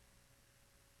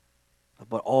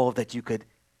 But all that you could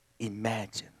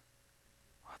imagine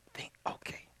or think,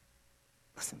 okay,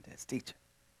 listen to this, teacher.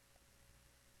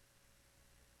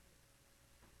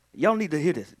 Y'all need to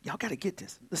hear this. Y'all got to get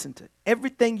this. Listen to it.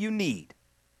 Everything you need,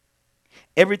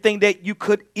 everything that you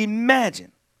could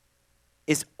imagine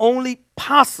is only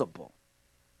possible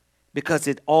because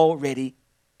it already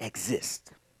exists.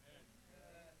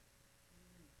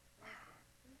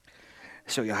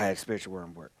 I'll show you how that spiritual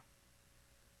worm works.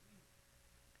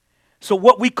 So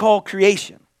what we call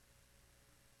creation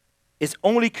is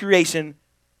only creation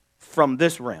from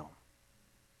this realm.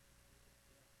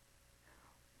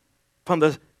 From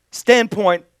the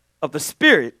standpoint of the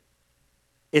Spirit,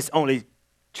 it's only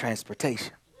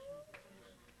transportation.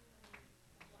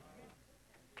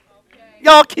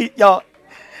 Y'all keep y'all,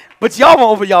 but y'all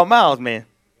won't open y'all mouths, man.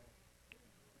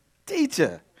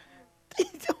 Teacher,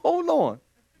 hold on.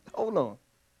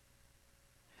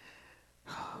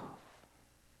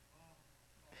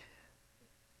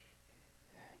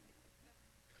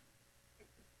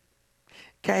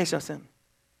 Can I ask you something?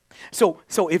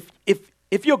 So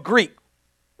if you're Greek,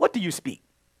 what do you speak?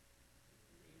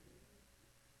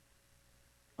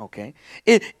 Okay.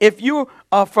 If you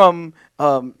are from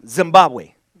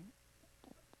Zimbabwe,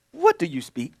 what do you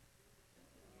speak?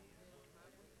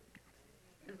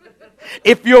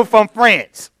 If you're from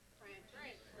France,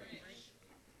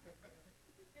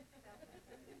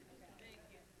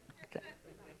 okay.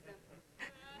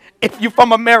 If you're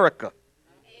from America,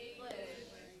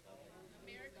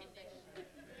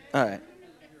 all right.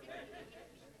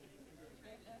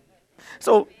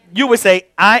 So you would say,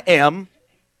 I am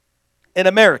an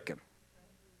American,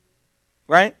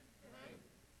 right?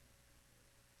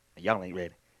 Y'all ain't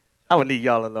ready. I would leave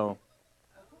y'all alone.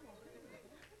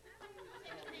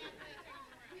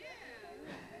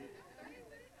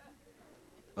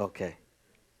 Okay.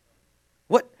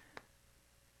 What?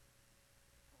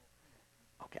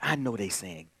 Okay, I know they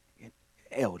saying,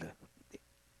 elder,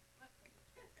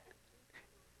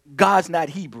 God's not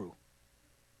Hebrew.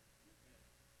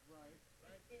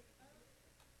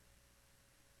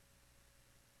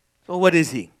 So what is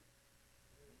he?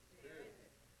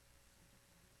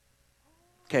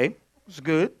 Okay, it's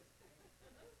good.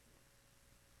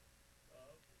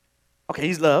 Okay,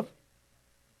 he's love.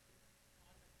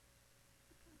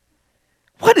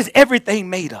 What is everything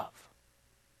made of?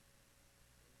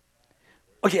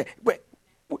 Okay, wait,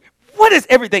 what is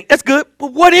everything? That's good,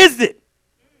 but what is it?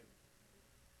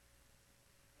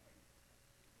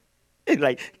 It's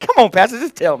like, come on, Pastor,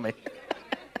 just tell me.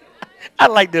 I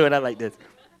like this.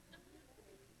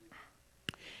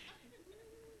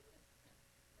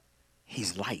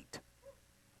 He's light.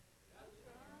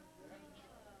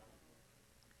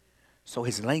 So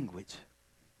his language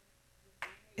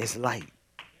is light.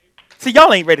 See,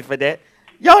 y'all ain't ready for that.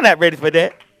 Y'all not ready for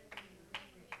that.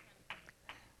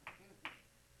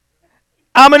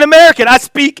 I'm an American. I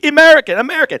speak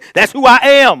American. That's who I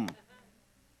am.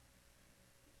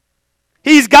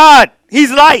 He's God.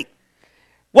 He's light.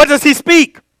 What does he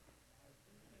speak?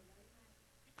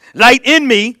 Light in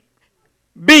me,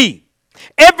 be.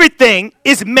 Everything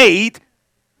is made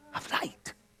of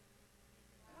light.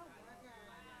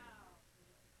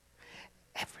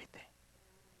 Everything.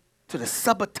 To the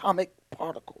subatomic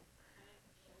particle.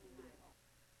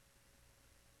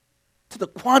 To the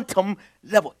quantum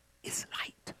level is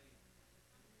light.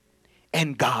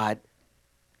 And God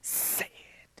said.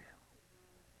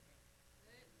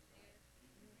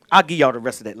 I'll give y'all the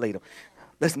rest of that later.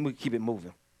 Let's keep it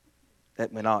moving.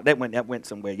 That went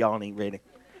somewhere. Y'all ain't ready.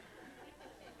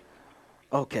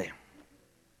 Okay.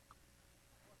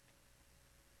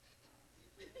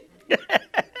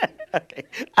 Okay.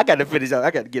 I got to finish up.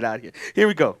 I got to get out of here. Here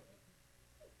we go.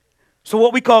 So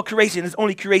what we call creation is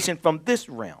only creation from this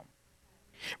realm.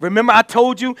 Remember I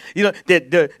told you,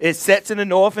 that it sets in the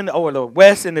north or the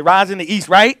west and it rises in the east,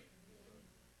 right?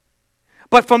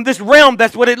 But from this realm,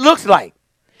 that's what it looks like.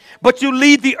 But you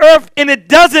leave the earth and it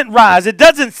doesn't rise. It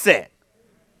doesn't set.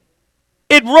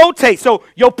 It rotates. So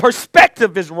your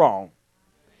perspective is wrong.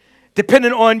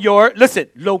 Depending on your,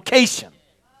 location.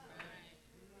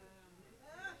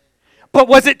 But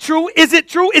was it true? Is it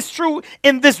true? It's true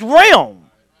in this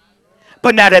realm.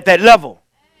 But not at that level.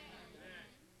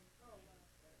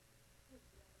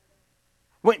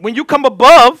 When you come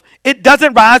above, it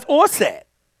doesn't rise or set.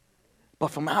 But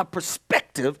from our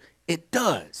perspective, it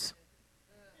does.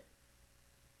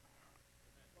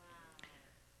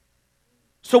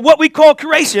 So what we call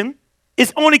creation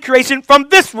is only creation from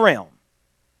this realm.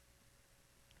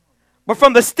 But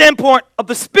from the standpoint of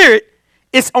the Spirit,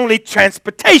 it's only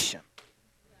transportation.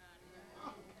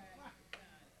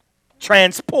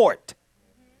 Transport.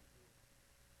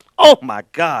 Oh my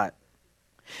God.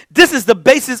 This is the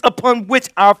basis upon which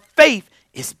our faith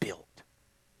is built.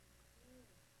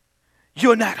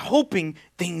 You're not hoping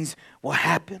things will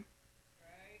happen.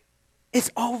 It's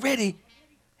already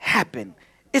happened.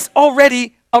 It's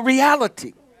already a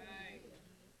reality.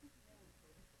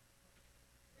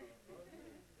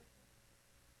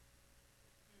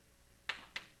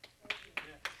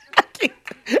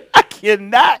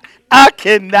 I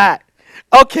cannot.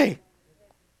 Okay.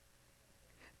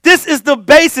 This is the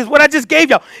basis, what I just gave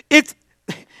y'all.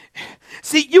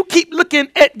 See, you keep looking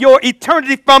at your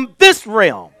eternity from this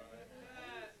realm.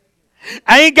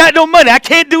 I ain't got no money. I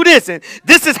can't do this. And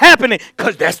this is happening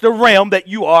because that's the realm that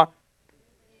you are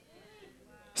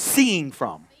seeing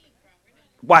from.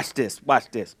 Watch this. Watch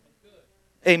this.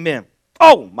 Amen.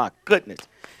 Oh, my goodness.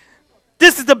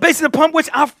 This is the basis upon which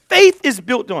our faith is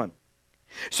built on.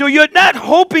 So you're not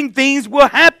hoping things will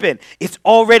happen. It's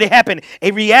already happened.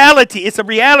 A reality. It's a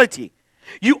reality.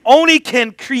 You only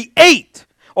can create,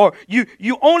 or you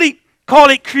only call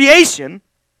it creation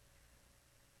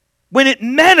when it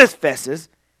manifests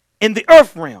in the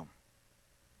earth realm.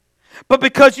 But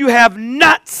because you have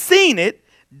not seen it,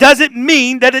 doesn't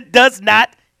mean that it does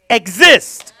not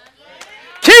exist.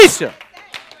 Keisha.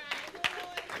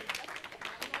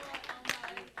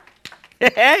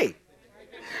 Hey.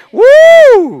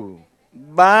 Woo!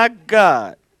 My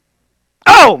God.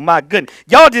 Oh, my goodness.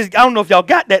 Y'all just, I don't know if y'all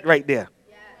got that right there.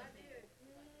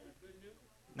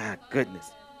 My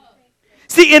goodness.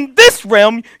 See, in this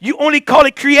realm, you only call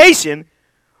it creation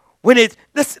when it's,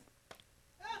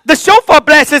 the shofar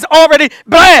blast is already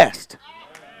blast.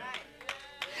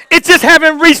 It just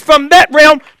haven't reached from that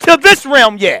realm to this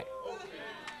realm yet.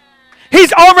 He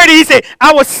said,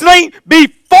 I was slain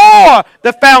before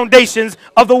the foundations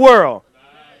of the world.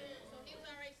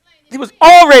 He was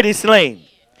already slain.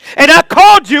 And I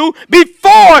called you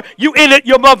before you entered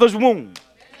your mother's womb.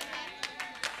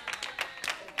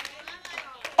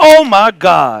 Oh my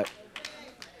God.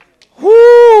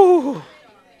 Whoo.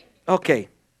 Okay.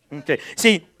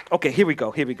 See, okay, here we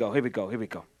go.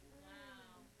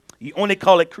 You only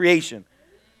call it creation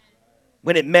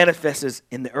when it manifests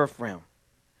in the earth realm.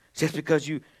 Just because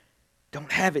you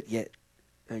don't have it yet,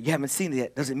 you haven't seen it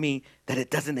yet, doesn't mean that it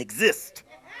doesn't exist.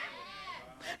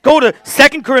 Go to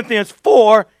 2 Corinthians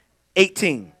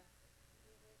 4:18.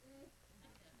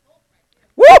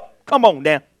 Whoop! Come on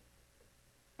now.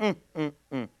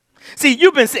 See,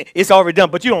 you've been saying it's already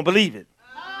done, but you don't believe it.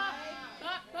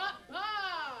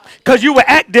 Because you would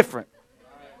act different.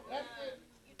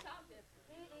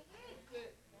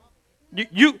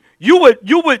 You would,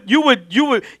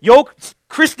 your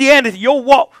Christianity, your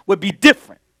walk would be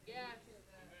different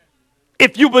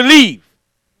if you believe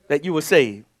that you were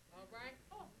saved.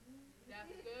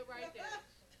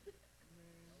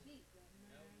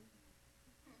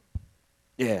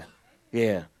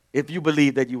 Yeah. If you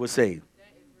believe that you were saved,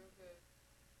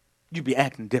 you'd be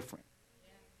acting different.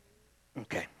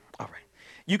 Okay, all right.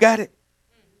 You got it?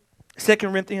 2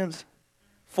 Corinthians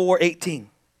 4:18.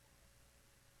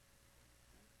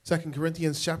 2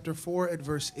 Corinthians chapter 4 at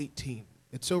verse 18.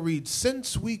 It so reads,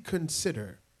 since we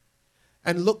consider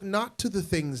and look not to the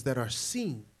things that are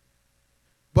seen,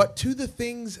 but to the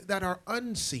things that are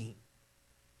unseen.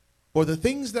 For the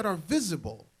things that are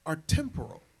visible are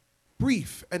temporal,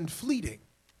 brief and fleeting.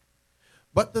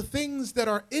 But the things that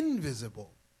are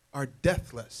invisible are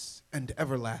deathless and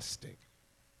everlasting.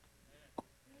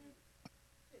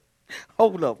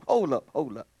 Hold up.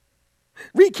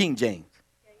 Read King James.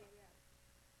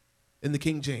 In the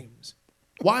King James,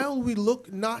 while we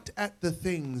look not at the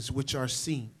things which are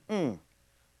seen,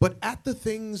 but at the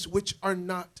things which are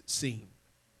not seen.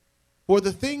 For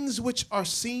the things which are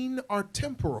seen are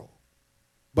temporal,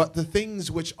 but the things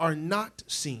which are not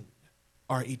seen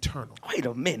are eternal. Wait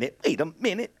a minute.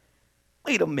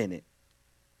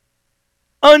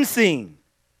 Unseen.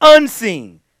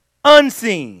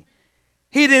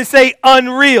 He didn't say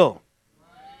unreal.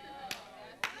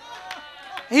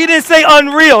 He didn't say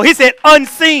unreal. He said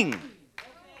unseen.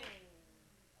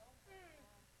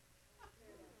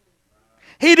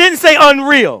 He didn't say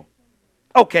unreal.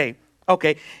 Okay.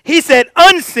 He said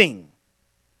unseen.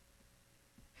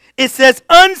 It says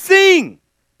unseen,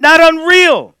 not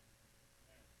unreal.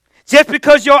 Just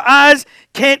because your eyes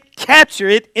can't capture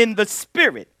it in the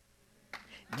spirit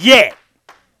yet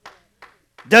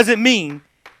doesn't mean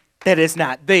that it's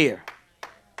not there.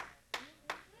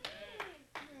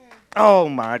 Oh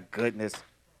my goodness.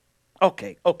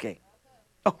 Okay. Oh,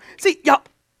 see, y'all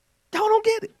don't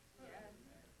get it.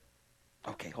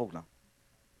 Okay, hold on.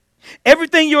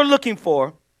 Everything you're looking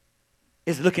for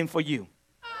is looking for you.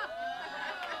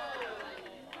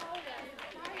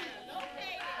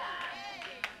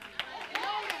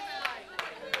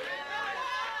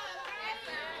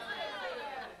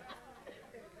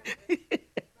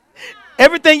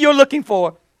 Everything you're looking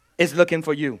for is looking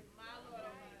for you.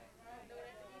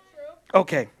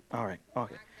 Okay. All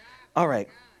right.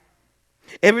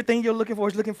 Everything you're looking for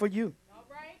is looking for you.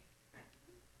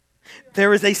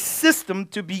 There is a system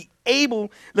to be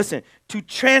able, to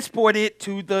transport it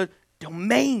to the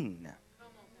domain.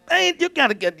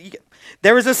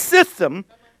 There is a system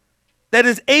that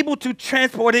is able to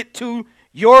transport it to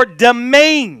your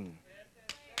domain.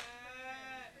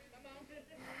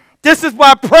 This is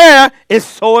why prayer is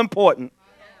so important.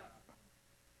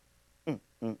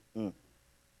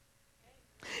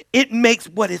 It makes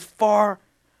what is far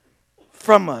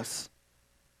from us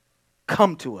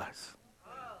come to us.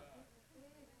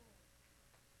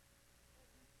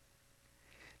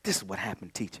 This is what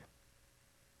happened, teacher.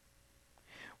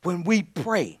 When we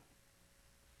pray,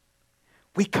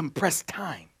 we compress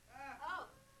time.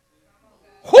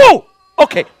 Whoo!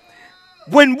 Okay.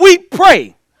 When we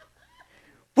pray,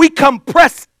 we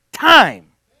compress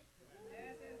time.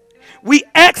 We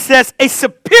access a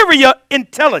superior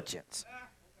intelligence.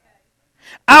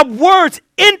 Our words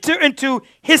enter into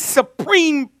his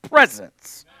supreme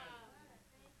presence.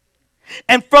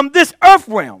 And from this earth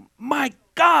realm, my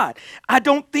God, I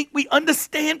don't think we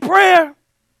understand prayer.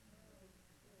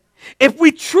 If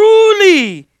we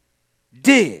truly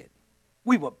did,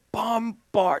 we would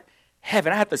bombard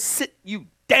heaven. I have to sit you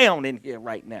down in here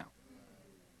right now.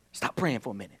 Stop praying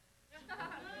for a minute.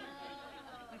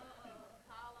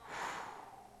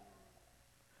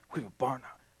 We would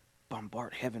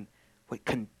bombard heaven with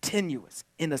continuous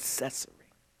intercessory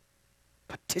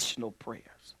petitional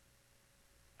prayers.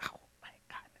 Oh my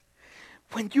goodness.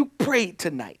 When you pray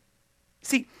tonight,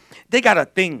 see, they got a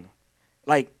thing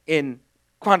like in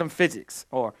quantum physics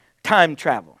or time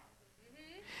travel.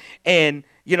 And,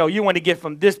 you know, you want to get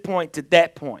from this point to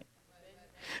that point.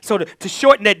 So to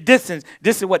shorten that distance,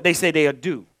 this is what they say they'll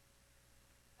do.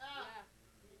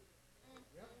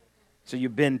 So you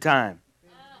bend time.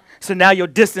 So now your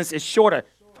distance is shorter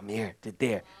from here to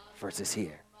there versus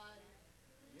here.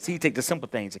 See, you take the simple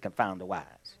things that confound the wise.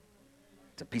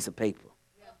 It's a piece of paper.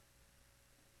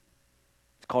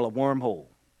 It's called a wormhole.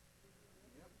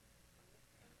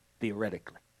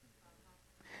 Theoretically.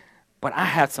 But I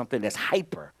have something that's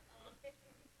hyper.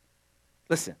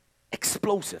 Listen,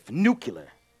 explosive, nuclear.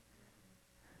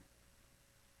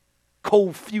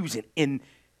 Cold fusion in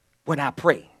when I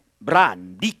pray. I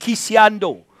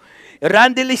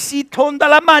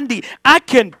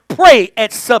can pray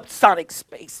at subsonic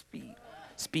space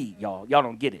speed, y'all. Y'all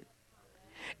don't get it.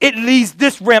 It leaves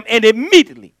this realm and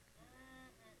immediately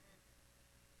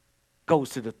goes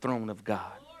to the throne of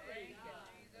God.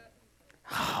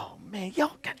 Oh, man,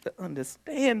 y'all got to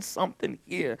understand something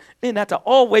here. Men have to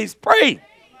always pray.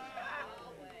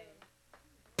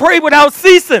 Pray without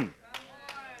ceasing.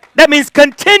 That means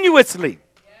continuously.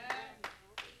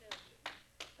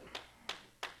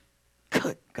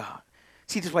 Good God.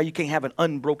 See, this is why you can't have an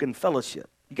unbroken fellowship.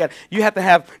 You have to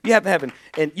have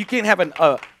and you can't have an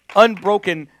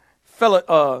unbroken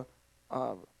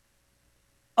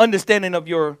understanding of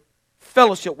your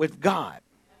fellowship with God.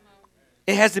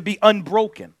 It has to be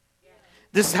unbroken.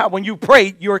 This is how when you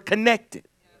pray, you're connected.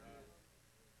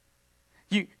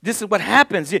 This is what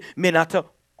happens. Men are to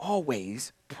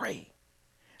always pray.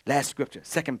 Last scripture,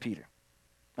 2 Peter.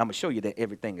 I'm going to show you that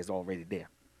everything is already there.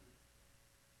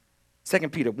 2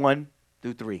 Peter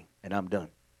 1-3, and I'm done.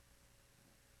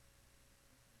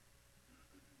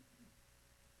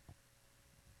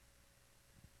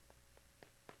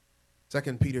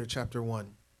 Second Peter chapter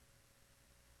 1,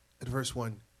 at verse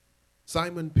 1.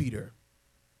 Simon Peter,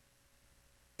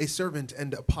 a servant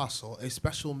and apostle, a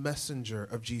special messenger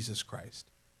of Jesus Christ,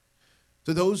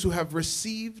 to those who have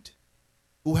received,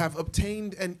 who have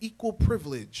obtained an equal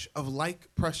privilege of like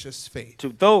precious faith. To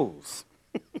those.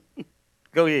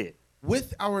 Go ahead.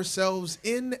 With ourselves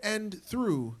in and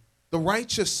through the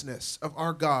righteousness of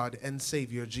our God and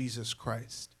Savior Jesus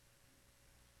Christ.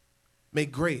 May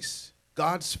grace,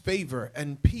 God's favor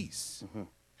and peace,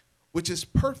 which is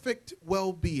perfect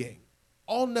well-being,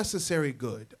 all necessary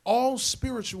good, all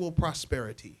spiritual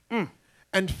prosperity,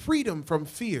 and freedom from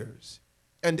fears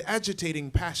and agitating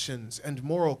passions and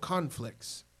moral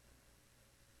conflicts,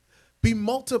 be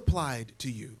multiplied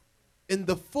to you in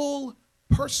the full,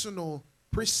 personal,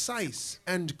 precise,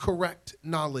 and correct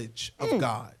knowledge of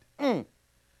God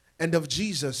and of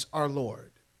Jesus our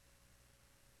Lord.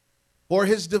 For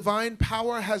his divine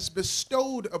power has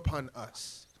bestowed upon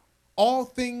us all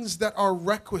things that are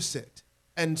requisite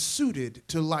and suited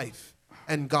to life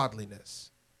and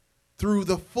godliness, through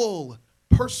the full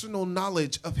personal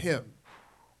knowledge of him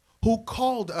who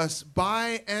called us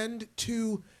by and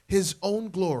to his own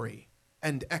glory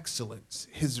and excellence,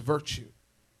 his virtue.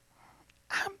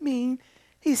 I mean,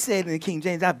 he said in the King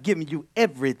James, I've given you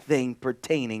everything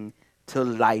pertaining to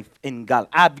life and God.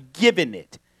 I've given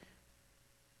it.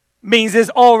 Means it's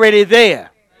already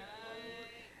there.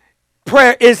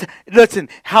 Prayer is, listen,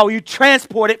 how you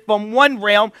transport it from one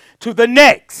realm to the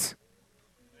next.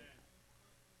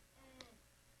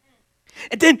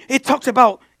 And then it talks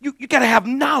about you got to have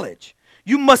knowledge.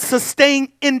 You must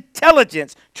sustain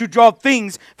intelligence to draw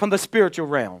things from the spiritual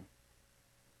realm.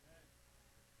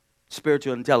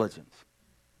 Spiritual intelligence.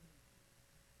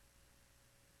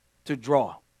 To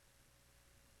draw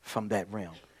from that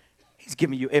realm. He's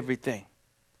giving you everything.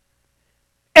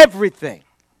 Everything.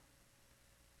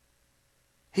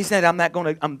 He said, I'm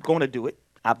going to do it.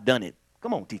 I've done it.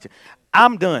 Come on, teacher.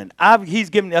 I'm done. He's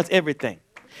giving us everything.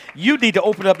 You need to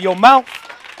open up your mouth.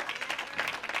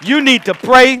 You need to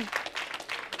pray.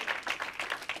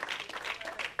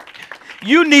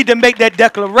 You need to make that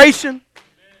declaration.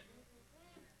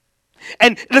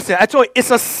 And listen, I told you,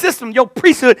 it's a system. Your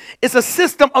priesthood is a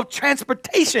system of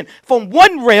transportation from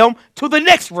one realm to the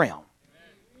next realm.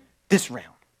 This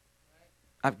realm.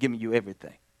 I've given you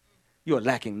everything. You are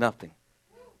lacking nothing.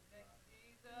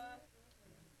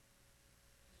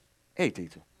 Hey,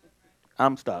 teacher.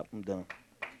 I'm stopped. I'm done.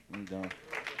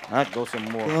 I'll go some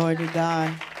more. Glory to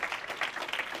God.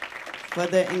 For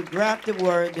the engrafted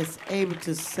word is able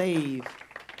to save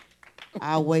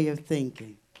our way of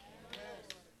thinking.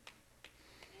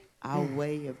 Our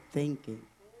way of thinking.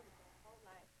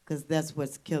 Because that's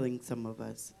what's killing some of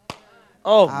us.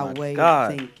 Oh, our my way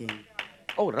God. of thinking.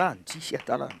 Oh,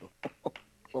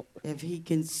 If he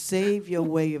can save your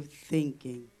way of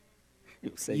thinking,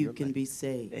 you can be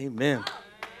saved. Amen.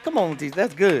 Come on, teacher.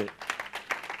 That's good.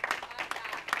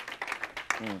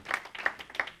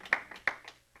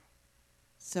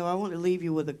 So I want to leave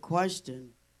you with a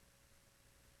question.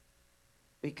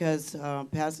 Because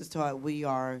Pastor taught we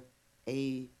are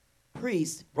a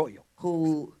priest Royal.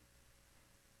 who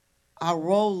our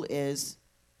role is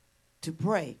to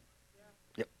pray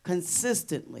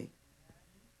consistently.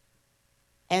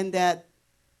 And that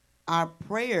our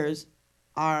prayers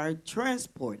are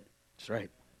transported That's right.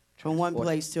 from one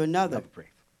place to another.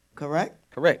 Correct?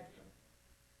 Correct.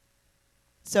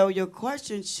 So your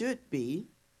question should be,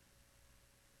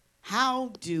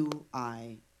 how do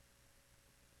I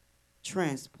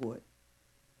transport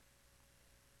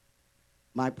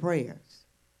my prayers?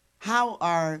 How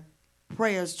are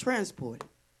prayers transported?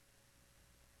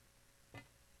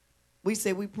 We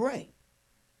say we pray.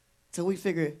 So we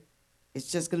figure it's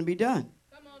just going to be done.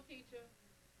 Come on, teacher.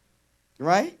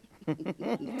 Right?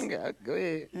 Yeah, go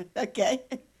ahead. Okay.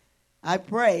 I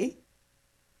pray.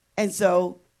 And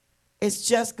so it's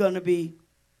just going to be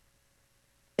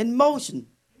in motion.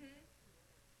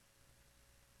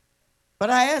 But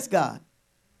I ask God.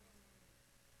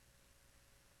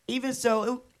 Even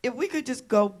so, if we could just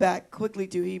go back quickly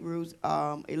to Hebrews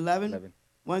 11,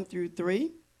 1 through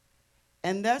 3.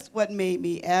 And that's what made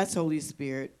me ask Holy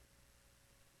Spirit,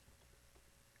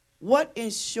 what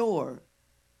ensures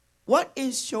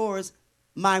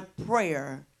my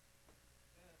prayer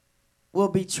will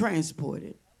be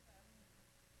transported?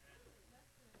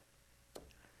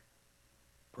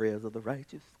 Prayers of the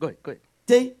righteous. Go ahead.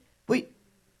 See,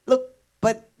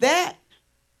 but that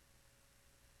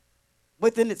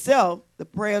within itself, the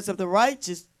prayers of the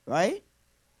righteous, right?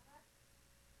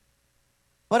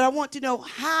 But I want to know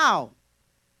how.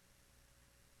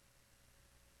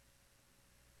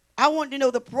 I want to know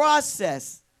the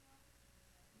process.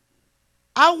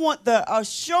 I want the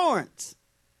assurance.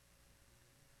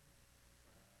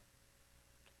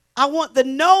 I want the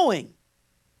knowing.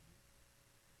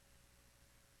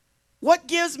 What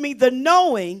gives me the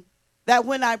knowing that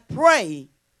when I pray,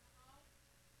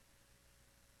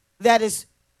 that is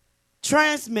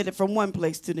transmitted from one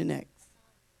place to the next?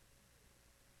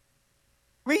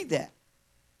 Read that.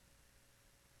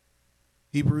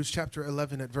 Hebrews chapter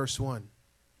 11 at verse 1.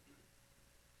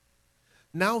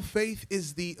 Now faith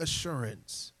is the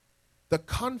assurance, the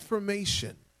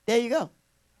confirmation. There you go.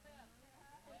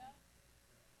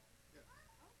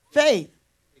 Faith.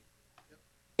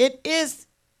 It is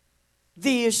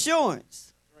the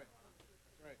assurance.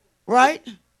 Right?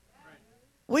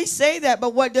 We say that,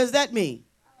 but what does that mean?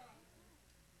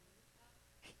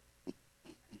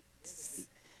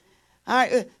 All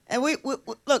right, and we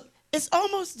look, it's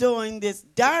almost doing this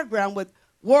diagram with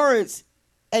words,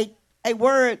 a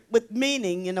word with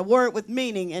meaning and a word with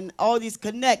meaning and all these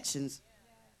connections.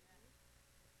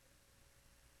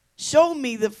 Show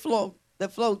me the flow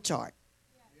chart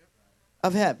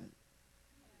of heaven.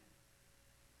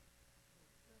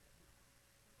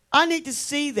 I need to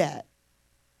see that.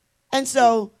 And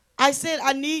so I said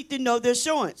I need to know the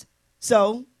assurance.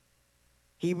 So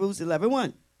Hebrews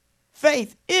 11:1.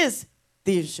 Faith is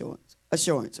the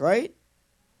assurance, right?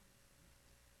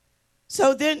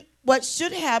 So then what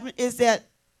should happen is that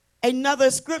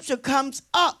another scripture comes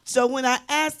up. So when I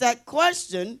ask that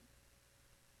question,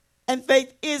 and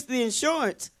faith is the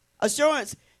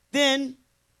assurance, then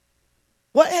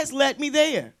what has led me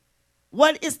there?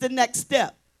 what is the next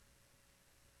step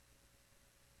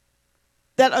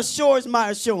that assures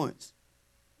my assurance?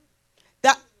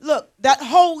 That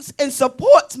holds and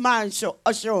supports my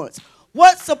assurance.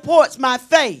 What supports my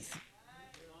faith?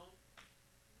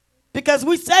 Because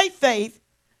we say faith,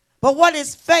 but what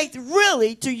is faith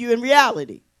really to you in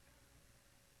reality?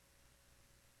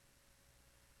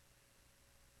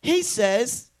 He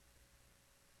says,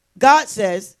 God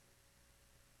says,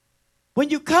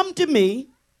 when you come to me,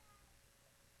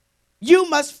 you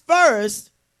must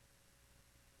first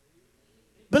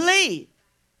believe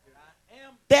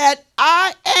that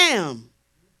I am,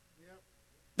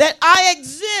 that I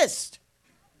exist.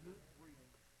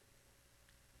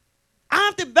 I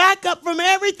have to back up from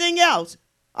everything else.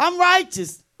 I'm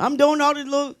righteous. I'm doing all the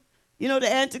little,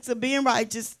 the antics of being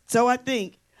righteous, so I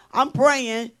think. I'm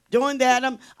praying, doing that.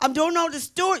 I'm doing all the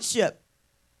stewardship.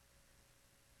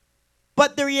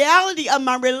 But the reality of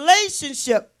my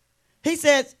relationship, he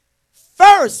says,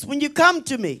 first, when you come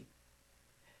to me,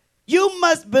 you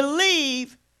must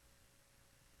believe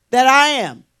that I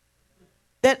am,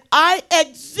 that I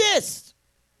exist.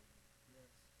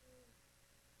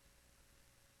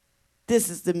 This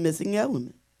is the missing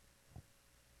element.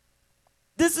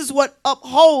 This is what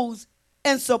upholds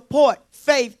and supports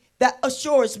faith that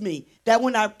assures me that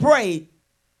when I pray,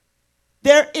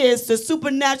 there is the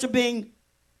supernatural being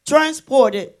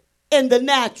transported in the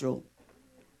natural.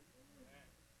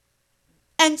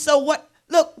 And so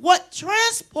what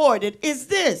transported is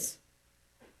this.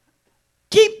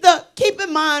 Keep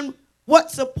in mind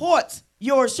what supports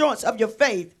your assurance of your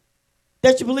faith,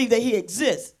 that you believe that he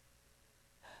exists.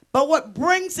 But what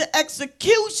brings the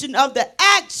execution of the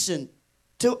action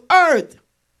to earth.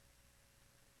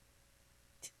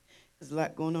 There's a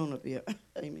lot going on up here. I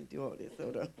didn't mean to do all this.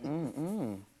 Hold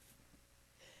on.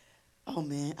 Oh,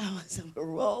 man. I was on a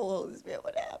roll. Holy Spirit,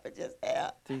 what happened just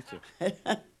now?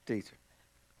 Teacher.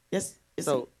 Yes.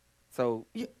 So go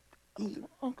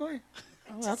ahead.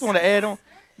 I just want to add on.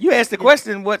 You asked the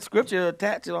question, what scripture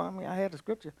attached to? I mean, I had a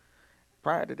scripture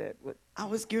prior to that. But I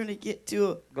was going to get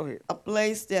to go ahead. A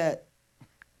place that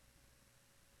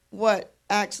what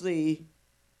actually,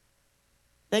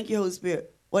 thank you, Holy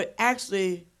Spirit, what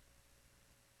actually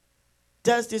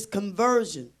does this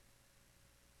conversion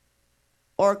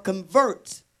or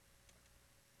converts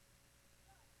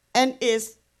and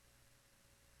is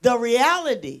the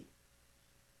reality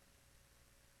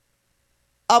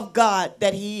of God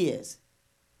that he is.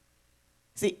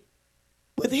 See,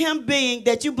 with him being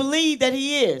that you believe that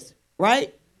he is,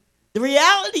 right? The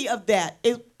reality of that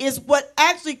is what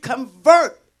actually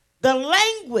convert the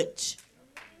language.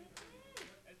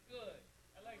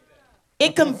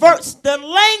 It converts the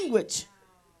language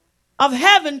of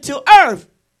heaven to earth.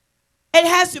 It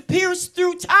has to pierce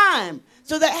through time.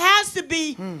 So there has to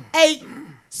be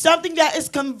something that is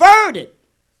converted.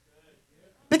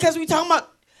 Because we're talking about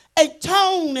a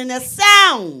tone and a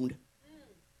sound.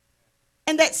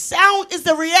 And that sound is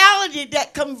the reality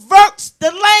that converts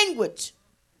the language.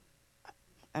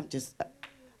 I'm just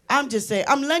saying,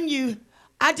 I'm letting you,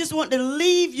 I just want to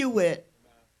leave you with,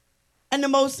 in the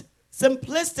most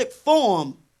simplistic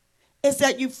form, is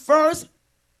that you first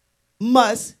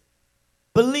must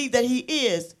believe that he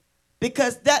is,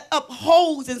 because that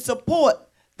upholds and supports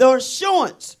the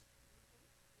assurance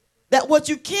that what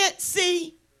you can't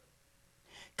see,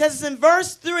 because it's in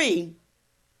verse 3,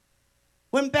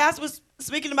 when Pastor was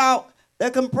speaking about the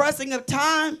compressing of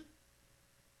time.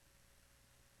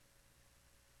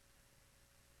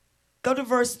 Go to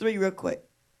verse 3 real quick.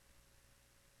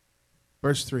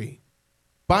 Verse 3.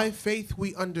 By faith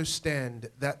we understand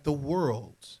that the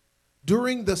worlds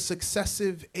during the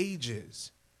successive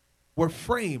ages were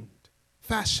framed,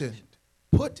 fashioned,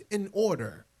 put in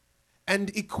order, and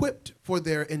equipped for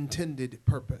their intended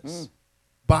purpose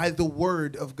by the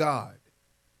word of God,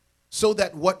 so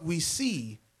that what we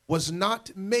see was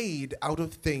not made out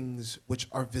of things which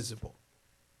are visible.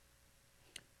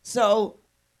 So,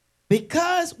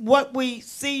 because what we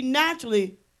see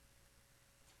naturally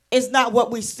is not what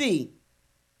we see,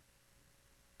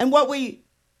 and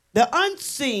the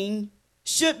unseen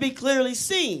should be clearly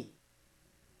seen.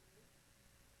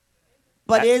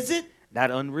 But is it?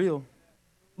 Not unreal.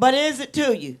 But is it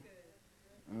to you?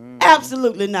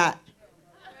 Absolutely not.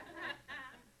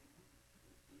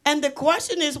 And the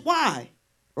question is why,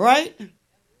 right?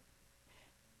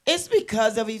 It's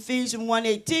because of Ephesians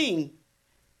 1:18.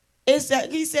 It's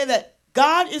that he said that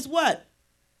God is what?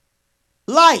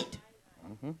 Light.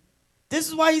 This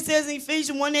is why he says in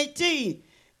Ephesians 1:18,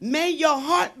 may your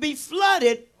heart be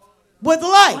flooded with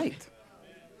light.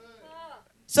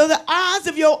 So the eyes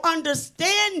of your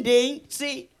understanding,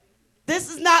 see, This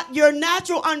is not your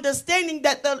natural understanding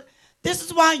this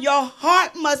is why your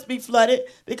heart must be flooded,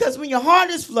 because when your heart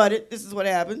is flooded, this is what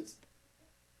happens.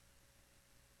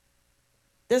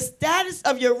 The status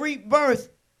of your rebirth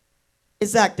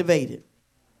is activated.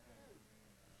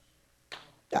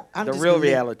 The real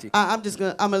reality. I'm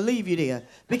going to leave you there,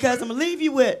 because I'm going to leave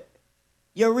you with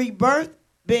your rebirth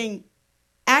being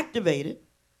activated.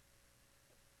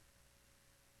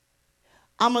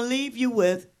 I'm going to leave you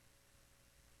with,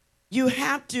 you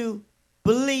have to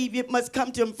believe, you must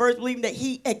come to him first, believing that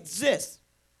he exists.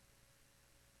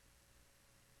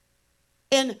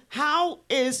 And how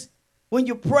is, when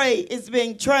you pray, it's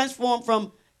being transformed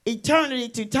from eternity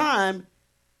to time,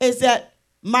 is that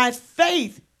my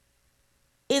faith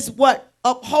is what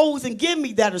upholds and gives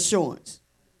me that assurance.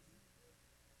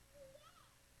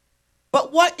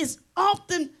 But what is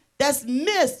often that's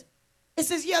missed, it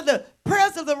says, yeah, the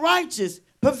prayers of the righteous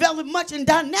prevail much, and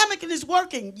dynamic and is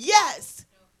working. Yes.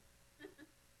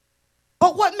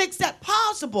 But what makes that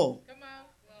possible? Come on.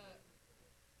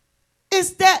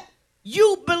 Is that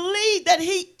you believe that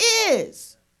he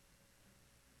is.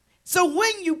 So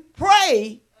when you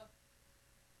pray,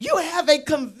 you have a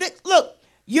convict. Look,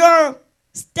 your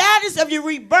status of your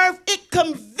rebirth, it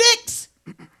convicts.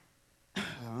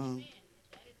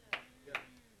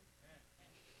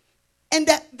 And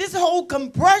that this whole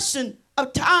compression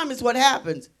of time is what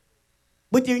happens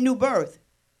with your new birth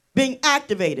being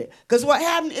activated. Because what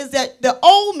happened is that the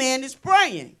old man is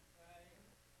praying.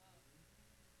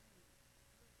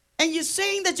 And you're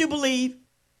saying that you believe,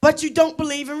 but you don't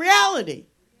believe in reality.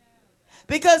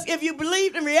 Because if you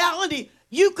believed in reality,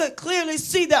 you could clearly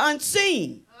see the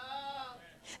unseen.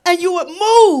 And you would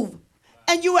move,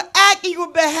 and you would act, and you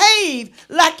would behave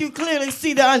like you clearly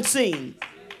see the unseen.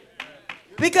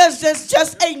 Because there's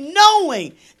just a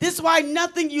knowing. This is why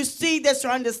nothing you see that's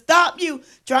trying to stop you,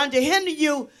 trying to hinder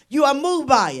you, you are moved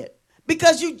by it.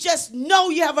 Because you just know,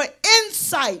 you have an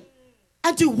insight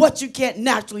into what you can't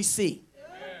naturally see.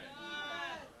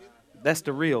 That's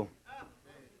the real.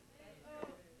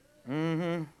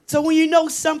 Mm-hmm. So when you know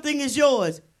something is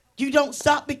yours, you don't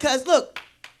stop because, look,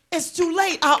 it's too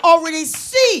late. I already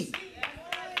see.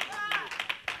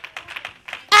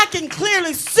 I can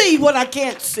clearly see what I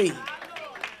can't see.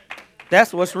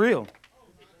 That's what's real.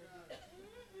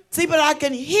 See, but I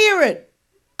can hear it.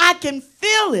 I can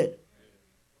feel it.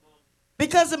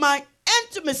 Because of my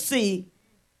intimacy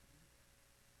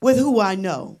with who I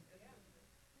know.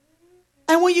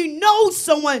 And when you know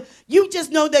someone, you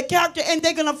just know their character and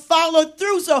they're going to follow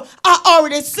through. So I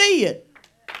already see it.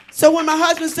 So when my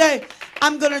husband say,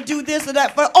 I'm going to do this or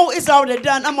that, it's already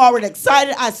done. I'm already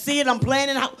excited. I see it. I'm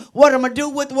planning what I'm going to do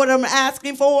with what I'm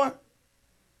asking for.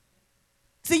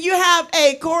 See, you have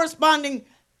a corresponding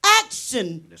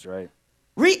action. That's right.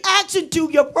 Reaction to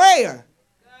your prayer.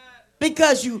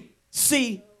 Because you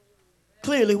see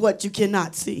clearly what you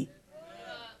cannot see.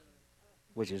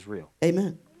 Which is real.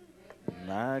 Amen.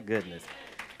 My goodness.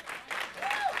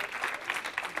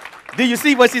 Do you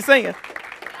see what she's saying?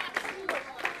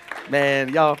 Man,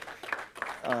 y'all,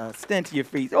 stand to your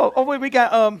feet. Oh, wait, we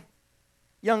got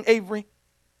young Avery.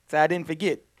 So I didn't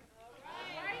forget.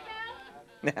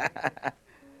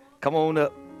 Come on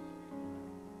up.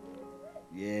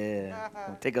 Yeah.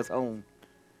 Take us home.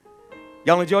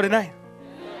 Y'all enjoy tonight?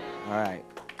 All right.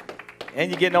 And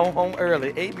you're getting on home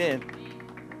early. Amen.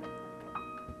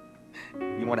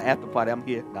 You want an after party? I'm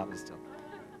here. No, I'm just telling.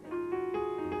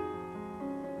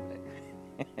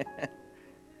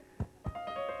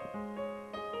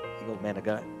 You go, man of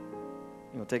God.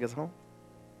 You want to take us home?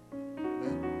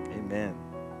 Amen. Amen.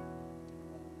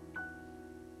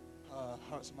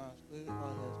 Hearts and minds clear. All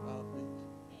heads bowed, please.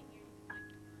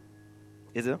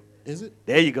 Is it? Is it?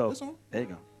 There you go. It's on? There you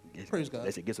go. Praise God.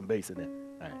 Let's get some bass in there.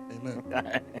 All right. Amen. All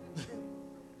right.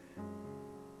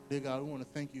 Dear God, we want to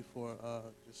thank you for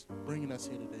just bringing us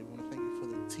here today. We want to thank you for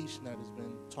the teaching that has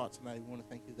been taught tonight. We want to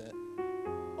thank you that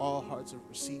all hearts have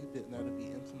received it and that it'll be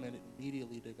implemented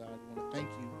immediately, dear God. We want to thank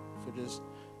you for just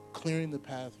clearing the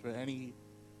path for any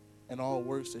and all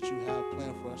works that you have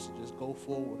planned for us to just go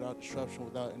forward without disruption,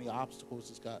 without any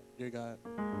obstacles, dear God.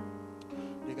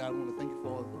 Dear God, we want to thank you for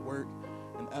all the work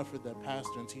and effort that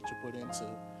pastor and teacher put into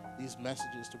these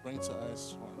messages to bring to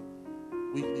us on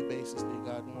a weekly basis, dear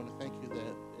God. We want to thank you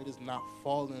that it is not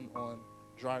falling on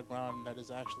dry ground, that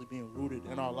is actually being rooted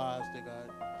in our lives, dear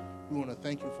God. We want to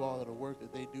thank you for all of the work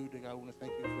that they do, dear God. We want to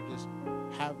thank you for just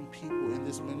having people in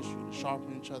this ministry to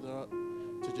sharpen each other up,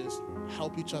 to just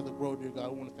help each other grow, dear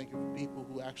God. We want to thank you for people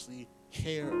who actually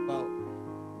care about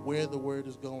where the word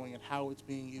is going and how it's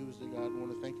being used, dear God. We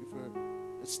want to thank you for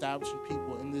establishing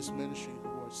people in this ministry who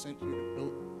are sent here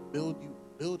to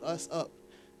build us up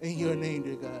in your name,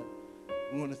 dear God.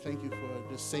 We want to thank you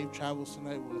for the safe travels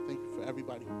tonight. We want to thank you for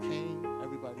everybody who came,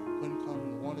 everybody who couldn't come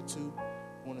and wanted to.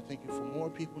 We want to thank you for more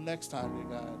people next time,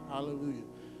 dear God. Hallelujah.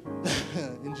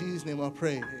 In Jesus' name I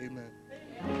pray.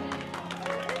 Amen.